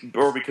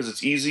because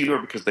it's easy, or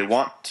because they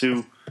want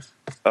to.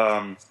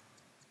 And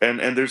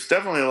there's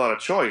definitely a lot of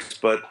choice,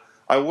 but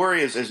I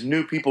worry as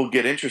new people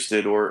get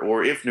interested,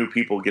 or if new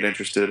people get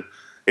interested,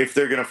 if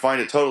they're going to find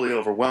it totally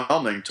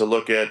overwhelming to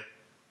look at.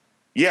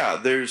 Yeah,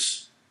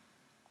 there's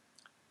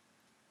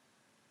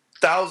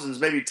thousands,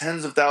 maybe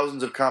tens of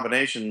thousands of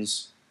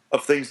combinations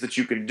of things that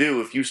you can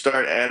do if you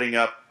start adding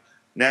up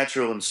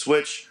natural and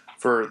switch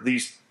for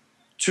these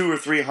 200 or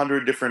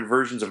 300 different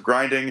versions of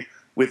grinding,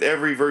 with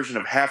every version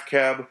of half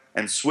cab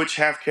and switch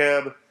half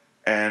cab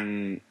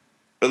and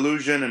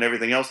illusion and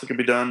everything else that can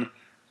be done.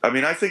 I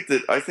mean, I think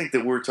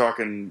that we're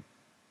talking,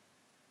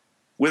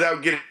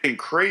 without getting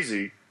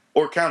crazy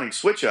or counting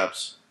switch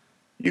ups,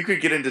 you could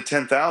get into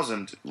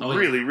 10,000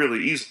 really,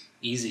 really easy.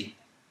 Easy.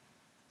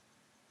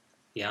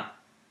 Yeah.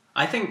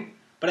 I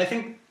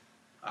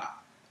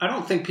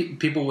don't think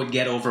people would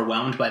get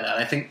overwhelmed by that.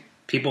 I think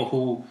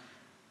people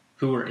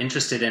who are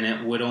interested in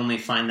it would only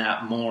find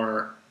that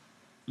more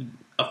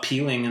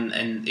appealing,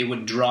 and it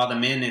would draw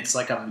them in. It's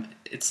like a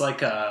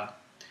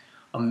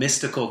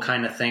mystical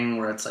kind of thing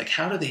where it's like,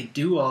 how do they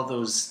do all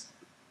those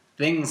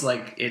things?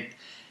 Like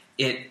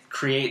it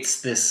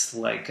creates this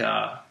like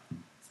a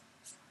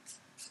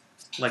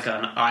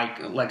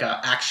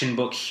action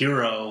book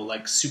hero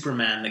like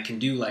Superman that can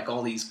do like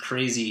all these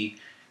crazy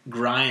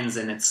grinds,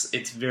 and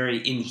it's very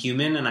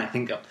inhuman. And I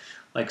think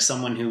like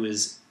someone who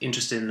is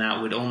interested in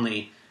that would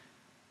only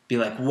be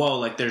like, whoa,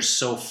 like there's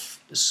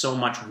so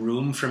much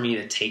room for me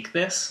to take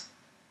this.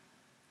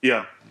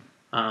 Yeah.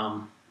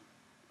 I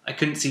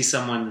couldn't see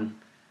someone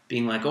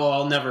being like, oh,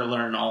 I'll never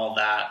learn all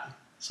that,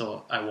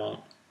 so I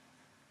won't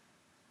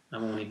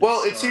even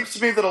Well, start. it seems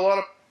to me that a lot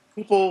of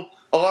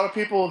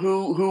people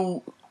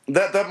who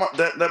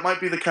that might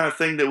be the kind of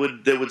thing that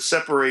would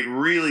separate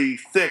really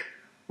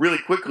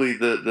quickly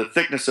the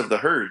thickness of the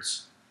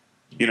herds.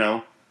 You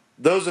know,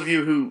 those of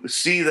you who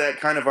see that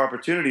kind of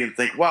opportunity and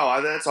think, wow,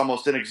 that's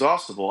almost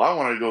inexhaustible, I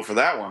want to go for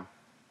that one.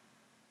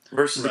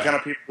 Versus the kind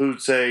of people who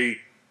say,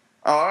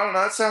 oh, I don't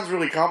know, that sounds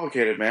really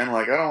complicated, man.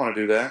 Like, I don't want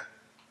to do that.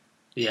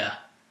 Yeah.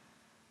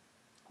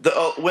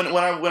 When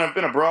I've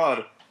been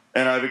abroad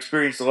and I've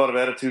experienced a lot of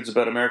attitudes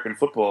about American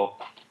football,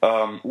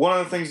 one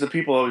of the things that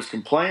people always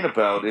complain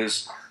about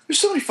is there's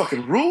so many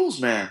fucking rules,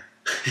 man.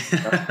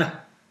 And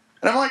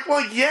I'm like,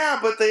 well, yeah,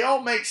 but they all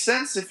make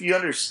sense if you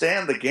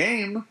understand the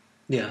game.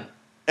 Yeah.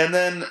 And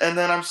then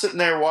I'm sitting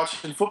there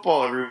watching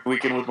football every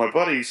weekend with my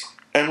buddies,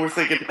 and we're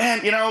thinking,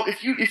 man, you know,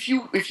 if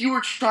you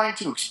were trying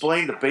to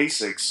explain the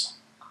basics,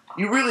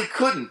 you really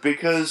couldn't,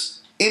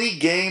 because any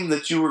game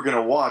that you were going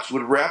to watch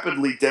would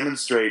rapidly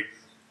demonstrate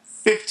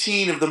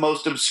 15 of the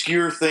most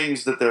obscure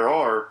things that there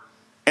are,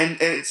 and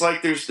it's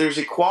like there's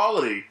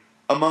equality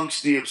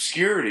amongst the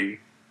obscurity,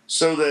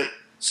 so that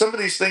some of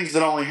these things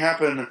that only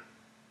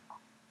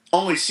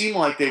seem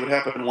like they would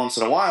happen once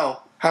in a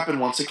while happen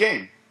once a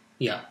game.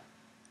 Yeah.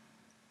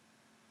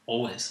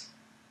 Always.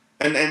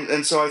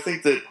 And so I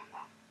think that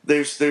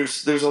there's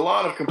a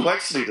lot of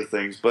complexity to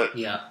things, but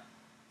yeah,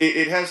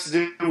 it has to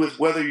do with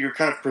whether you're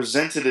kind of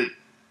presented it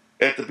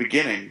at the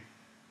beginning.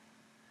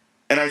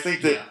 And I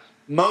think that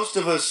most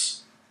of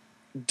us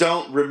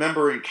don't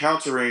remember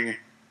encountering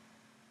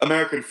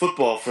American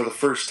football for the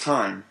first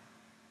time.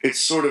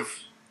 It's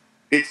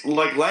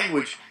like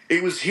language.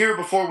 It was here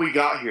before we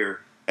got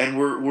here, and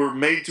we're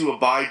made to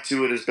abide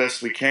to it as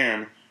best we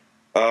can,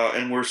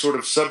 and we're sort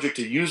of subject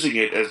to using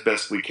it as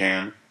best we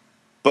can.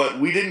 But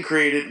we didn't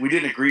create it. We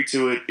didn't agree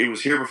to it. It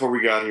was here before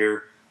we got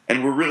here,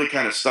 and we're really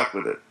kind of stuck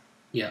with it.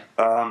 Yeah.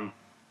 And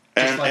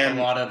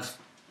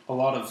a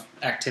lot of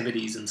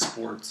activities in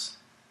sports.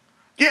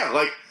 Yeah,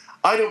 like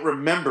I don't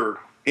remember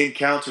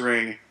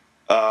encountering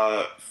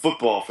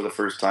football for the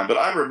first time, but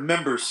I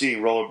remember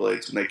seeing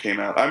rollerblades when they came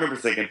out. I remember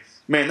thinking,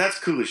 man, that's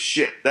cool as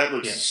shit. That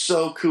looks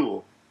so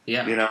cool.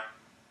 Yeah. You know?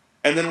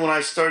 And then when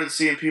I started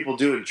seeing people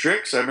doing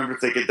tricks, I remember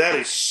thinking, that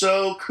is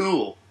so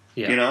cool.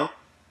 Yeah. You know?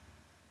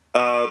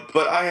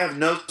 But I have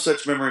no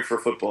such memory for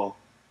football.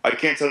 I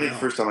can't tell you the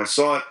first time I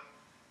saw it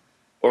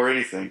or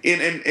anything.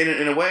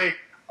 In a way,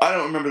 I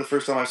don't remember the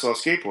first time I saw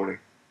skateboarding.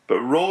 But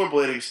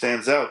rollerblading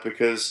stands out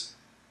because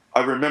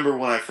I remember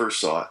when I first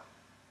saw it.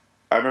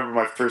 I remember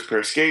my first pair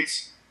of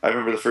skates. I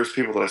remember the first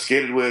people that I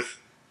skated with,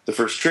 the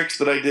first tricks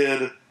that I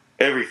did,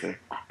 everything.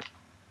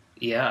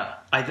 Yeah.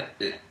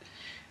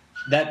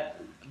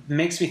 That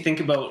makes me think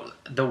about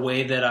the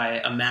way that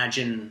I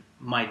imagine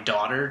my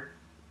daughter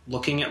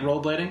looking at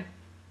rollerblading.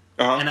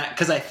 Uh-huh. And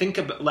because I think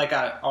about, like,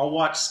 I'll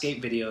watch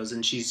skate videos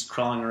and she's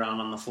crawling around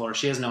on the floor.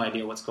 She has no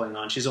idea what's going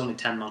on. She's only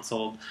 10 months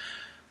old.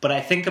 But I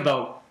think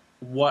about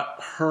what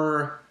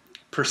her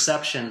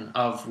perception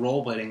of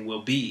rollerblading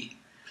will be.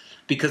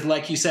 Because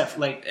like you said,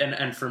 like,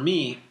 and for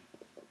me,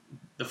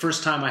 the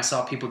first time I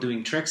saw people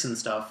doing tricks and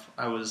stuff,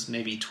 I was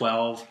maybe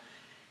 12.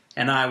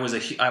 and I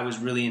was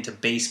really into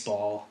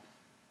baseball,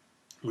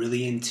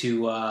 really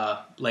into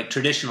like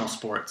traditional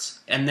sports.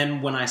 And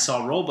then when I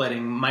saw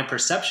rollerblading, my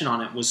perception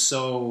on it was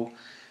so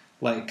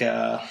like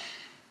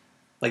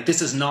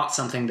this is not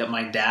something that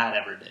my dad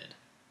ever did.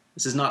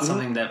 This is not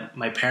something that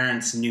my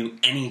parents knew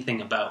anything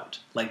about.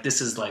 Like,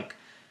 this is like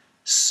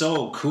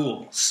so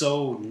cool,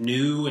 so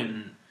new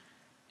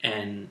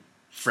and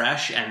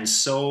fresh, and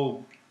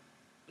so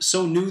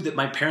new that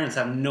my parents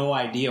have no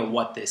idea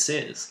what this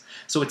is.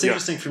 So it's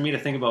interesting for me to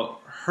think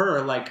about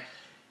her. Like,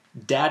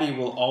 Daddy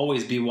will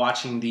always be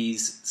watching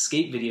these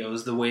skate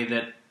videos the way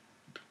that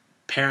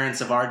parents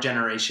of our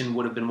generation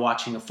would have been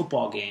watching a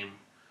football game.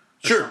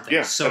 Something.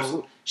 Yeah. So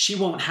absolutely. she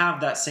won't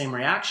have that same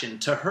reaction.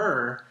 To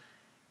her,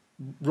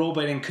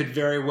 rollerblading could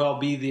very well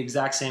be the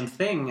exact same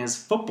thing as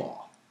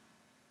football.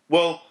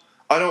 Well,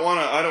 I don't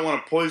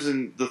want to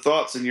poison the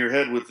thoughts in your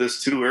head with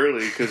this too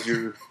early, because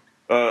you're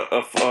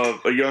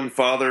a young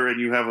father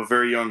and you have a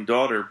very young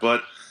daughter.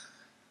 But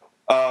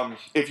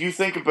if you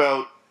think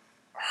about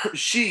her,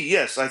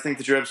 yes, I think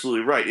that you're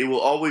absolutely right. It will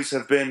always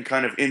have been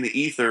kind of in the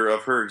ether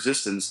of her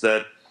existence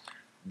that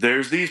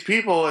there's these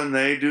people and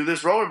they do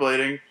this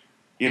rollerblading,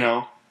 you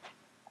know.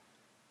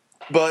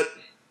 But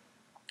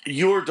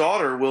your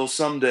daughter will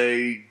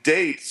someday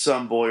date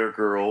some boy or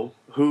girl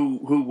who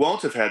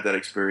won't have had that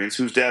experience,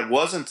 whose dad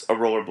wasn't a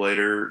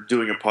rollerblader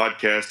doing a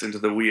podcast into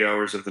the wee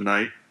hours of the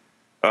night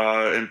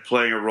and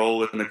playing a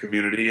role in the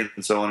community and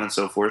so on and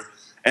so forth.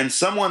 And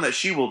someone that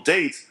she will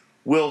date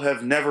will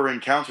have never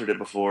encountered it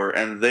before,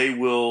 and they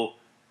will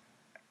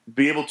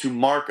be able to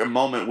mark a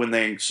moment when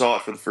they saw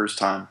it for the first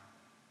time,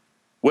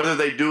 whether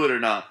they do it or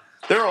not.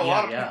 There are a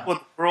lot of people in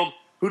the world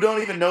who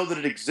don't even know that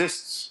it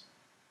exists.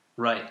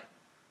 Right.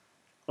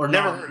 Or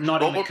not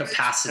in the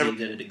capacity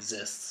that it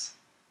exists.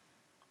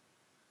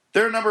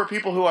 There are a number of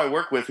people who I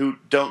work with who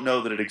don't know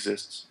that it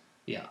exists.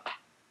 Yeah.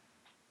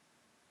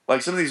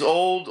 Like some of these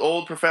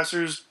old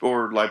professors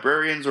or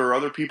librarians or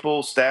other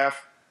people,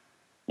 staff,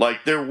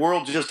 like their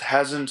world just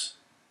hasn't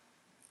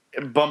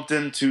bumped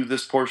into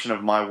this portion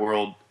of my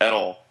world at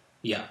all.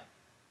 Yeah.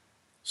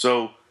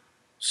 So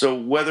it's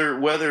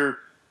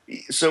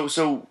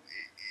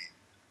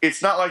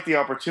not like the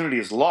opportunity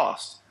is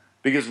lost,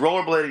 because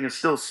rollerblading is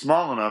still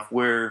small enough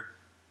where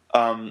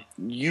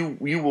you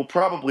will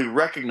probably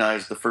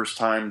recognize the first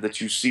time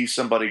that you see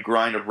somebody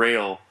grind a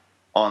rail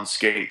on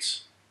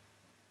skates.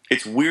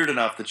 It's weird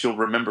enough that you'll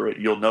remember it.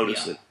 You'll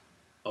notice it.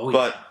 Oh, yeah.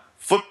 But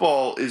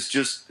football is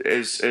just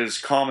as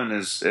common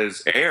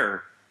as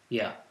air.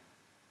 Yeah.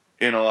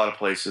 In a lot of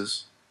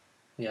places.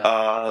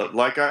 Yeah.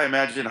 Like I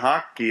imagine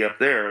hockey up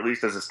there, at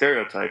least as a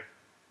stereotype.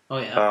 Oh,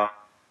 yeah.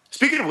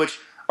 Speaking of which,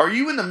 are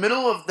you in the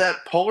middle of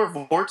that polar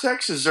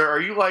vortex?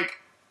 Are you like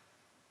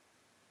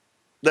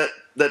that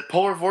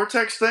polar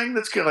vortex thing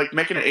that's like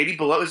making it 80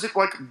 below? Is it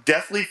like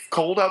deathly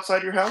cold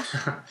outside your house?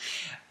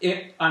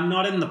 I'm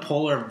not in the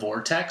polar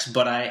vortex,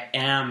 but I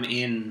am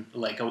in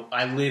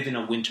I live in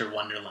a winter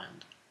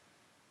wonderland.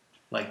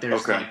 Like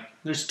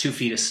there's 2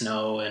 feet of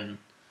snow and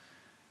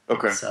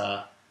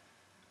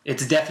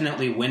it's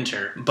definitely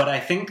winter. But I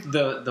think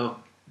the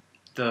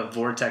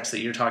vortex that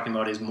you're talking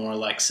about is more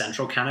like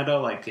central Canada,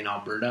 like in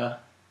Alberta.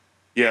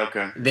 Yeah,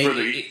 okay.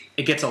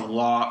 It gets a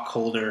lot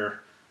colder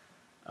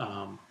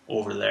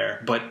over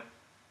there, but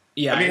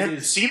yeah. I mean, have you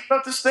seen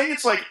about this thing?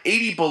 It's like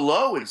 80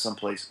 below in some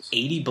places.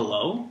 80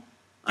 below?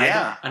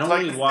 Yeah. I don't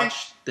really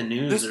watch the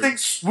news. This thing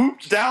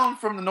swooped down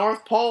from the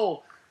North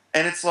Pole,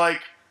 and it's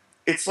like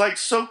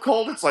so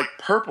cold it's like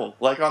purple,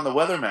 like on the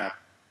weather map.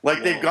 Like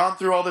Whoa. They've gone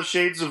through all the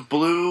shades of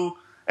blue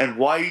and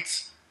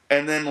white,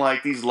 and then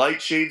like these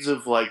light shades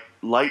of like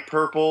light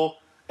purple,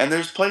 and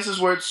there's places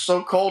where it's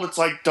so cold it's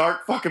like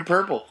dark fucking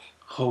purple.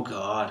 Oh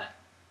God.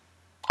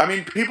 I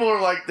mean, people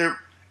are like,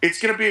 it's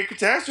going to be a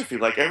catastrophe.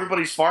 Like,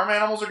 everybody's farm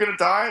animals are going to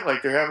die.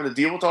 Like, they're having to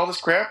deal with all this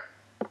crap.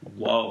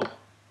 Whoa.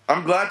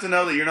 I'm glad to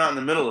know that you're not in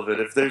the middle of it.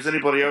 If there's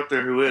anybody out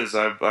there who is,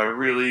 I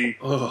really...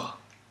 Ugh.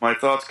 My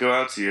thoughts go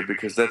out to you,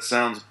 because that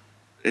sounds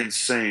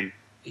insane.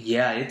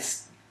 Yeah,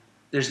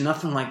 there's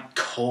nothing like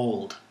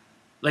cold.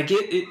 Like,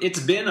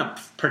 it's been a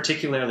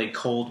particularly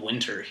cold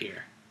winter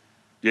here.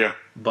 Yeah.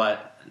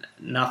 But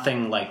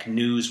nothing, like,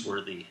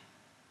 newsworthy.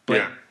 But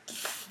yeah.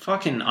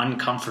 Fucking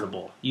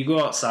uncomfortable. You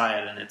go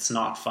outside and it's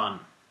not fun.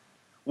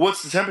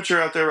 What's the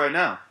temperature out there right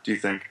now, do you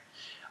think?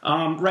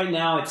 Right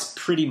now it's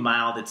pretty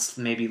mild. It's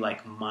maybe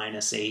like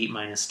 -8,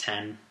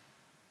 -10.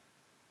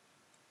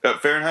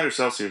 Fahrenheit or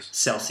Celsius?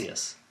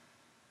 Celsius.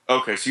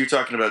 Okay, so you're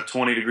talking about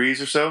 20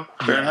 degrees or so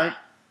Fahrenheit?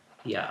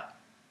 Yeah.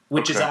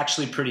 Which is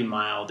actually pretty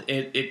mild.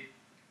 It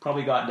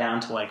probably got down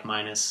to like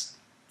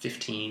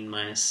 -15,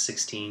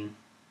 -16.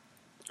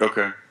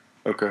 Okay.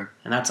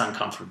 And that's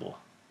uncomfortable.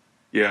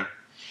 Yeah.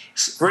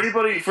 For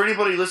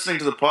anybody listening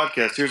to the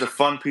podcast, here's a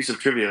fun piece of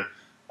trivia.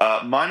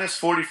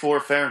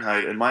 -44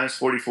 Fahrenheit and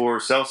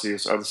 -44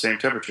 Celsius are the same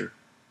temperature.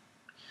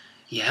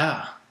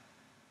 Yeah.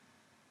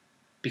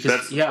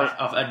 Because,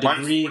 a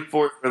degree... -44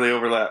 where they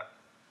overlap.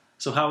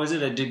 So how is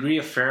it? A degree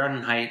of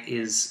Fahrenheit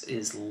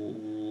is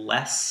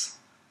less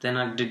than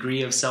a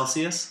degree of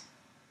Celsius?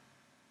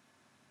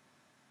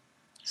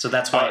 So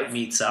that's why it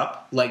meets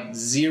up. Like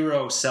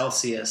 0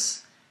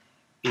 Celsius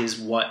is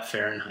what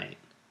Fahrenheit?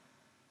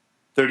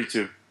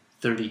 32.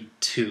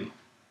 32.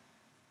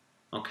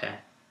 Okay.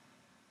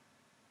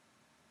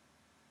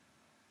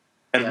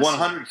 And Yes.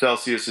 100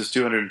 Celsius is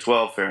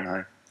 212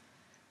 Fahrenheit.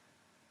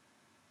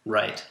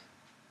 Right.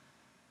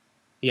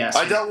 Yeah. So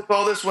I dealt with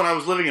all this when I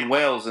was living in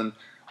Wales, and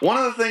one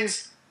of the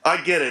things,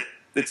 I get it,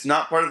 it's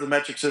not part of the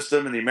metric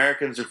system, and the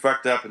Americans are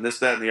fucked up, and this,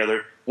 that, and the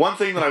other. One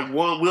thing that I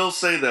will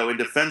say, though, in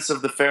defense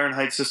of the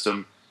Fahrenheit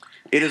system,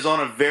 it is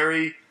on a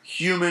very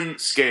human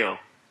scale,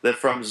 that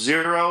from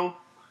 0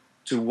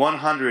 to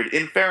 100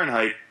 in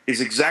Fahrenheit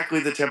is exactly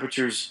the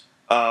temperatures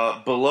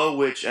below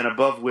which and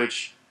above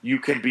which you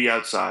can be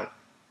outside.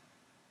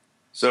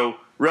 So,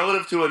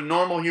 relative to a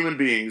normal human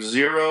being,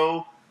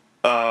 0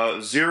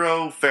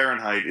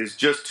 Fahrenheit is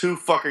just too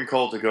fucking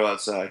cold to go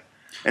outside.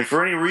 And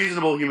for any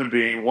reasonable human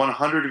being,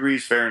 100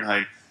 degrees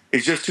Fahrenheit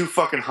is just too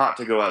fucking hot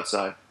to go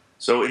outside.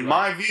 So in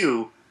my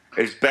view,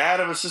 as bad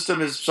of a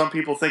system as some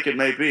people think it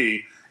may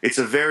be, it's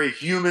a very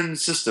human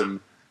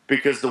system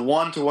because the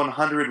 1 to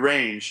 100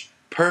 range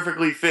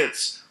perfectly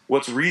fits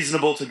what's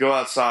reasonable to go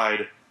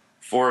outside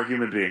for a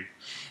human being.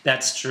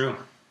 that's true.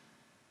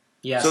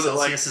 Yeah, So that,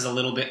 Celsius is a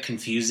little bit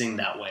confusing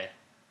that way.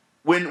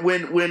 When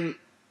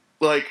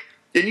like,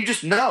 and you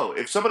just know,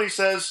 if somebody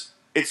says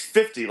it's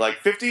 50, like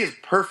 50 is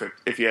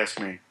perfect if you ask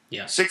me.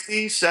 Yeah.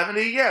 60,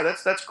 70, yeah,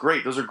 that's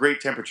great. Those are great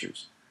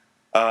temperatures.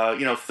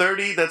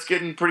 30, that's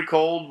getting pretty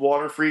cold.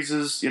 Water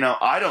freezes.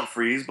 I don't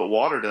freeze, but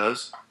water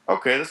does.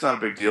 Okay, that's not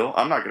a big deal.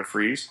 I'm not going to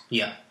freeze.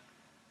 Yeah.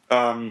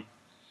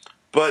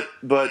 But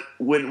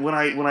when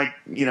I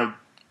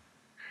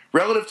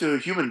relative to a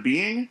human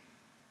being,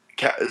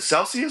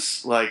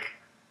 Celsius, like,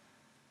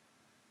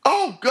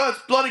 oh god,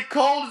 it's bloody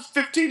cold. It's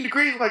 15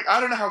 degrees. Like,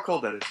 I don't know how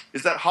cold that is.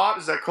 Is that hot?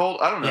 Is that cold?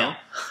 I don't know. Yeah.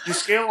 The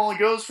scale only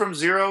goes from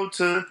 0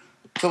 to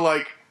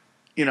like,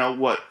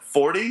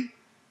 40?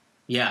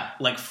 Yeah,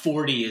 like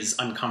 40 is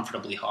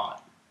uncomfortably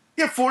hot.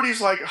 Yeah, 40 is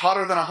like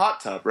hotter than a hot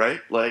tub, right?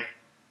 Like,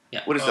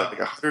 Yeah. what is that, like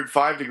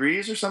 105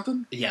 degrees or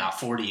something? Yeah,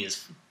 40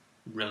 is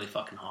really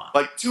fucking hot.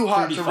 Like, too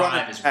hot to run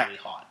 35 a is bath. really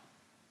hot.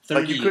 30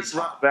 Like, you couldn't is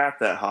run hot. a bath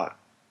that hot.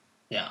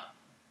 Yeah.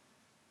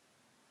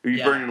 Or you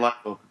Yeah. burn your life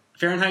open.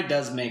 Fahrenheit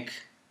does make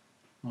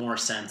more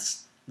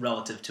sense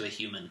relative to a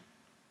human.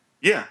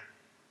 Yeah.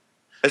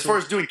 As far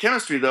as doing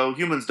chemistry, though,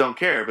 humans don't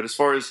care. But as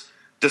far as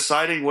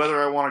deciding whether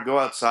I want to go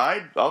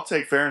outside, I'll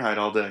take Fahrenheit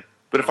all day.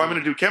 But if I'm going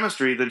to do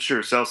chemistry, then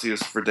sure,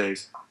 Celsius for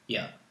days.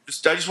 Yeah.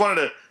 I just wanted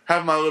to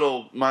have my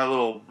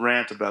little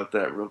rant about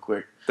that real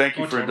quick. Thank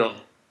you Oh, for totally.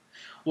 indulging.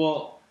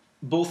 Well,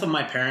 both of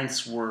my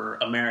parents were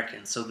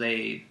American, so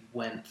they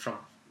went for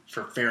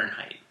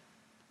Fahrenheit.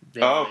 They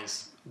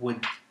always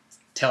would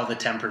tell the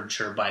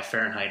temperature by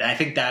Fahrenheit. I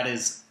think that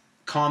is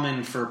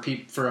common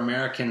for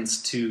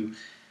Americans to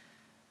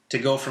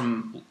go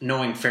from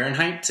knowing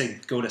Fahrenheit to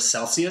go to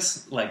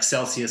Celsius. Like,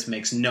 Celsius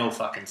makes no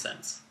fucking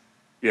sense.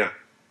 Yeah.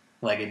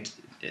 Like,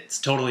 it's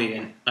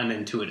totally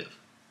unintuitive.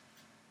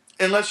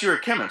 Unless you're a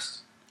chemist.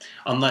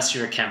 Unless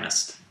you're a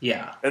chemist.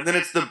 Yeah. And then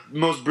it's the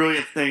most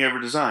brilliant thing ever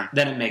designed.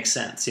 Then it makes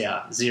sense,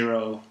 yeah.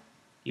 0,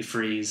 you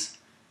freeze.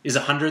 Is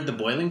 100 the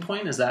boiling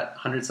point? Is that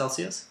 100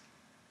 Celsius?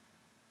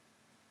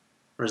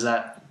 Or is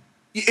that...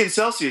 In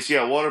Celsius,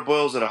 yeah, water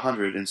boils at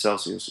 100 in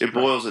Celsius. It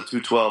boils at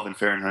 212 in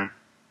Fahrenheit.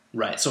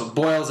 Right, so it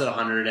boils at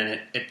 100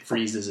 and it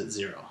freezes at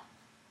 0.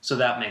 So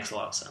that makes a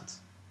lot of sense.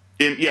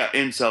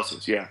 In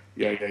Celsius, yeah.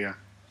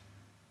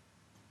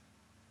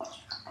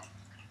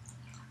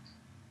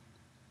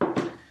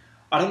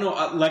 I don't know,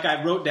 like,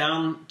 I wrote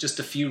down just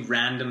a few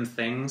random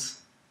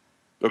things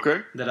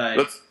Okay. that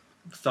I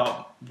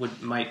thought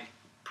might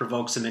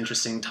provoke some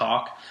interesting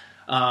talk.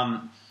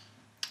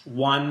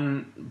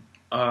 One,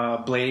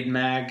 Blade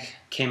Mag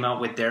came out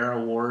with their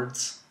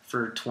awards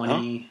for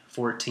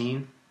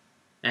 2014,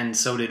 and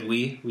so did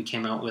we. We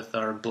came out with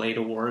our Blade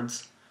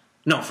Awards.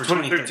 No, for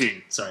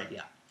 2013. Sorry,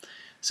 yeah.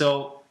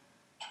 So,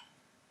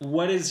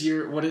 what was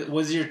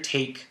your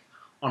take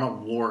on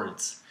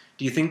awards?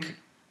 Do you think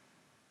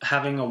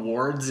having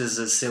awards is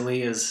as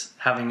silly as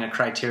having a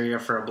criteria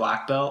for a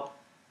black belt?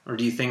 Or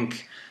do you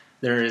think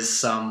there is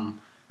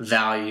some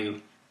value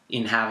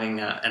in having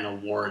an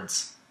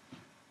awards?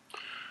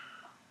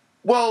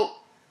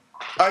 Well,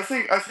 I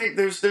think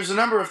there's a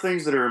number of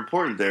things that are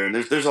important there, and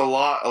there's a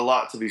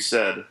lot to be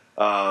said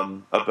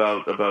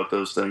about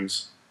those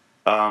things.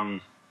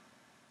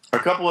 A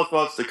couple of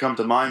thoughts that come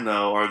to mind,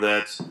 though, are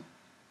that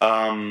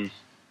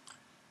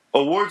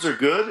awards are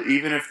good,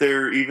 even if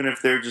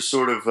they're just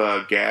sort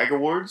of gag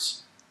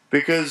awards,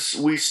 because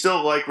we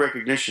still like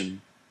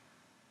recognition.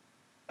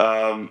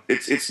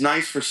 It's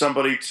nice for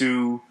somebody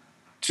to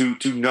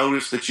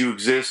notice that you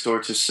exist,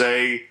 or to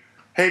say,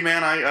 "Hey,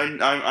 man,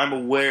 I'm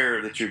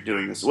aware that you're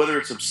doing this," whether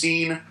it's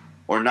obscene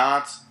or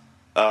not.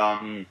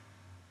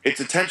 It's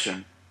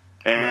attention,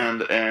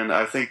 and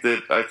I think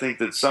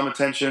that some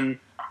attention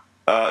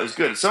is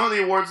good. Some of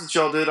the awards that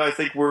y'all did, I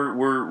think,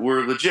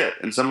 were legit,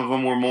 and some of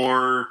them were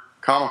more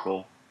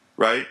comical.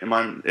 Right? Am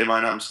I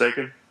not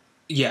mistaken?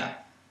 Yeah,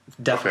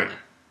 definitely.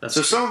 That's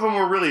so true. some of them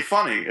were really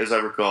funny, as I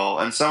recall,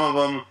 and some of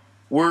them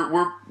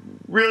were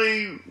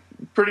really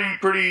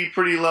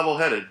pretty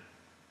level-headed.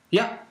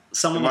 Yeah,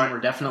 some of Am them I- were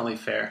definitely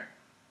fair.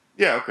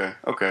 Yeah.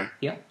 Okay.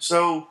 Yeah.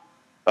 So,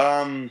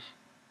 I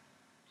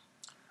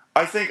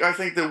think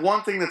that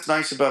one thing that's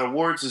nice about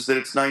awards is that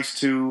it's nice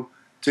to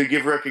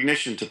give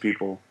recognition to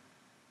people.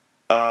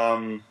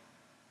 One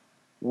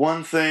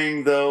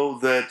thing though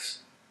that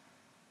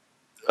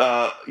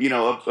a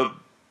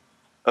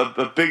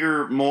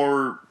bigger,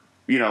 more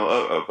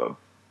a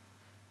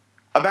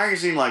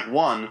magazine like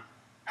One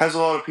has a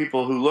lot of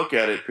people who look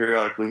at it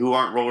periodically who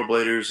aren't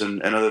rollerbladers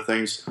and other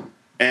things.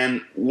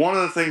 And one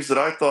of the things that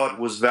I thought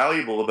was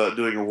valuable about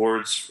doing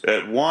awards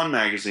at One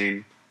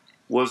magazine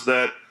was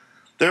that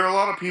there are a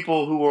lot of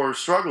people who are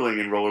struggling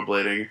in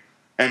rollerblading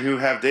and who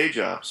have day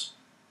jobs.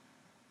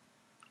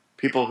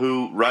 People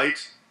who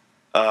write,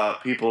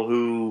 people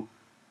who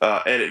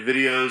edit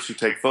videos, who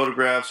take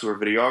photographs, who are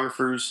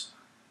videographers.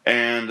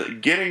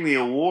 And getting the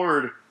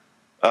award,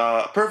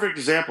 perfect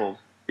example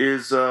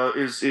is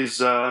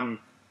Brian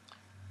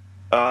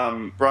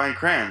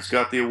Kranz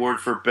got the award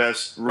for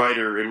best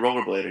writer in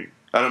rollerblading.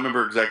 I don't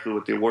remember exactly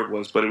what the award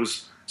was, but it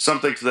was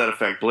something to that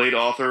effect, Blade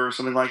author or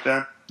something like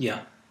that.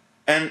 Yeah.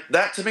 And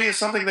that to me is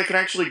something that can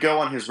actually go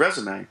on his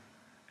resume,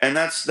 and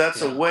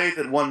that's a way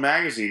that One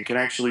magazine can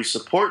actually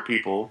support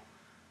people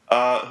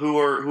who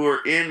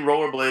are in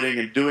rollerblading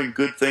and doing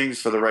good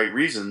things for the right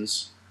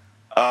reasons.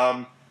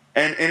 And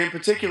in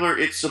particular,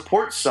 it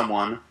supports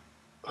someone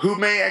who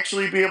may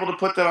actually be able to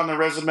put that on their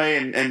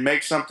resume and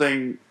make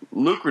something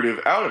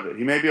lucrative out of it.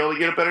 He may be able to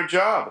get a better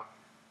job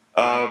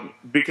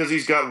because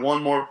he's got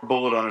one more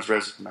bullet on his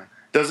resume.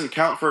 Doesn't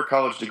count for a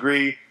college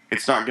degree.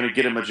 It's not going to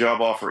get him a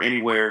job offer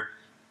anywhere,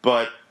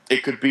 but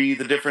it could be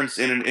the difference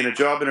in a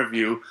job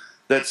interview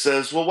that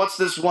says, well, what's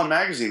this One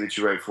magazine that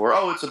you write for?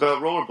 Oh, it's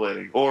about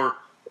rollerblading. Or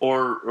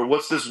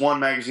what's this One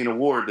magazine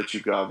award that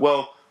you got?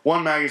 Well,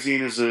 One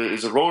magazine is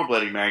a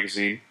rollerblading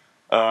magazine.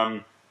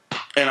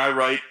 And I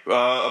write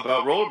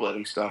about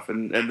rollerblading stuff,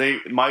 and they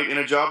might in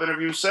a job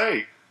interview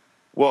say,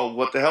 well,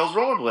 what the hell's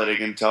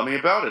rollerblading, and tell me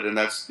about it. And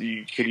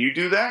can you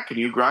do that? Can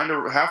you grind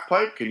a half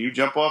pipe? Can you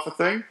jump off a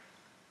thing?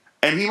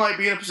 And he might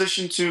be in a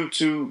position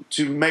to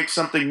make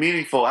something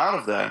meaningful out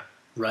of that.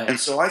 Right. And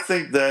so I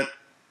think that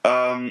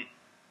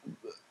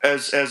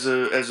as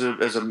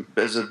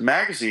a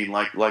magazine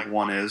like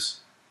One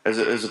is,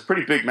 as a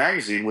pretty big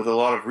magazine with a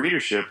lot of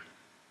readership,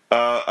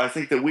 I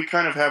think that we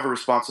kind of have a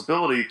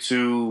responsibility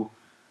to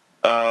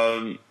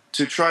try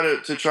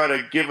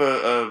to give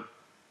a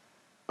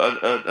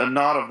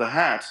nod of the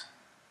hat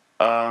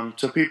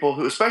to people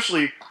who,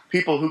 especially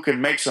people who can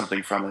make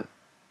something from it.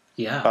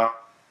 Yeah.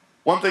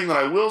 One thing that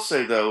I will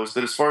say though is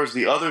that as far as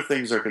the other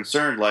things are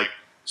concerned, like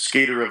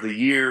Skater of the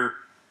Year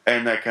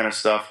and that kind of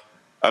stuff,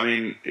 I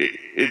mean,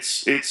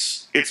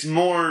 it's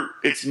more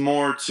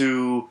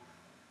to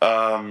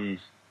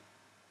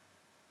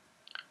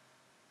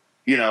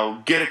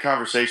get a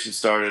conversation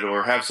started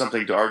or have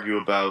something to argue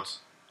about,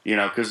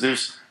 because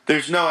there's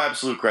no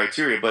absolute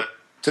criteria, but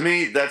to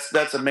me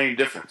that's a main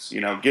difference.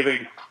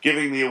 Giving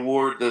the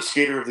award, the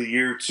Skater of the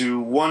Year, to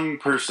one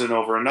person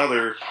over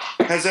another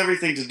has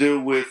everything to do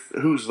with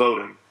who's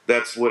voting.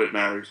 That's what it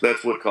matters.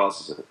 That's what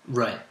causes it.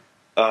 Right.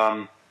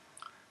 But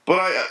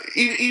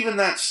even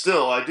that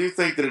still, I do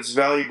think that it's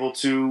valuable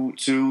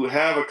to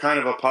have a kind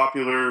of a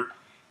popular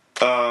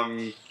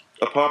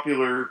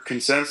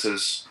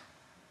consensus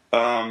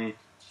on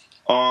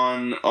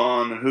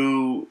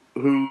who.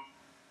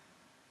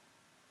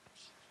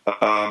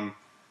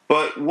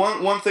 But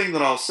one thing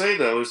that I'll say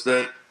though is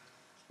that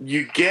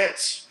you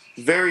get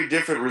very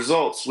different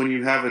results when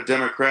you have a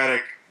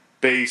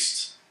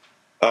Democratic-based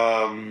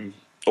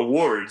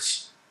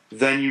awards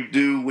than you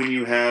do when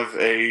you have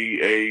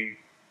a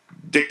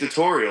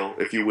dictatorial,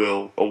 if you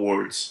will,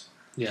 awards.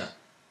 Yeah.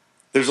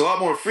 There's a lot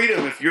more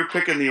freedom if you're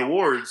picking the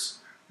awards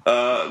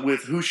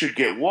with who should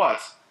get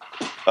what.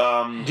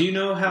 Do you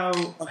know how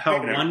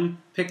One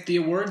picked the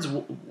awards?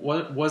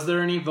 What was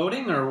there any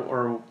voting,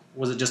 or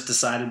was it just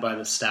decided by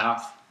the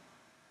staff?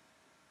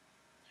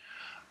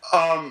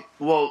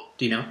 Well,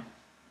 Do you know?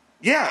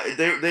 yeah,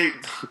 they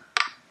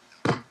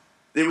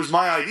it was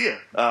my idea.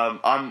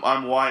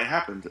 I'm why it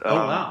happened. Oh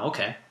wow,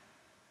 okay.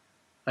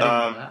 I didn't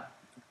know that.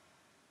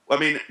 I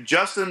mean,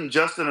 Justin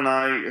and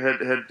I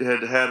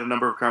had a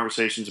number of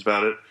conversations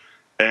about it,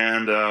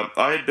 and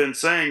I had been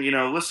saying,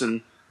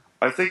 listen,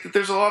 I think that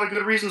there's a lot of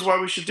good reasons why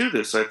we should do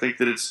this. I think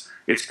that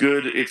it's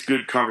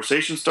good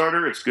conversation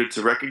starter. It's good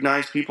to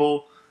recognize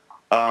people,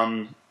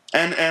 and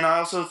I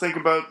also think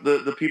about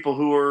the people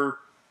who are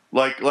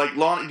like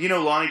Lonnie. Do you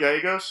know Lonnie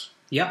Gallegos?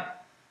 Yep.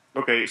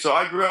 Okay, so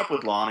I grew up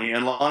with Lonnie,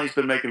 and Lonnie's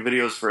been making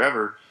videos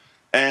forever.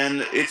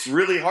 And it's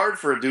really hard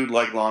for a dude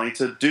like Lonnie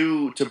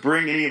to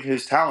bring any of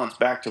his talents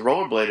back to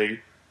rollerblading,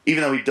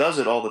 even though he does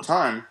it all the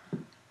time,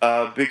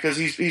 because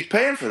he's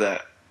paying for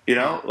that.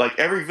 Like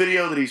every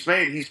video that he's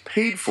made, he's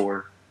paid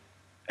for.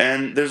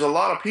 And there's a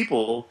lot of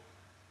people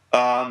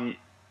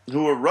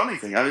who are running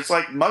things. I mean, it's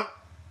like Mug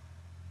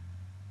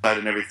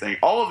and everything.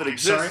 All of it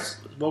exists.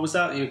 Sorry, what was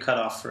that? You cut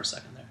off for a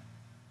second there.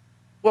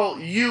 Well,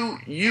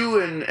 you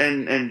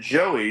and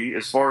Joey,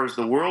 as far as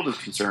the world is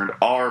concerned,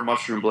 are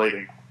mushroom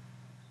blading.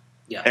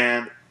 Yeah.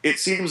 And it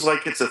seems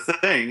like it's a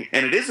thing,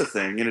 and it is a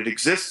thing, and it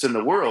exists in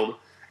the world,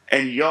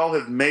 and y'all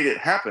have made it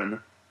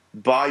happen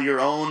by your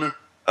own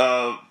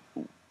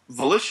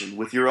volition,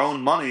 with your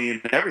own money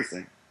and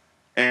everything.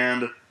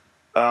 And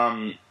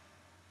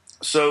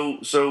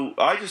so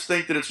I just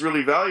think that it's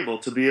really valuable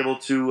to be able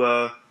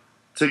to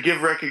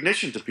give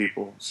recognition to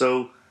people.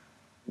 So,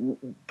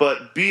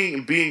 but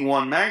being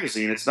one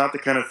magazine, it's not the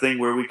kind of thing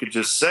where we could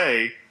just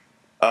say,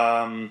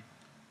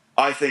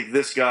 I think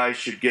this guy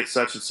should get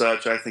such and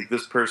such. I think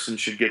this person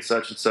should get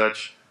such and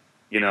such.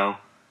 You know.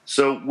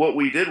 So what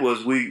we did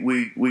was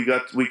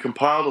we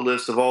compiled a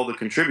list of all the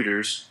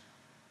contributors,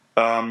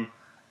 and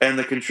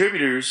the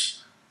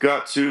contributors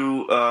got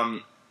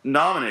to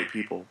nominate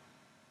people.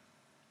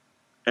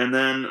 And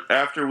then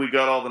after we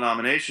got all the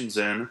nominations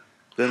in,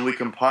 then we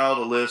compiled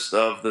a list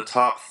of the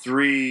top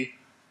 3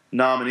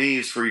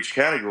 nominees for each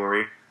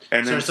category,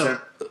 and then sent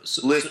the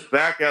list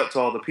back out to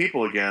all the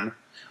people again.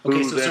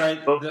 Okay, so sorry.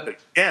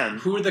 Again,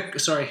 who are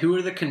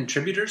the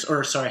contributors?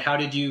 Or sorry, how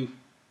did you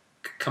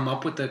come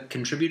up with the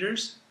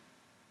contributors?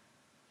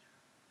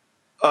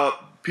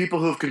 People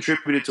who have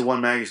contributed to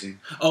one magazine.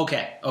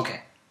 Okay,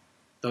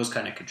 those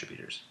kind of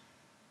contributors.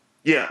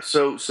 Yeah.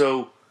 So.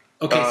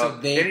 Okay, so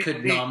they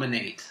could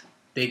nominate.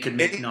 They could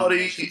make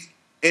nominations.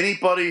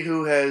 Anybody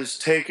who has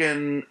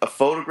taken a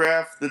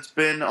photograph that's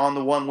been on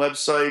the one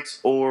website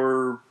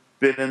or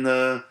been in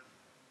the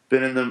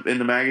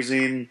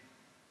magazine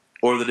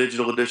or the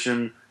digital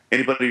edition,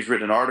 anybody who's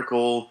written an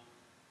article,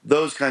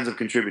 those kinds of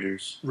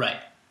contributors.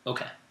 Right.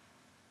 Okay.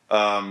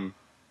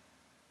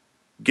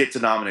 Get to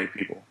nominate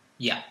people.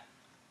 Yeah.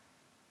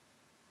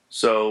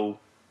 So,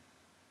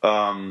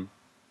 I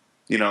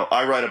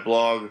write a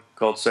blog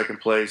called Second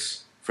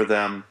Place for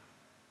them,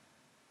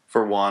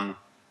 for one,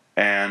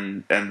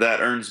 and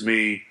that earns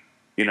me,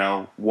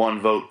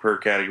 1 vote per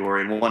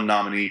category and 1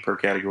 nominee per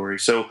category.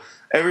 So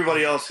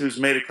everybody else who's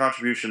made a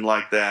contribution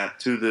like that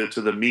to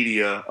the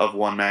media of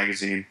one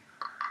magazine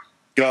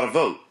got a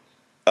vote,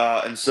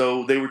 and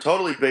so they were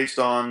totally based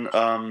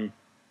on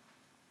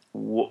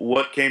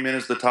what came in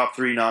as the top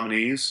 3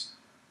 nominees,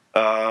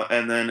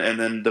 and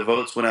then the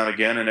votes went out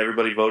again, and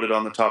everybody voted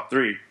on the top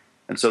 3.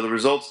 And so the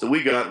results that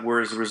we got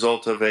were as a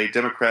result of a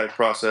democratic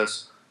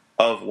process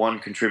of 1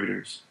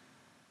 contributors.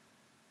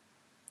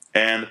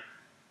 And,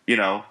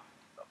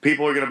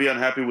 people are going to be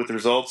unhappy with the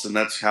results, and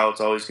that's how it's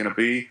always going to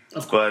be.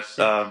 Of course,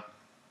 but,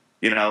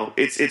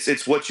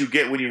 it's what you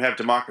get when you have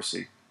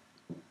democracy.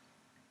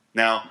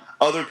 Now,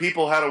 other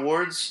people had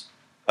awards.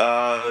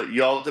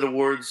 Y'all did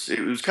awards.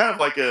 It was kind of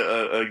like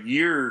a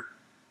year.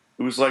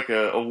 It was like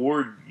a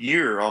award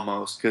year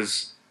almost,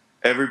 because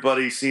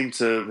everybody seemed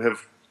to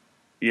have,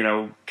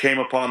 came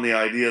upon the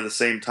idea at the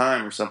same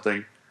time or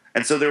something.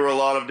 And so there were a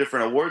lot of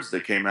different awards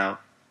that came out.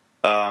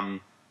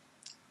 There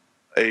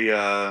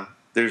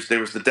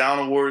was the Down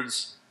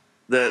Awards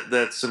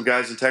that some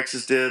guys in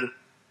Texas did,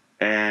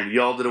 and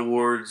y'all did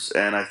awards,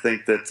 and I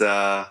think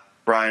that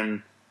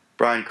Brian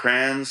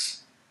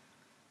Kranz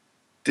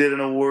did an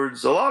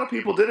awards. A lot of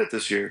people did it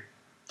this year.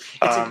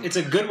 It's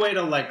a good way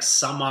to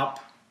sum up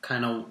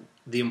kind of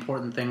the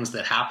important things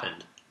that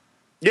happened.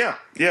 Yeah,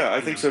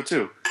 I think so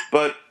too.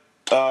 But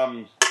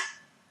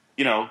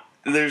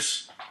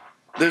there's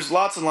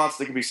lots and lots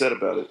that can be said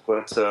about it.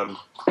 But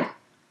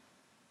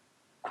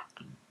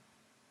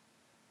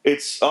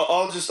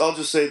I'll just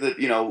say that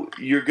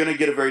you're going to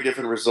get a very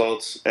different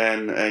results,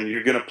 and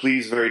you're going to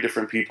please very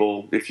different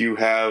people if you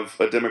have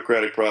a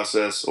democratic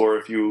process or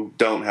if you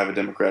don't have a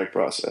democratic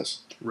process.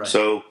 Right.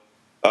 So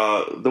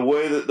the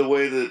way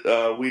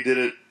that we did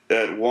it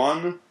at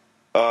one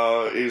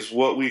is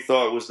what we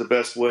thought was the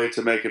best way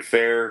to make it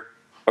fair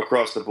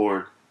across the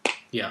board.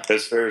 Yeah.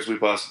 As fair as we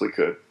possibly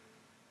could.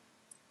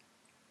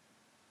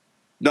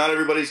 Not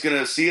everybody's going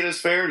to see it as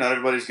fair. Not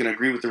everybody's going to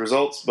agree with the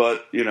results,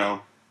 but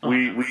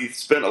we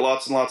spent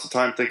lots and lots of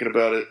time thinking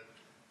about it,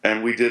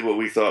 and we did what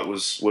we thought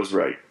was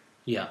right.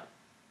 Yeah.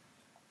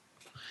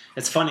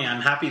 It's funny.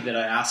 I'm happy that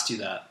I asked you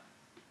that.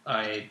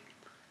 I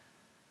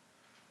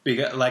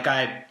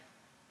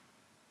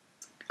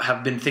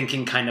have been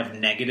thinking kind of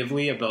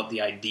negatively about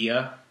the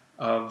idea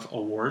of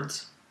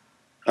awards,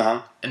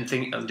 and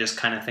just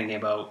kind of thinking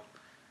about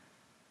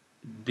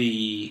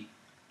the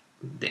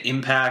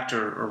impact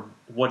or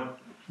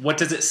what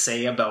does it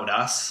say about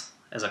us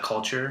as a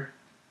culture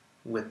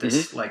with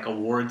this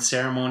award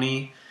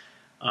ceremony.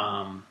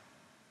 Well,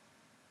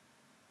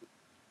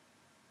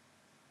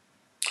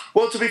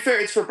 to be fair,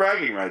 it's for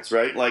bragging rights,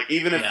 right?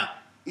 Even if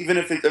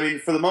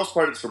for the most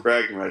part, it's for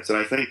bragging rights, and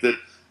I think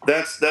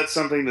that's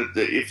something that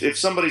if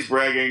somebody's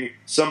bragging,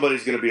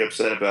 somebody's going to be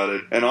upset about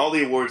it, and all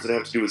the awards that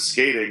have to do with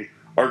skating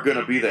are going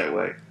to be that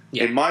way.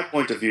 Yeah. In my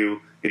point of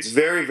view, it's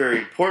very, very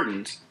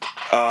important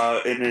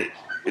to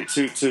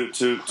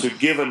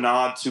give a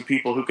nod to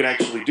people who can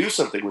actually do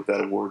something with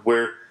that award.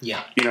 Where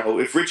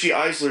if Richie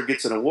Eisler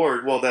gets an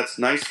award, well, that's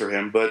nice for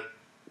him, but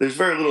there's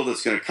very little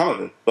that's going to come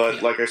of it.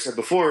 But like I said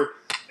before,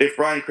 if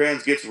Brian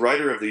Kranz gets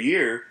Writer of the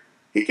Year,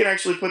 he can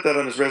actually put that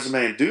on his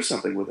resume and do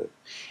something with it.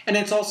 And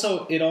it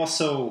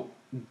also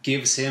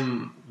gives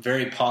him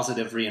very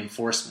positive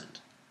reinforcement.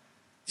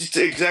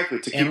 Exactly.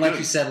 To keep and like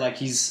doing. you said, like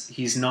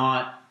he's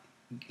not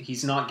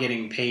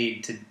getting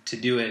paid to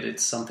do it.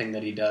 It's something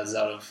that he does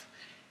out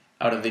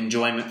of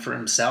enjoyment for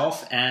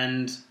himself,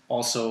 and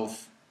also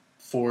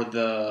for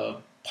the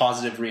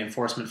positive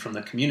reinforcement from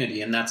the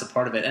community, and that's a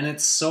part of it. And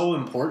it's so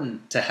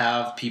important to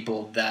have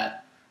people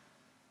that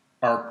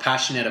are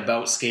passionate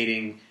about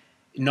skating,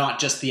 not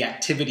just the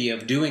activity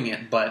of doing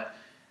it, but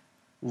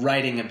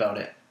writing about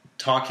it,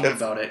 talking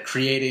about it,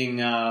 creating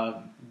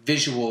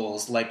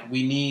visuals. Like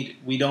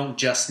we don't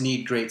just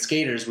need great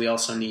skaters, we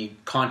also need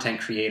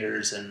content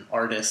creators and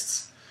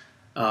artists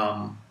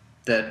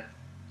that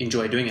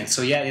enjoy doing it.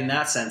 So yeah, in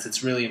that sense,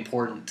 it's really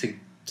important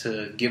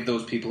to give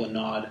those people a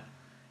nod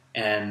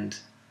and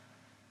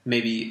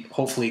maybe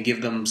hopefully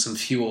give them some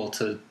fuel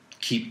to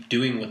keep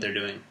doing what they're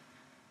doing.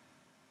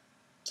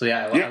 So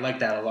yeah, I like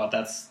that a lot.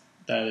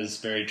 That is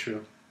very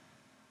true.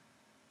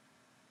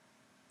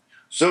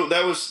 So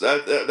that was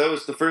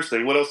the first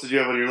thing. What else did you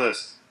have on your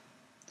list?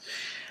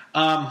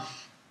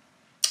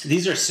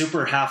 These are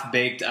super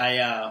half-baked.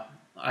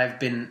 I've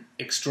been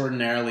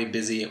extraordinarily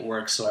busy at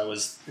work, so I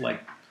was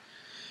like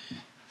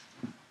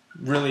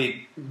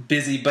really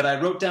busy, but I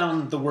wrote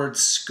down the word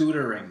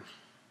scootering.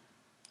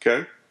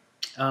 Okay.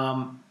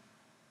 How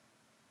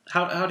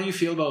do you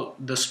feel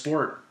about the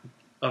sport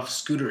of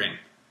scootering?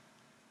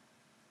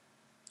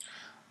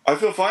 I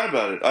feel fine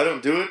about it. I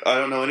don't do it. I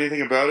don't know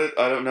anything about it.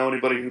 I don't know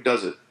anybody who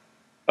does it.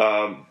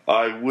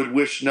 I would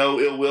wish no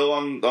ill will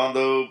on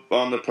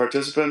the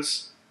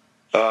participants.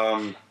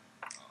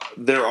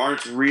 There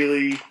aren't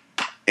really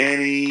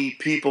any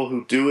people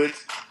who do it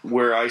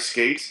where I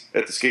skate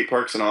at the skate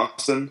parks in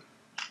Austin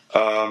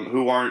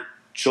who aren't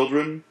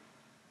children.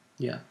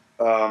 Yeah.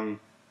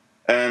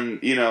 And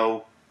you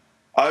know,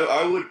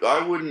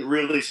 I wouldn't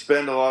really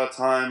spend a lot of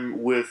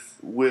time with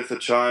a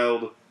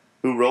child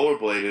who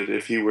rollerbladed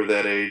if he were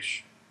that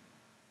age.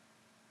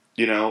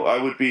 You know,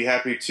 I would be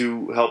happy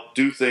to help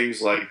do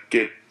things like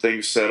get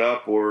things set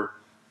up or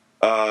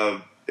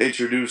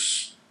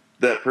introduce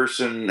that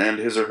person and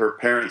his or her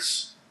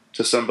parents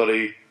to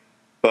somebody.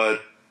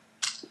 But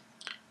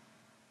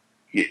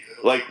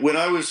like when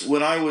I was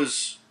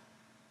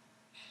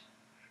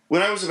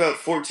about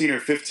 14 or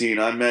 15,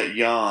 I met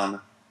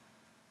Jan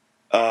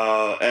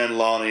and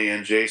Lonnie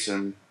and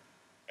Jason,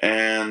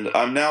 and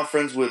I'm now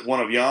friends with one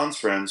of Jan's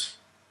friends,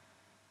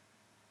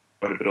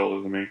 quite a bit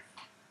older than me.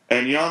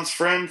 And Jan's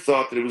friend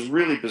thought that it was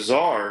really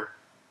bizarre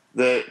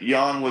that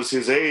Jan was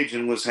his age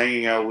and was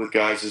hanging out with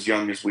guys as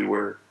young as we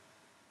were.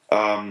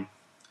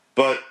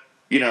 But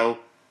you know,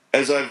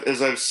 as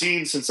I've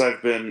seen since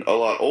I've been a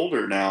lot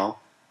older now,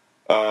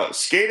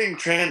 skating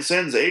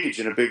transcends age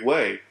in a big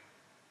way.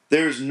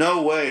 There's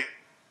no way,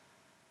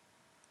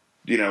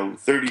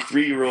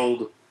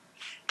 33-year-old,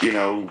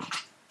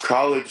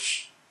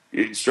 college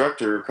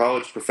instructor or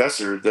college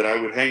professor that I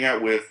would hang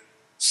out with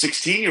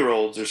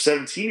 16-year-olds or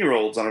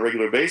 17-year-olds on a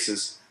regular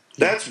basis.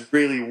 That's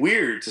really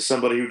weird to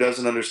somebody who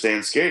doesn't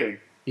understand skating.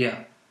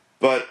 Yeah.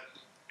 But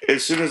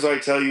as soon as I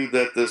tell you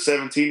that the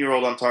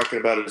 17-year-old I'm talking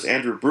about is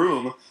Andrew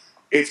Broom,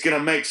 it's going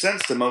to make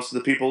sense to most of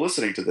the people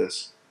listening to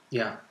this.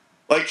 Yeah.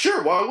 Like,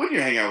 sure, why wouldn't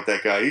you hang out with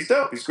that guy? He's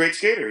dope. He's a great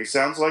skater. He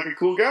sounds like a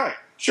cool guy.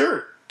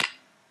 Sure.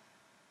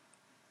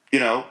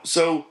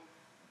 So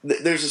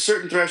there's a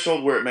certain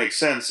threshold where it makes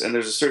sense, and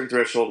there's a certain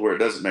threshold where it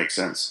doesn't make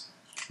sense.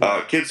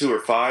 Kids who are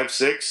 5,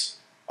 6,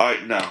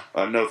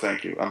 no,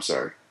 thank you. I'm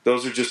sorry.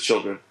 Those are just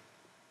children.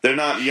 They're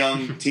not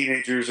young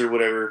teenagers or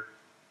whatever.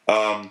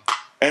 And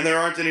there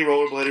aren't any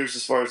rollerbladers,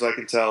 as far as I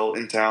can tell,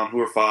 in town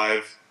who are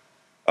 5.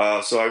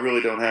 So I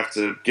really don't have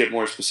to get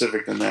more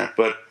specific than that.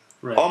 But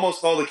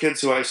almost all the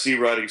kids who I see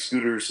riding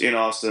scooters in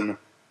Austin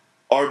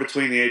are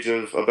between the age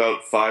of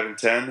about 5 and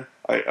 10,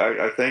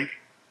 I think.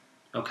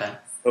 Okay.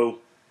 So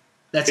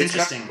that's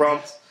interesting.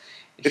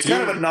 It's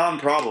kind of a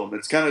non-problem.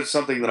 It's kind of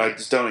something that I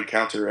just don't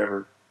encounter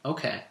ever.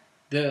 Okay.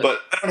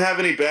 But I don't have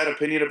any bad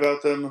opinion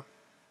about them.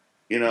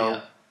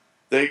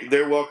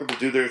 They're welcome to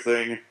do their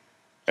thing,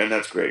 and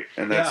that's great.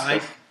 And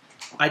that's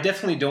I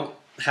definitely don't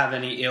have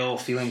any ill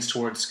feelings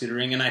towards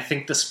scootering, and I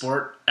think the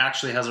sport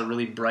actually has a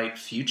really bright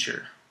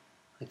future.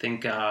 I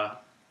think, I'm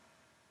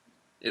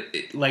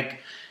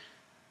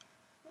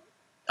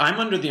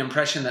under the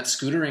impression that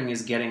scootering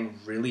is getting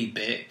really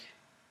big.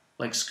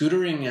 Like,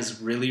 scootering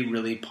is really,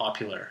 really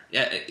popular.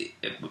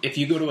 If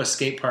you go to a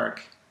skate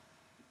park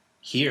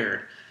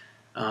here,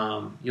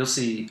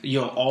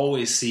 you'll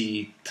always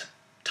see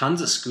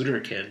tons of scooter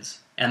kids,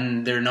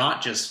 and they're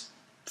not just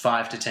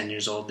 5 to 10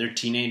 years old. They're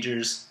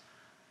teenagers,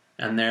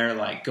 and they're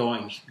like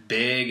going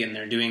big, and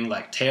they're doing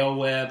like tail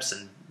whips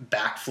and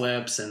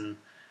backflips, and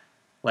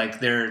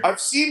like I've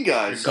seen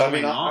guys. I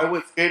mean, I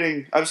went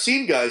skating. I've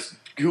seen guys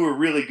who are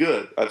really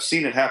good. I've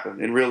seen it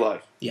happen in real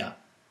life. Yeah.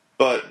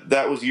 But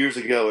that was years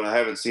ago, and I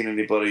haven't seen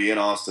anybody in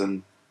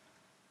Austin.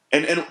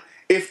 And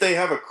if they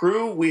have a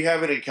crew, we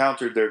haven't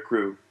encountered their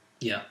crew.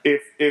 Yeah.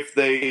 If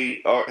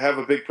they have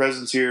a big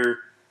presence here,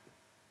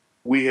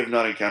 we have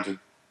not encountered.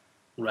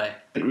 Right.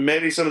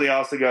 Maybe some of the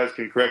Austin guys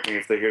can correct me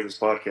if they hear this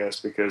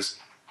podcast, because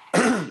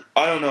I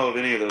don't know of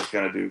any of those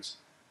kind of dudes.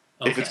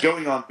 Okay. If it's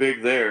going on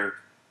big there,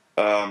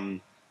 I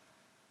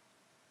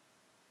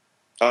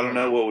don't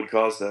know what would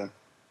cause that.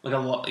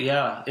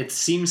 Yeah, it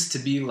seems to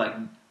be like,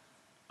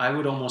 I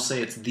would almost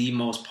say it's the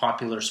most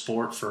popular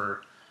sport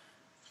for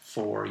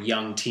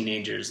young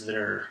teenagers that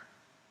are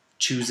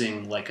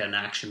choosing like an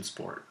action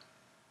sport.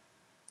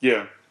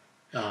 Yeah.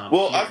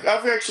 Well, yeah.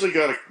 I've actually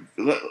got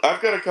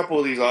a couple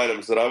of these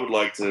items that I would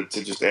like to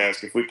just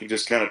ask if we could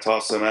just kind of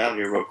toss them out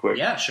here real quick.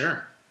 Yeah,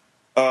 sure.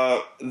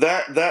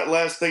 That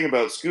last thing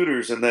about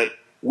scooters, and that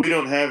we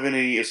don't have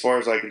any, as far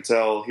as I can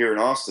tell, here in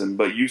Austin,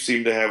 but you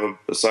seem to have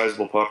a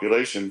sizable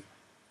population.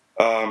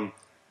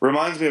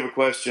 Reminds me of a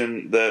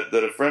question that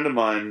a friend of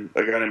mine,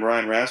 a guy named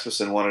Ryan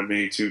Rasmussen, wanted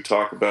me to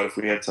talk about if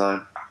we had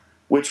time,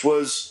 which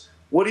was,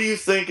 what do you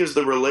think is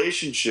the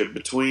relationship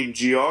between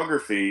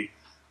geography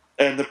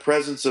and the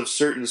presence of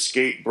certain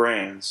skate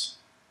brands?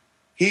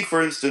 He,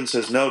 for instance,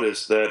 has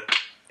noticed that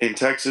in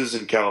Texas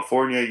and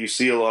California, you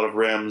see a lot of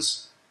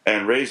Rems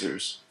and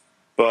Razors.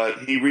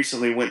 But he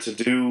recently went to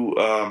do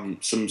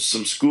some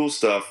school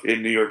stuff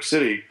in New York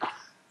City,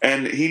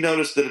 and he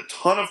noticed that a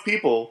ton of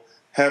people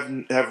have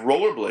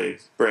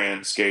rollerblade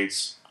brand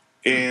skates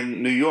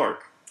in New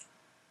York.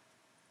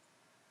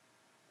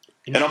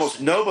 And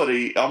almost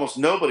nobody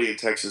in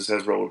Texas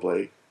has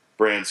rollerblade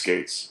brand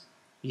skates.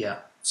 Yeah.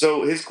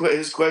 So his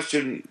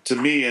question to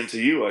me and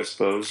to you, I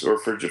suppose, or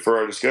for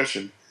our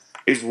discussion,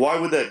 is why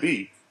would that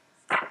be?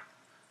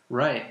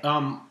 Right.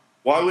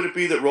 Why would it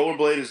be that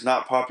rollerblade is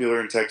not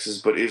popular in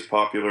Texas but is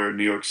popular in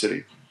New York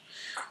City?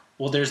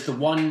 Well, there's the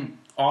one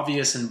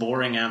obvious and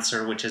boring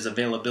answer, which is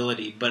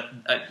availability. But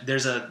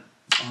there's a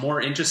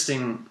more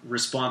interesting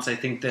response. I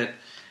think that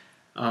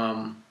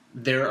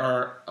there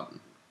are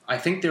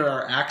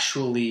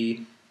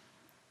actually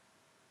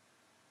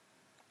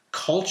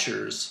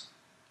cultures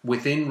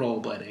within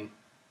rollerblading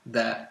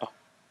that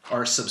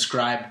are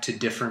subscribed to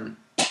different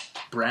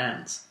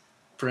brands.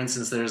 For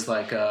instance, there's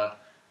like a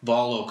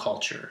Volo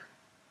culture.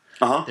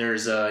 Uh-huh.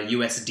 There's a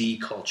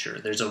USD culture.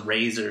 There's a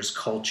Razors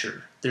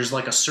culture. There's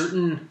like a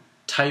certain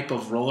type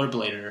of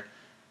rollerblader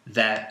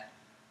that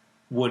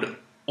would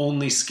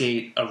only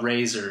skate a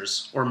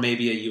Razors or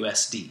maybe a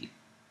USD.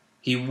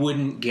 He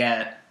wouldn't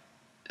get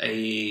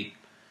a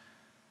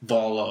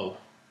Volo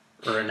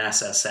or an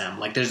SSM.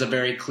 Like there's a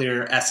very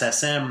clear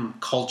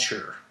SSM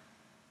culture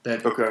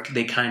that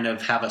they kind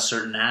of have a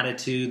certain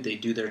attitude. They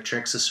do their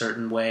tricks a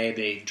certain way.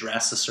 They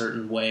dress a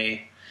certain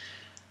way.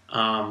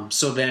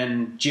 So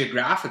then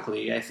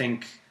geographically, I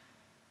think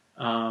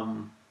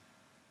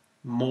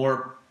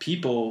more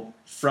people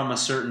from a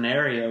certain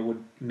area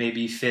would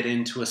maybe fit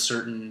into a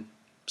certain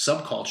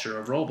subculture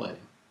of rollerblading,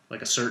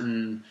 like a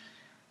certain,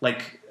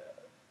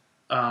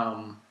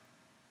 so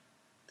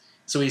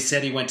he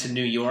said he went to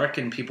New York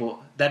and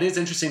people, that is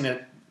interesting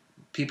that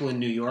people in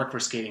New York were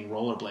skating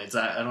rollerblades.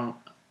 I'm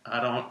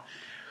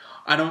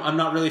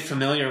not really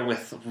familiar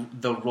with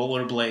the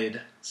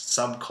rollerblade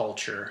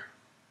subculture.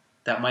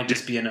 That might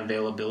just be an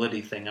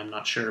availability thing. I'm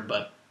not sure,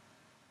 but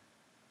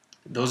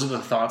those are the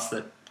thoughts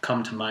that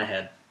come to my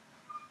head.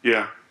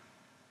 Yeah.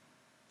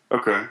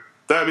 Okay.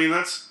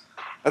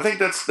 I think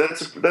that's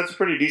a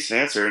pretty decent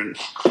answer. And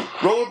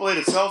rollerblade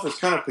itself is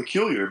kind of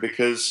peculiar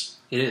because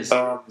it is.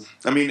 I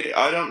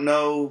don't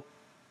know.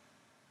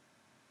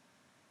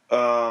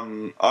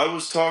 I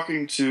was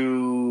talking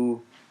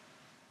to.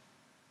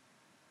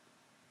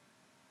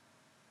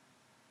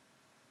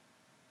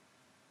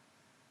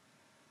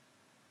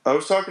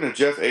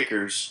 Jeff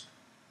Akers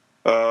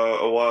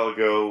a while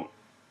ago,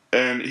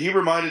 and he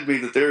reminded me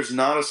that there's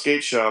not a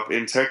skate shop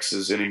in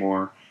Texas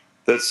anymore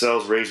that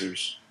sells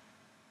Razors.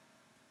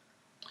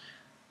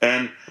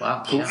 And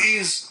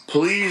please,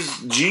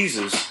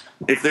 Jesus,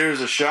 if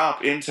there's a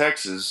shop in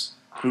Texas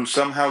who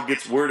somehow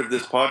gets word of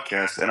this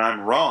podcast and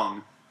I'm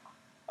wrong,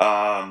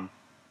 I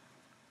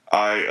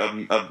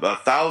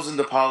 1,000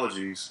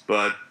 apologies,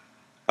 but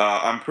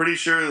I'm pretty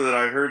sure that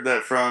I heard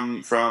that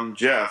from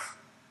Jeff,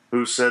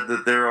 who said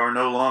that there are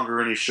no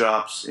longer any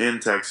shops in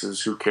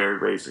Texas who carry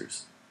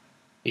Razors.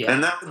 Yeah.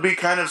 And that would be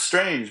kind of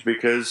strange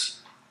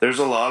because there's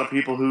a lot of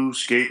people who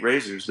skate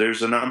Razors.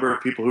 There's a number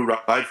of people who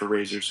ride for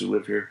Razors who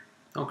live here.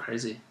 Oh,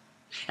 crazy.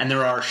 And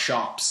there are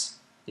shops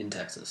in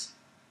Texas.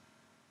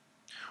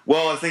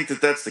 Well, I think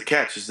that's the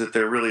catch, is that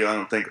there really, I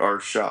don't think, are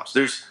shops.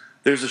 There's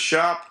a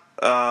shop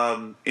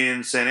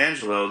in San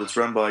Angelo that's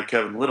run by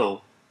Kevin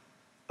Little,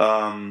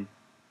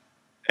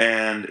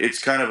 and it's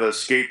kind of a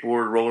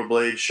skateboard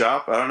rollerblade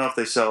shop. I don't know if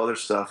they sell other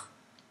stuff.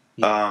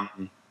 Yeah.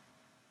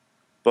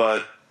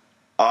 But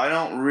I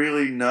don't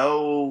really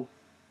know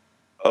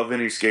of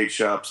any skate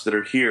shops that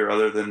are here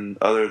other than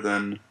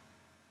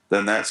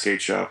that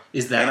skate shop.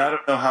 And I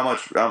don't know how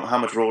much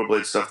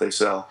rollerblade stuff they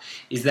sell.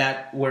 Is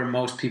that where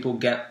most people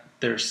get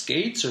their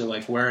skates, or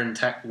like where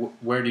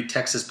do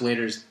Texas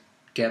bladers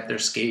get their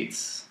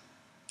skates?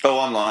 Oh,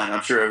 online.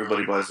 I'm sure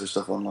everybody buys their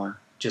stuff online.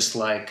 Just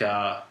like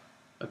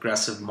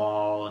Aggressive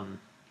Mall and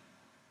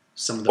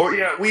some of the... Or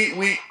yeah,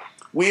 we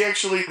We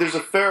actually, there's a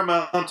fair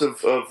amount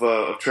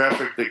of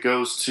traffic that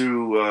goes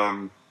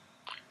to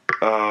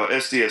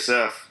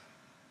SDSF.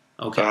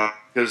 Okay.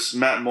 Because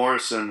Matt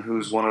Morrison,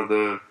 who's one of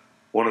the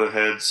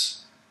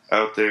heads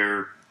out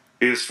there,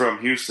 is from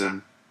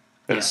Houston,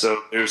 and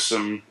so there's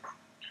a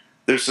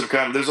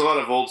lot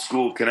of old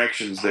school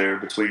connections there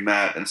between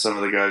Matt and some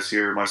of the guys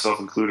here, myself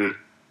included.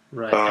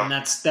 Right, and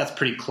that's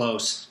pretty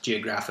close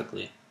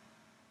geographically,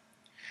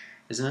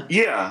 isn't it?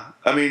 Yeah,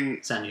 I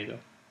mean San Diego.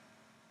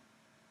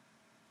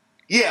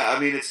 Yeah, I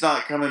mean it's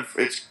not coming.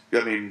 It's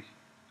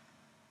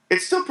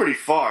still pretty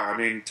far. I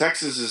mean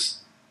Texas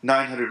is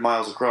 900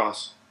 miles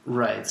across.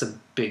 Right, it's a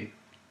big.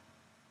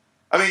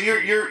 I mean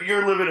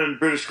you're living in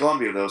British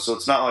Columbia though, so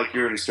it's not like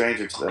you're any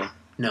stranger to that.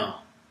 No.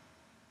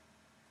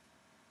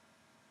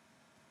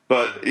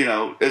 But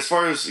as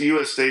far as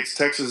U.S. states,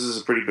 Texas is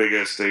a pretty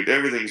big state.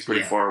 Everything's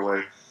pretty far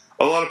away.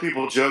 A lot of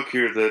people joke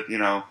here that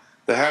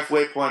the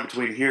halfway point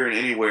between here and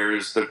anywhere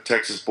is the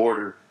Texas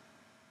border,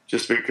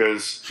 just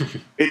because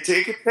it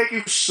could take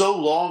you so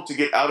long to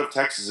get out of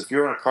Texas. If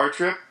you're on a car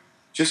trip,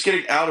 just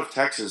getting out of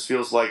Texas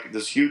feels like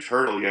this huge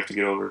hurdle you have to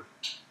get over.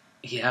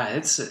 Yeah,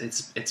 it's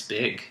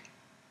big.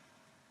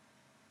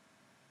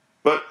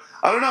 But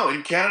I don't know.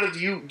 In Canada,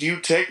 do you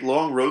take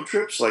long road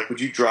trips? Like,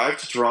 would you drive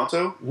to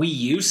Toronto? We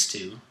used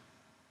to.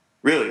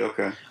 Really?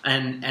 Okay.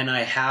 And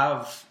I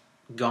have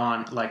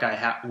gone. Like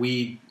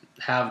we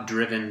have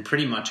driven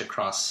pretty much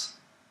across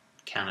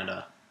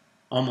Canada,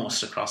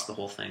 almost across the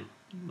whole thing,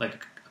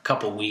 like a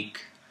couple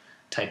week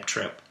type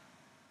trip.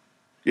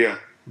 Yeah.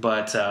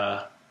 But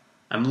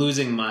I'm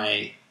losing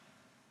my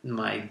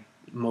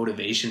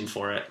motivation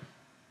for it.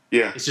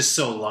 Yeah. It's just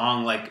so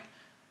long. Like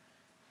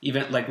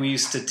even like we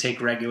used to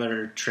take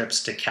regular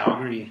trips to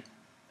Calgary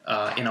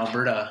in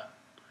Alberta,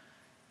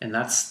 and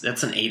that's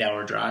an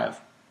 8-hour drive.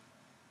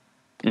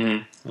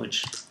 Mm-hmm.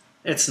 Which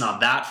it's not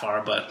that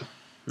far, but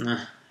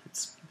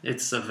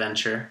it's a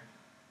venture.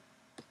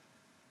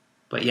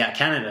 But yeah,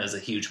 Canada is a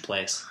huge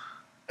place.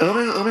 Let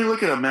me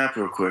look at a map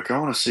real quick. I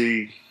want to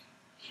see.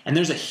 And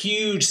there's a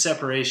huge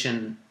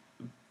separation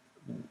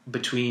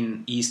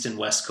between East and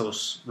West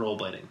Coast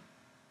rollerblading.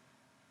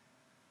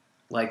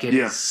 Like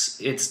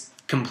it's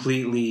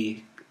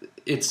completely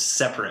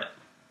separate,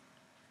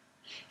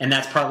 and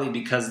that's partly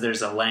because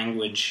there's a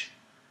language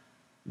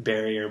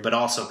barrier, but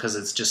also because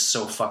it's just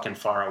so fucking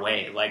far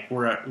away. Like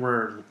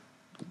we're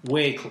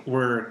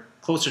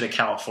closer to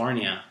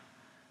California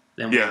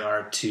than we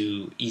are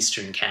to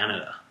Eastern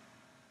Canada.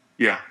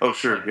 Yeah. Oh,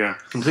 sure. Yeah.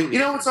 Completely.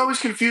 What's always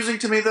confusing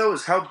to me though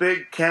is how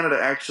big Canada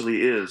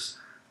actually is,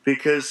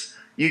 because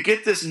you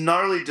get this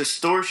gnarly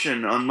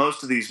distortion on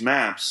most of these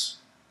maps.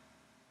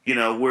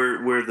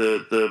 Where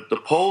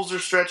the poles are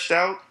stretched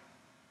out.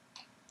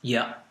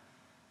 Yeah.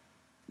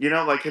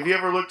 Like have you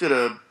ever looked at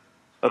a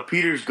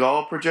Peters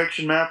Gall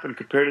projection map and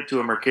compared it to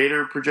a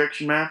Mercator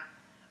projection map?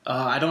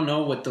 I don't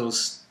know what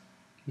those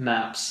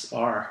maps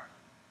are.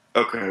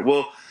 Okay,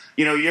 well,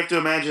 you have to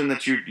imagine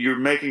that you're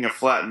making a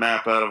flat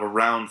map out of a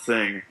round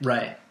thing.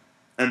 Right.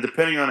 And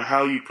depending on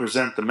how you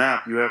present the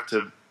map, you have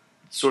to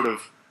sort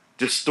of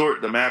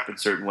distort the map in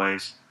certain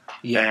ways.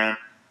 Yeah. And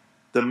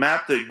the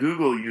map that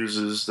Google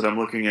uses that I'm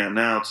looking at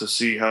now to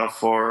see how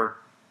far.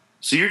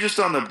 So you're just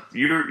on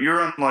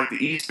you're on like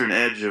the eastern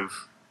edge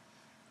of.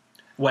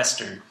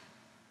 Western.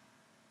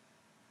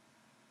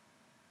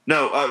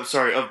 No,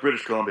 sorry, of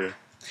British Columbia.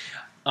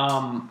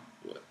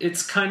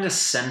 It's kind of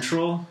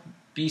central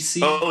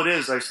BC. Oh, it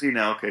is. I see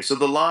now. Okay, so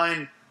the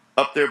line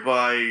up there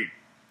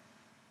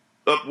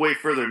up way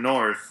further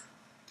north.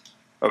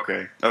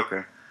 Okay.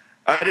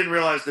 I didn't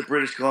realize that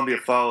British Columbia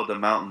followed the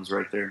mountains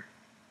right there.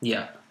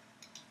 Yeah.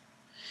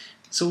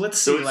 So let's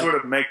see. So it sort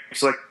of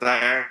makes like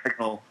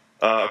diagonal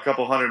a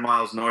couple 100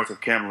 miles north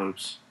of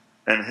Kamloops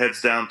and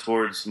heads down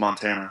towards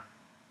Montana.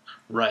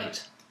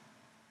 Right.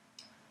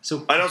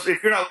 So I don't.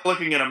 If you're not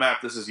looking at a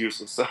map, this is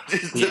useless. So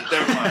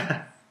never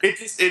mind.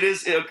 It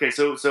is okay.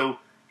 So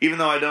even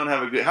though I don't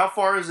have a good, how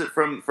far is it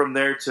from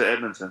there to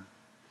Edmonton?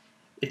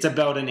 It's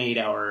about an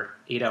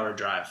 8-hour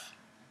drive.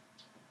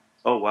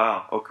 Oh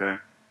wow. Okay.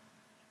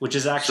 Which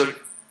is actually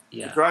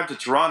to drive to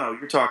Toronto,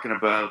 you're talking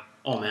about.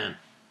 Oh man.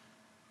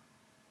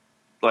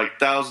 Like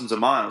thousands of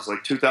miles,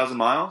 like 2,000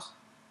 miles.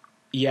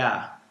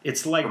 Yeah,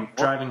 it's like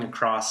driving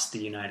across the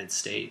United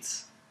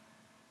States.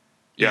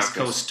 Yeah, East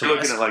Coast to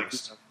West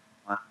Coast.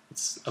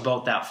 It's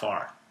about that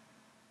far.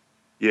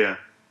 Yeah.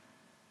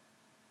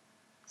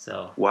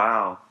 So.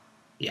 Wow.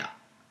 Yeah.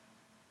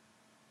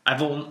 I've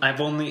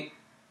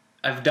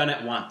done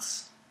it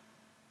once.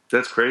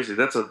 That's crazy.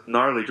 That's a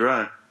gnarly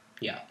drive.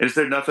 Yeah. And is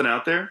there nothing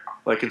out there,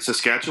 like in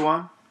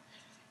Saskatchewan?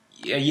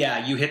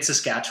 Yeah. You hit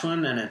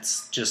Saskatchewan and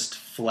it's just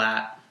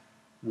flat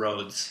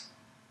roads.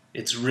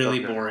 It's really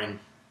boring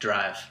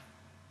drive.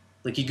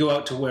 Like you go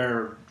out to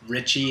where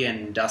Richie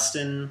and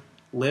Dustin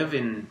live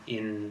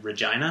in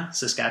Regina,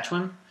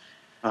 Saskatchewan.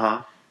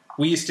 Uh-huh.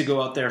 We used to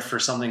go out there for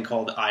something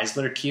called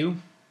Eisler Q,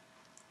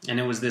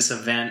 and it was this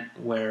event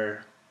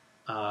where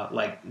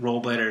like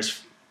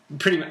rollerbladers,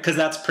 pretty because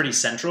that's pretty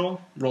central.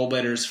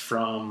 Rollerbladers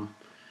from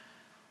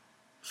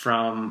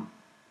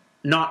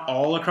not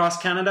all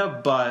across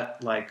Canada,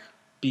 but like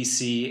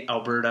BC,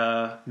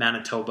 Alberta,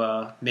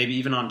 Manitoba, maybe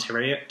even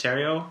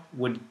Ontario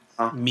would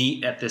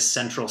meet at this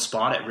central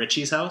spot at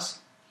Richie's house.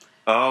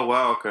 Oh,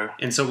 wow, okay.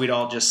 And so we'd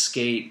all just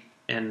skate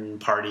and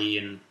party,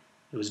 and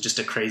it was just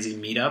a crazy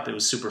meetup. It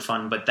was super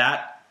fun. But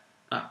that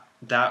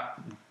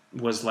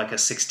was like a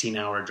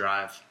 16-hour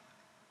drive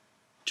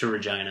to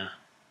Regina.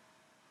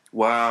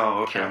 Wow,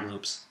 okay.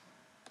 Kamloops.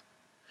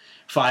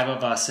 5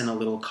 of us in a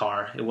little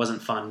car. It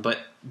wasn't fun, but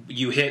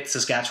you hit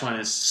Saskatchewan,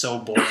 it's so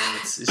boring.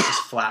 It's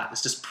just flat.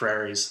 It's just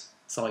prairies.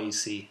 That's all you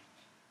see.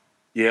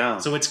 Yeah.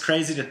 So it's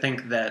crazy to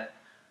think that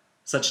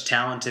such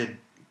talented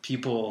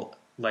people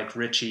like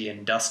Richie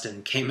and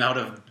Dustin came out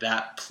of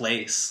that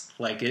place.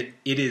 Like it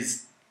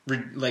is a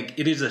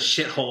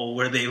shithole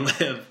where they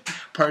live.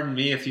 Pardon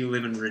me if you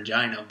live in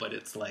Regina, but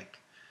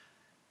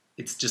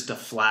it's just a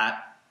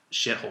flat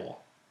shithole.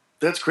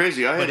 That's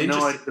crazy. I had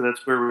no idea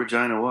that's where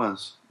Regina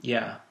was.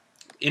 Yeah.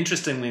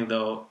 Interestingly,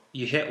 though,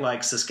 you hit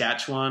like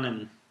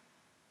Saskatchewan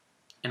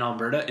and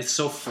Alberta, it's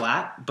so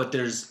flat, but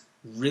there's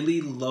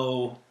really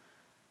low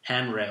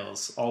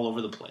handrails all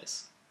over the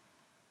place.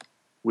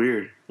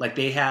 Weird. Like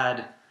they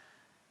had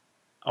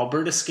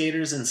Alberta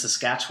skaters and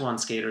Saskatchewan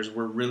skaters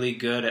were really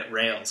good at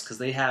rails because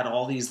they had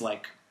all these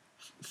like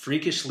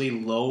freakishly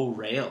low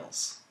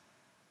rails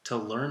to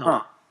learn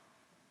on,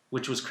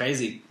 which was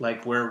crazy.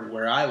 Like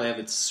where I live,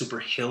 it's super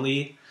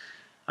hilly.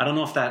 I don't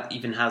know if that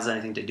even has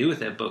anything to do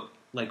with it, but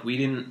like we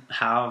didn't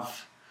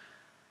have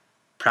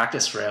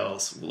practice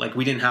rails. Like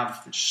we didn't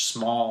have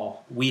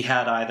small. We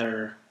had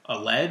either a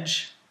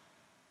ledge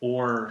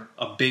or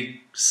a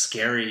big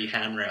scary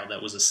handrail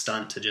that was a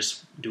stunt to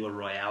just do a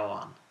royale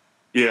on.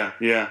 Yeah,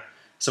 yeah.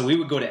 So we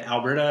would go to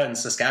Alberta and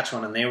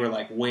Saskatchewan, and they were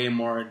like way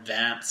more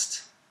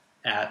advanced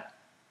at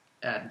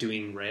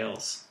doing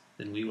rails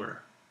than we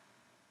were.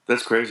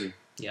 That's crazy.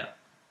 Yeah.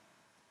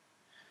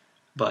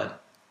 But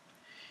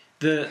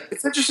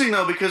it's interesting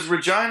though because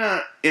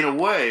Regina, in a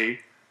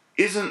way,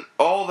 isn't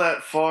all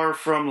that far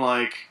from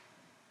like,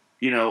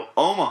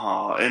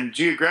 Omaha, and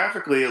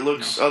geographically it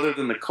looks, other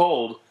than the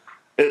cold,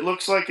 it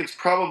looks like it's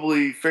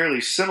probably fairly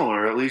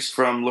similar, at least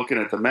from looking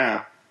at the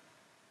map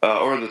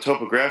or the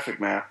topographic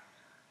map.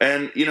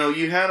 And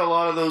you had a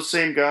lot of those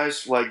same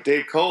guys like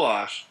Dave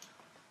Kolash,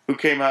 who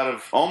came out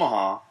of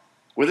Omaha,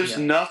 where there's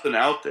nothing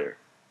out there.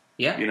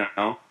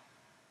 Yeah.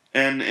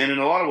 And in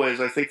a lot of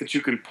ways, I think that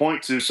you can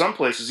point to some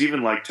places,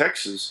 even like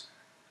Texas,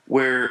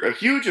 where a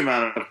huge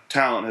amount of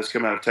talent has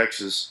come out of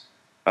Texas,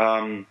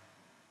 and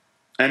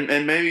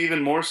maybe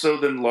even more so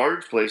than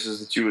large places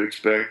that you would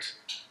expect.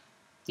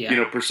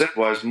 Yeah.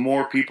 Percent-wise,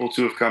 more people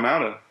to have come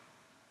out of.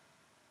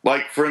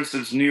 Like, for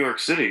instance, New York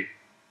City.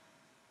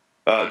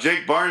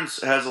 Jake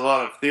Barnes has a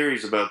lot of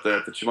theories about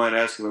that you might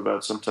ask him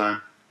about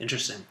sometime.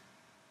 Interesting.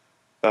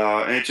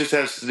 And it just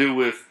has to do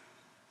with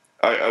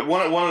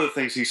one of the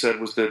things he said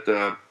was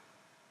that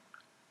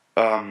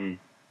in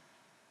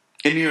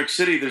New York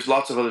City, there's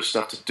lots of other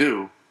stuff to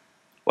do.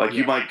 Like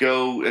you might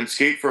go and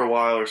skate for a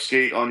while or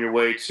skate on your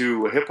way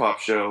to a hip-hop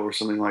show or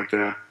something like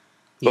that.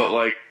 Yeah. But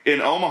like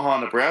in Omaha,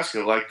 Nebraska,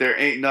 like there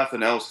ain't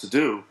nothing else to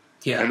do.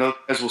 Yeah. And those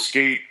guys will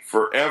skate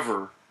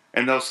forever.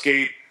 And they'll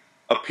skate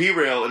a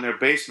P-rail in their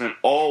basement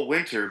all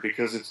winter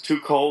because it's too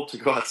cold to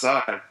go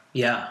outside.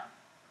 Yeah.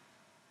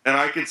 And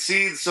I could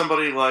see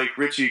somebody like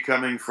Richie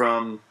coming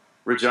from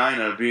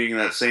Regina being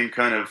that same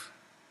kind of,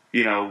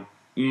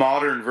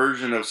 modern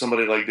version of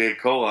somebody like Dave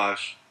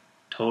Kolash.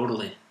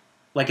 Totally.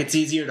 Like it's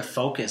easier to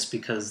focus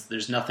because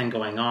there's nothing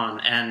going on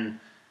and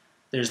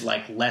there's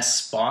like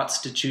less spots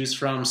to choose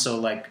from. So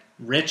like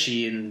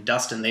Richie and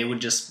Dustin, they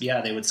would just,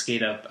 they would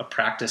skate a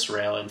practice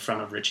rail in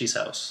front of Richie's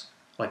house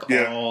like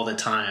all the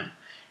time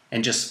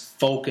and just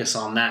focus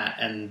on that.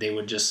 And they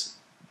would just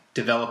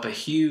develop a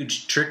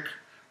huge trick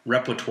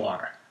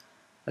repertoire.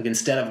 Like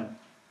instead of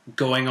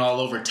going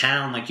all over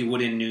town like you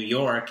would in New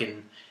York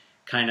and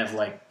kind of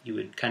like you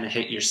would kind of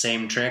hit your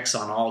same tricks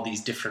on all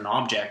these different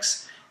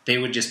objects, they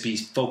would just be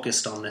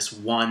focused on this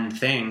one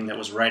thing that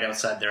was right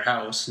outside their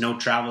house, no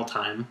travel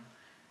time,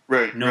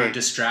 no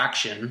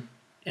distraction,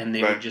 and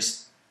they would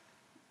just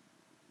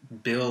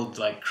build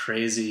like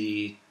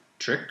crazy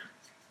trick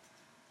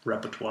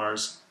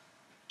repertoires.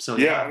 So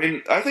I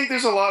mean, I think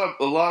there's a lot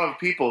of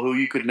people who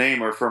you could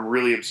name are from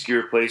really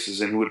obscure places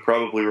and who would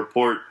probably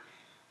report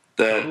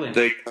that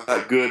they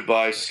got good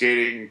by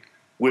skating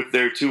with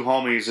their two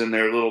homies in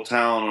their little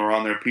town or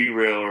on their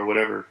P-rail or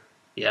whatever.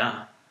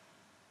 Yeah.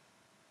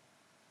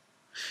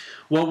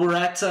 Well, we're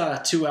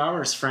at 2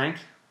 hours, Frank.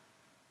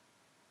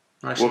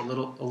 Actually,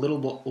 a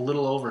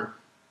little over.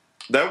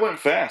 That went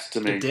fast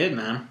to me. It did,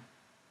 man.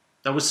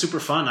 That was super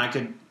fun. I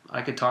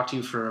could talk to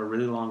you for a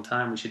really long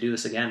time. We should do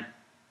this again.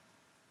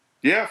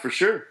 Yeah, for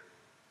sure.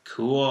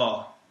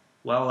 Cool.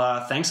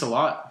 Well, thanks a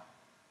lot.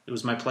 It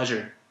was my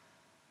pleasure.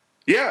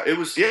 Yeah, it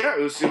was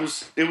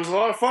a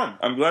lot of fun.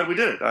 I'm glad we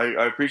did it.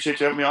 I appreciate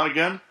you having me on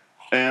again.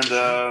 And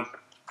to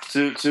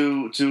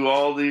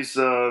all these,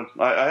 I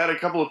had a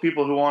couple of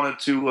people who wanted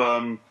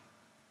to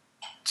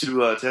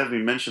have me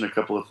mention a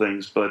couple of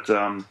things, but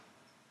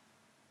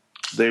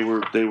they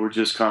were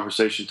just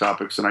conversation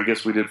topics, and I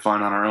guess we did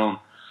fine on our own.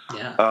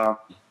 Yeah.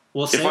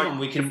 We'll save them.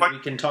 We can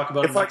talk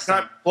about them next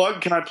time.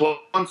 Can I plug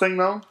one thing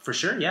though? For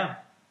sure, yeah.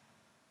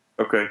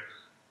 Okay.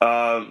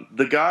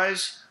 The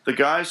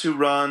guys who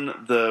run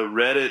the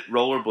Reddit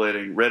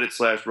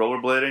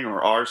 /rollerblading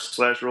or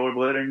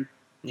r/rollerblading.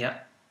 Yeah.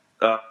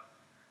 That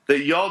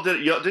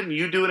didn't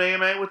you do an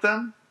AMA with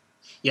them?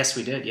 Yes,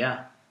 we did.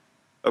 Yeah.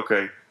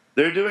 Okay.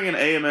 They're doing an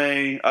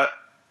AMA.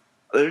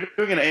 They're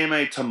doing an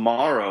AMA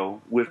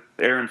tomorrow with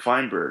Aaron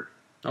Feinberg.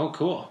 Oh,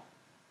 cool.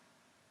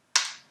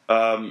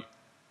 And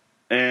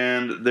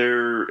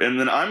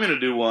then I'm going to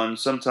do one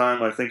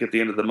sometime, I think, at the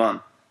end of the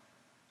month.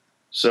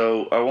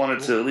 So I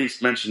wanted to at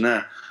least mention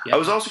that. Yeah. I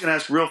was also going to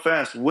ask real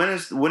fast, when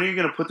are you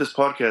going to put this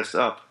podcast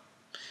up?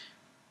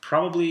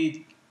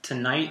 Probably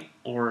tonight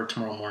or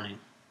tomorrow morning.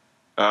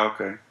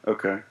 Okay.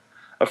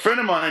 A friend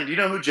of mine, do you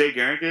know who Jay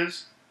Garrick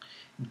is?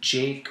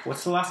 Jake,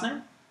 what's the last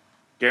name?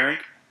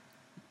 Garrick.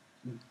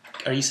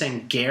 Are you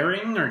saying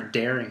Garing or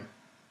Daring?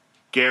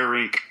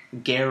 Garrick.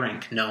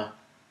 Garink, no.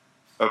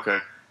 Okay.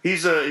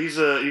 He's a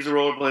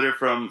rollerblader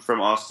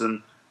from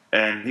Austin,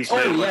 and he's.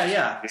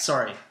 Yeah.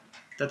 Sorry,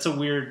 that's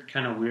a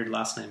kind of weird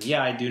last name.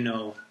 Yeah, I do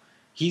know.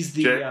 He's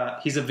he's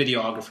a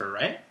videographer,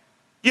 right?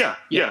 Yeah,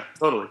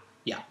 totally.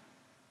 Yeah.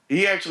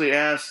 He actually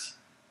asked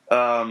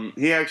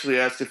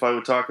if I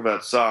would talk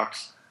about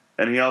socks,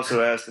 and he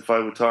also asked if I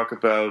would talk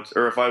about,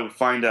 or if I would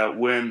find out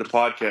when the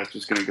podcast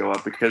was going to go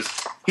up, because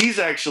he's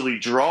actually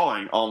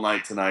drawing all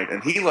night tonight,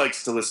 and he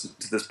likes to listen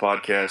to this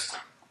podcast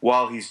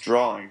while he's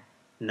drawing.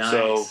 Nice.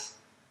 So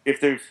if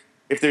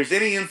there's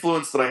any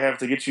influence that I have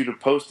to get you to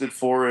post it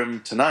for him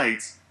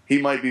tonight, he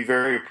might be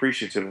very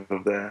appreciative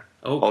of that.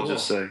 Oh, cool. I'll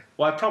just say.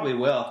 Well, I probably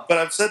will. But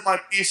I've said my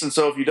piece, and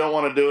so if you don't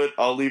want to do it,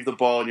 I'll leave the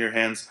ball in your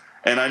hands.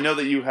 And I know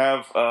that you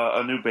have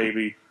a new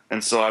baby,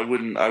 and so I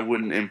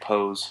wouldn't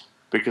impose,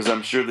 because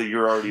I'm sure that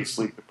you're already as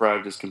sleep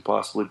deprived as can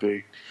possibly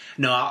be.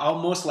 No, I'll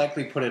most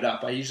likely put it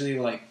up. I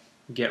usually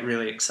get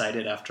really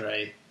excited after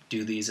I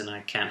do these, and I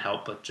can't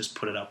help but just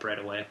put it up right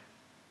away.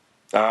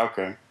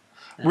 Okay.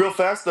 Yeah. Real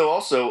fast though.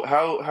 Also,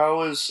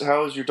 how is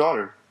your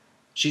daughter?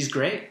 She's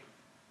great.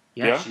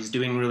 Yeah, she's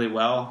doing really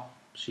well.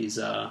 She's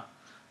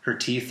her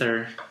teeth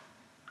are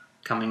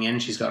coming in.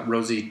 She's got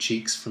rosy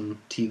cheeks from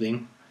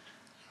teething.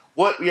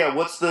 What's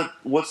the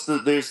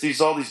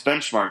there's all these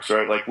benchmarks,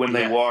 right? Like when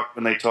they walk,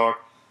 when they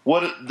talk.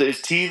 What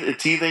is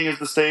teething is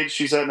the stage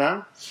she's at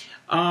now?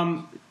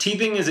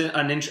 Teething is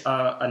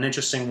an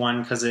interesting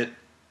one because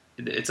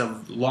it's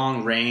a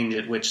long range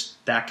at which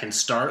that can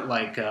start.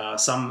 Like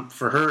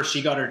for her,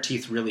 she got her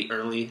teeth really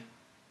early.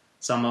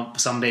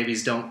 Some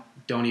babies don't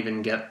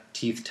even get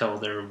teeth till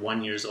they're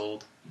 1 year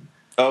old.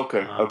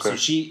 Okay. So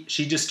she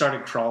just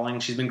started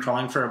crawling. She's been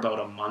crawling for about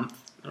a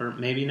month or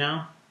maybe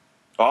now.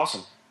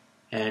 Awesome.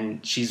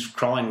 And she's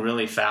crawling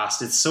really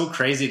fast. It's so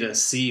crazy to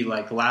see.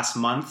 Like last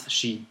month,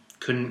 she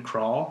couldn't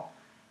crawl,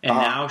 and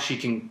now she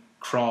can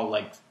crawl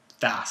like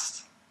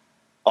fast.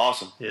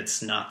 Awesome.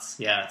 It's nuts.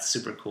 Yeah, it's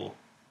super cool.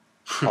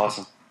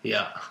 Awesome.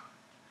 Yeah.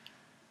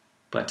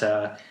 But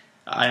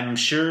I'm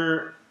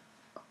sure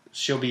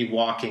she'll be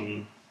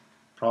walking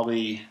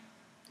probably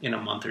in a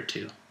month or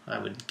two, I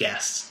would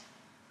guess.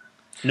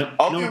 No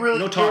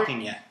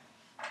talking yet.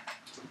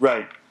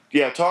 Right.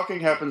 Yeah,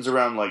 talking happens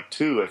around like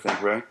 2, I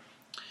think, right?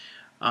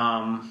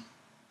 I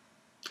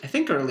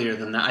think earlier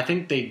than that. I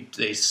think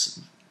they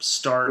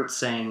start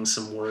saying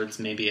some words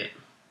maybe at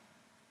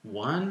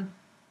 1.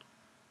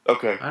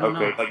 Okay. I don't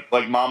know.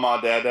 Like mama,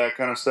 dada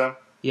kind of stuff.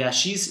 Yeah,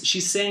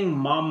 she's saying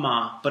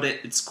mama, but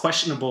it's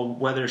questionable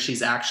whether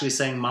she's actually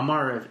saying mama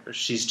or if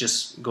she's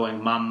just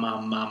going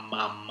mama,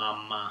 mama,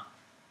 mama.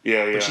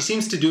 Yeah. But she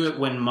seems to do it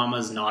when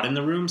mama's not in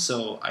the room,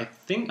 so I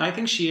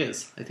think she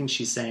is. I think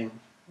she's saying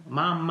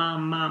mama,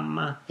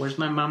 mama. Where's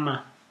my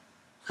mama?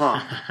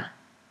 Huh.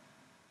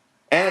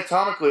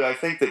 Anatomically, I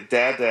think that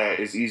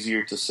dada is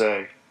easier to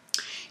say.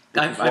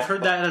 I've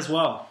heard that as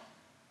well.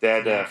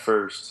 Dada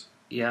first.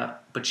 Yeah,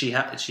 but she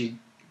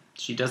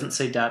doesn't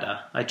say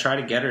dada. I try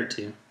to get her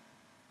to.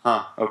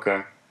 Huh.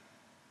 Okay.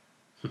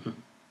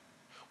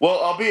 Well,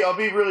 I'll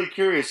be really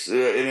curious, and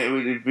it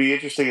would be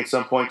interesting at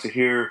some point to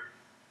hear,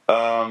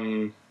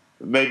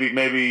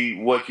 maybe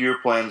what your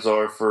plans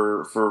are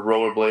for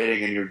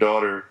rollerblading and your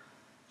daughter,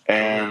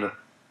 and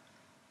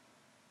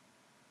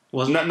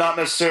not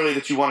necessarily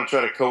that you want to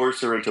try to coerce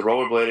her into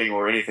rollerblading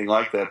or anything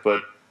like that,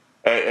 but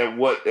at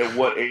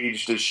what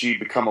age does she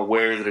become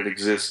aware that it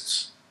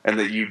exists and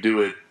that you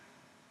do it?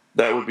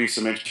 That would be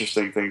some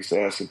interesting things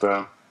to ask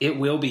about. It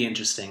will be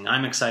interesting.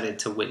 I'm excited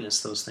to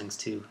witness those things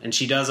too. And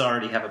she does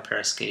already have a pair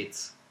of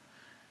skates.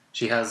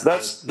 She has.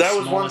 That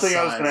was one thing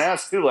I was going to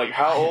ask too. Like,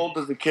 how old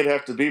does the kid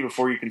have to be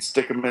before you can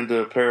stick him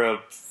into a pair of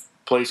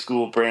Play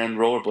School brand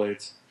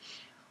rollerblades?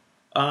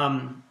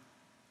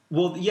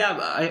 Well, yeah.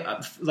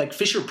 I like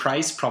Fisher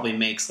Price probably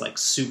makes like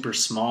super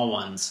small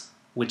ones,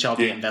 which I'll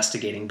be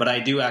investigating. But I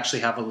do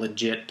actually have a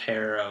legit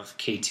pair of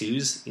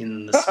K2s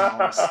in the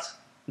smallest.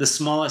 The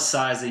smallest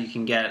size that you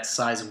can get,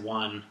 size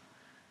 1.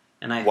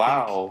 And I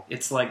think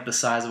it's like the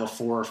size of a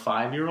 4 or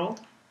 5 year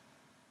old.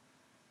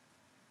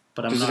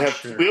 but I'm Does it not have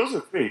sure. 2 wheels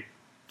or 3?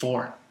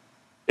 4.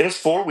 It has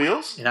 4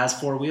 wheels? It has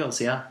 4 wheels,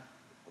 yeah.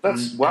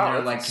 That's, And wow. they're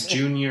That's like insane.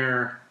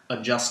 junior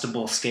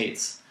adjustable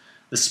skates.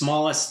 The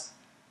smallest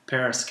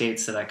pair of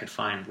skates that I could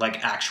find,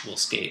 like actual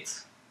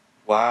skates.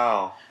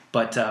 Wow.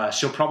 But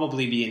she'll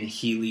probably be in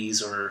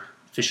Heelys or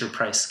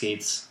Fisher-Price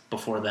skates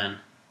before then.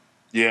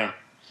 Yeah.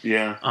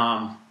 Yeah.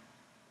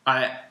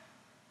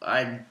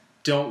 I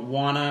don't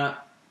want to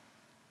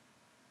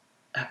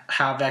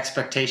have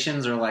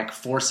expectations or like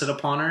force it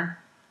upon her.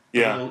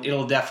 Yeah.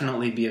 It'll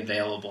definitely be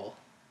available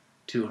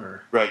to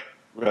her. Right.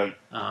 Right.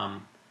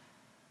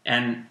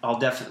 And I'll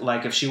definitely,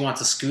 like, if she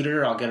wants a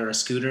scooter, I'll get her a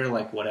scooter,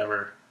 like,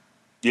 whatever.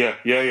 Yeah.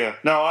 Yeah. Yeah.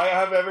 No, I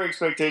have every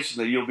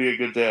expectation that you'll be a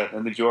good dad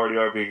and that you already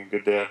are being a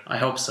good dad. I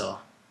hope so.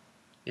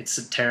 It's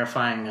a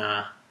terrifying,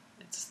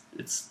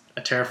 it's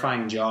a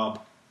terrifying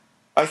job.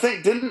 I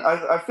think,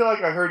 I feel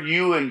like I heard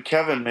you and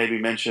Kevin maybe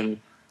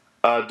mention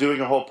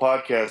doing a whole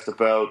podcast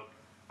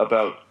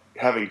about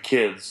having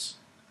kids.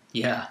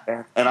 Yeah.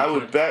 And I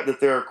would bet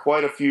that there are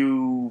quite a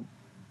few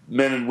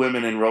men and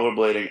women in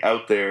rollerblading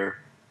out there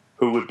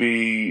who would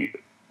be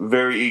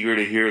very eager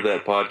to hear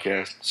that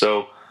podcast.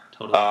 So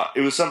Totally.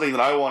 it was something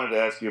that I wanted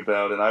to ask you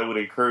about, and I would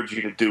encourage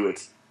you to do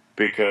it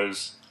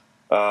because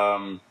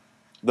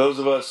those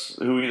of us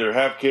who either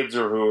have kids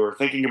or who are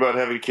thinking about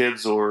having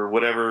kids or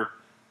whatever,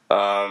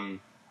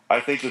 I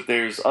think that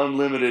there's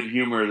unlimited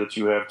humor that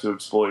you have to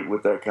exploit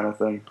with that kind of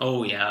thing.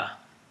 Oh, yeah.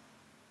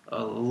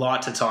 A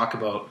lot to talk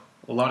about.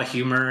 A lot of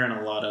humor and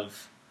a lot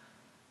of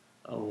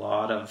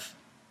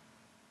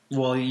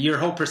well, your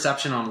whole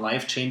perception on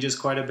life changes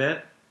quite a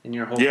bit, and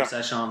your whole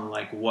perception on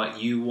like what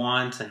you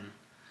want and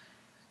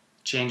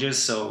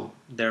changes, so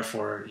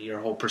therefore your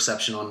whole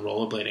perception on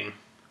rollerblading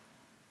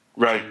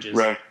changes.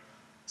 Right.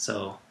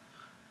 So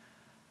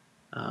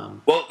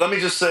well, let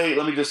me just say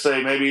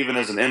maybe even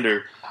as an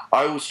ender,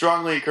 I would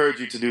strongly encourage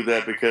you to do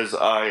that because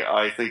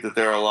I think that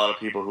there are a lot of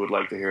people who would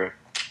like to hear it.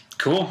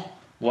 Cool.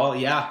 Well,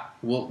 yeah,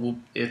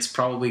 it's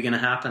probably going to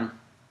happen.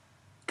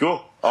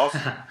 Cool.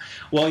 Awesome.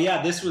 Well,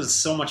 yeah, this was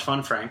so much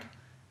fun, Frank.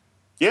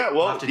 Yeah,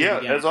 well, yeah,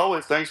 as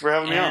always, thanks for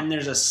having me on. And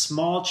there's a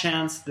small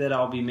chance that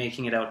I'll be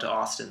making it out to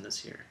Austin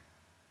this year.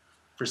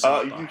 For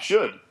some you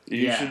should.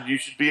 You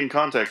should be in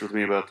contact with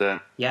me about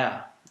that.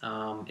 Yeah.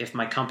 If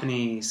my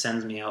company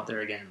sends me out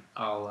there again,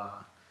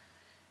 I'll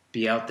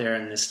be out there,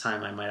 and this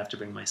time I might have to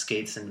bring my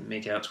skates and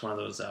make it out to one of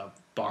those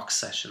box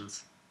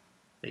sessions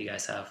that you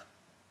guys have.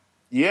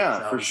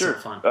 Yeah, for sure.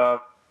 So fun.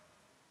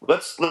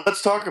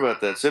 Let's talk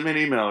about that. Send me an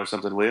email or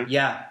something, will you?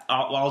 Yeah,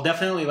 I'll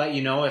definitely let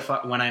you know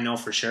when I know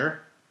for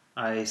sure.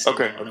 I still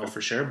don't know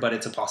for sure, but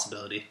it's a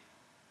possibility.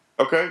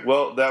 Okay,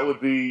 well,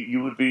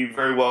 you would be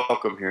very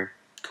welcome here.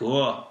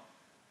 Cool.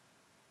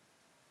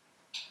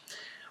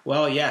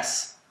 Well,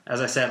 yes,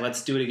 as I said,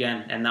 let's do it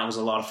again, and that was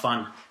a lot of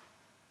fun.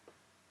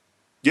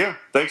 Yeah,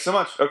 thanks so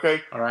much.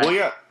 Okay. All right. Well,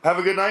 yeah, have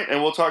a good night,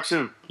 and we'll talk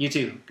soon. You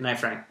too. Good night,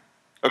 Frank.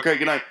 Okay,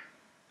 good night.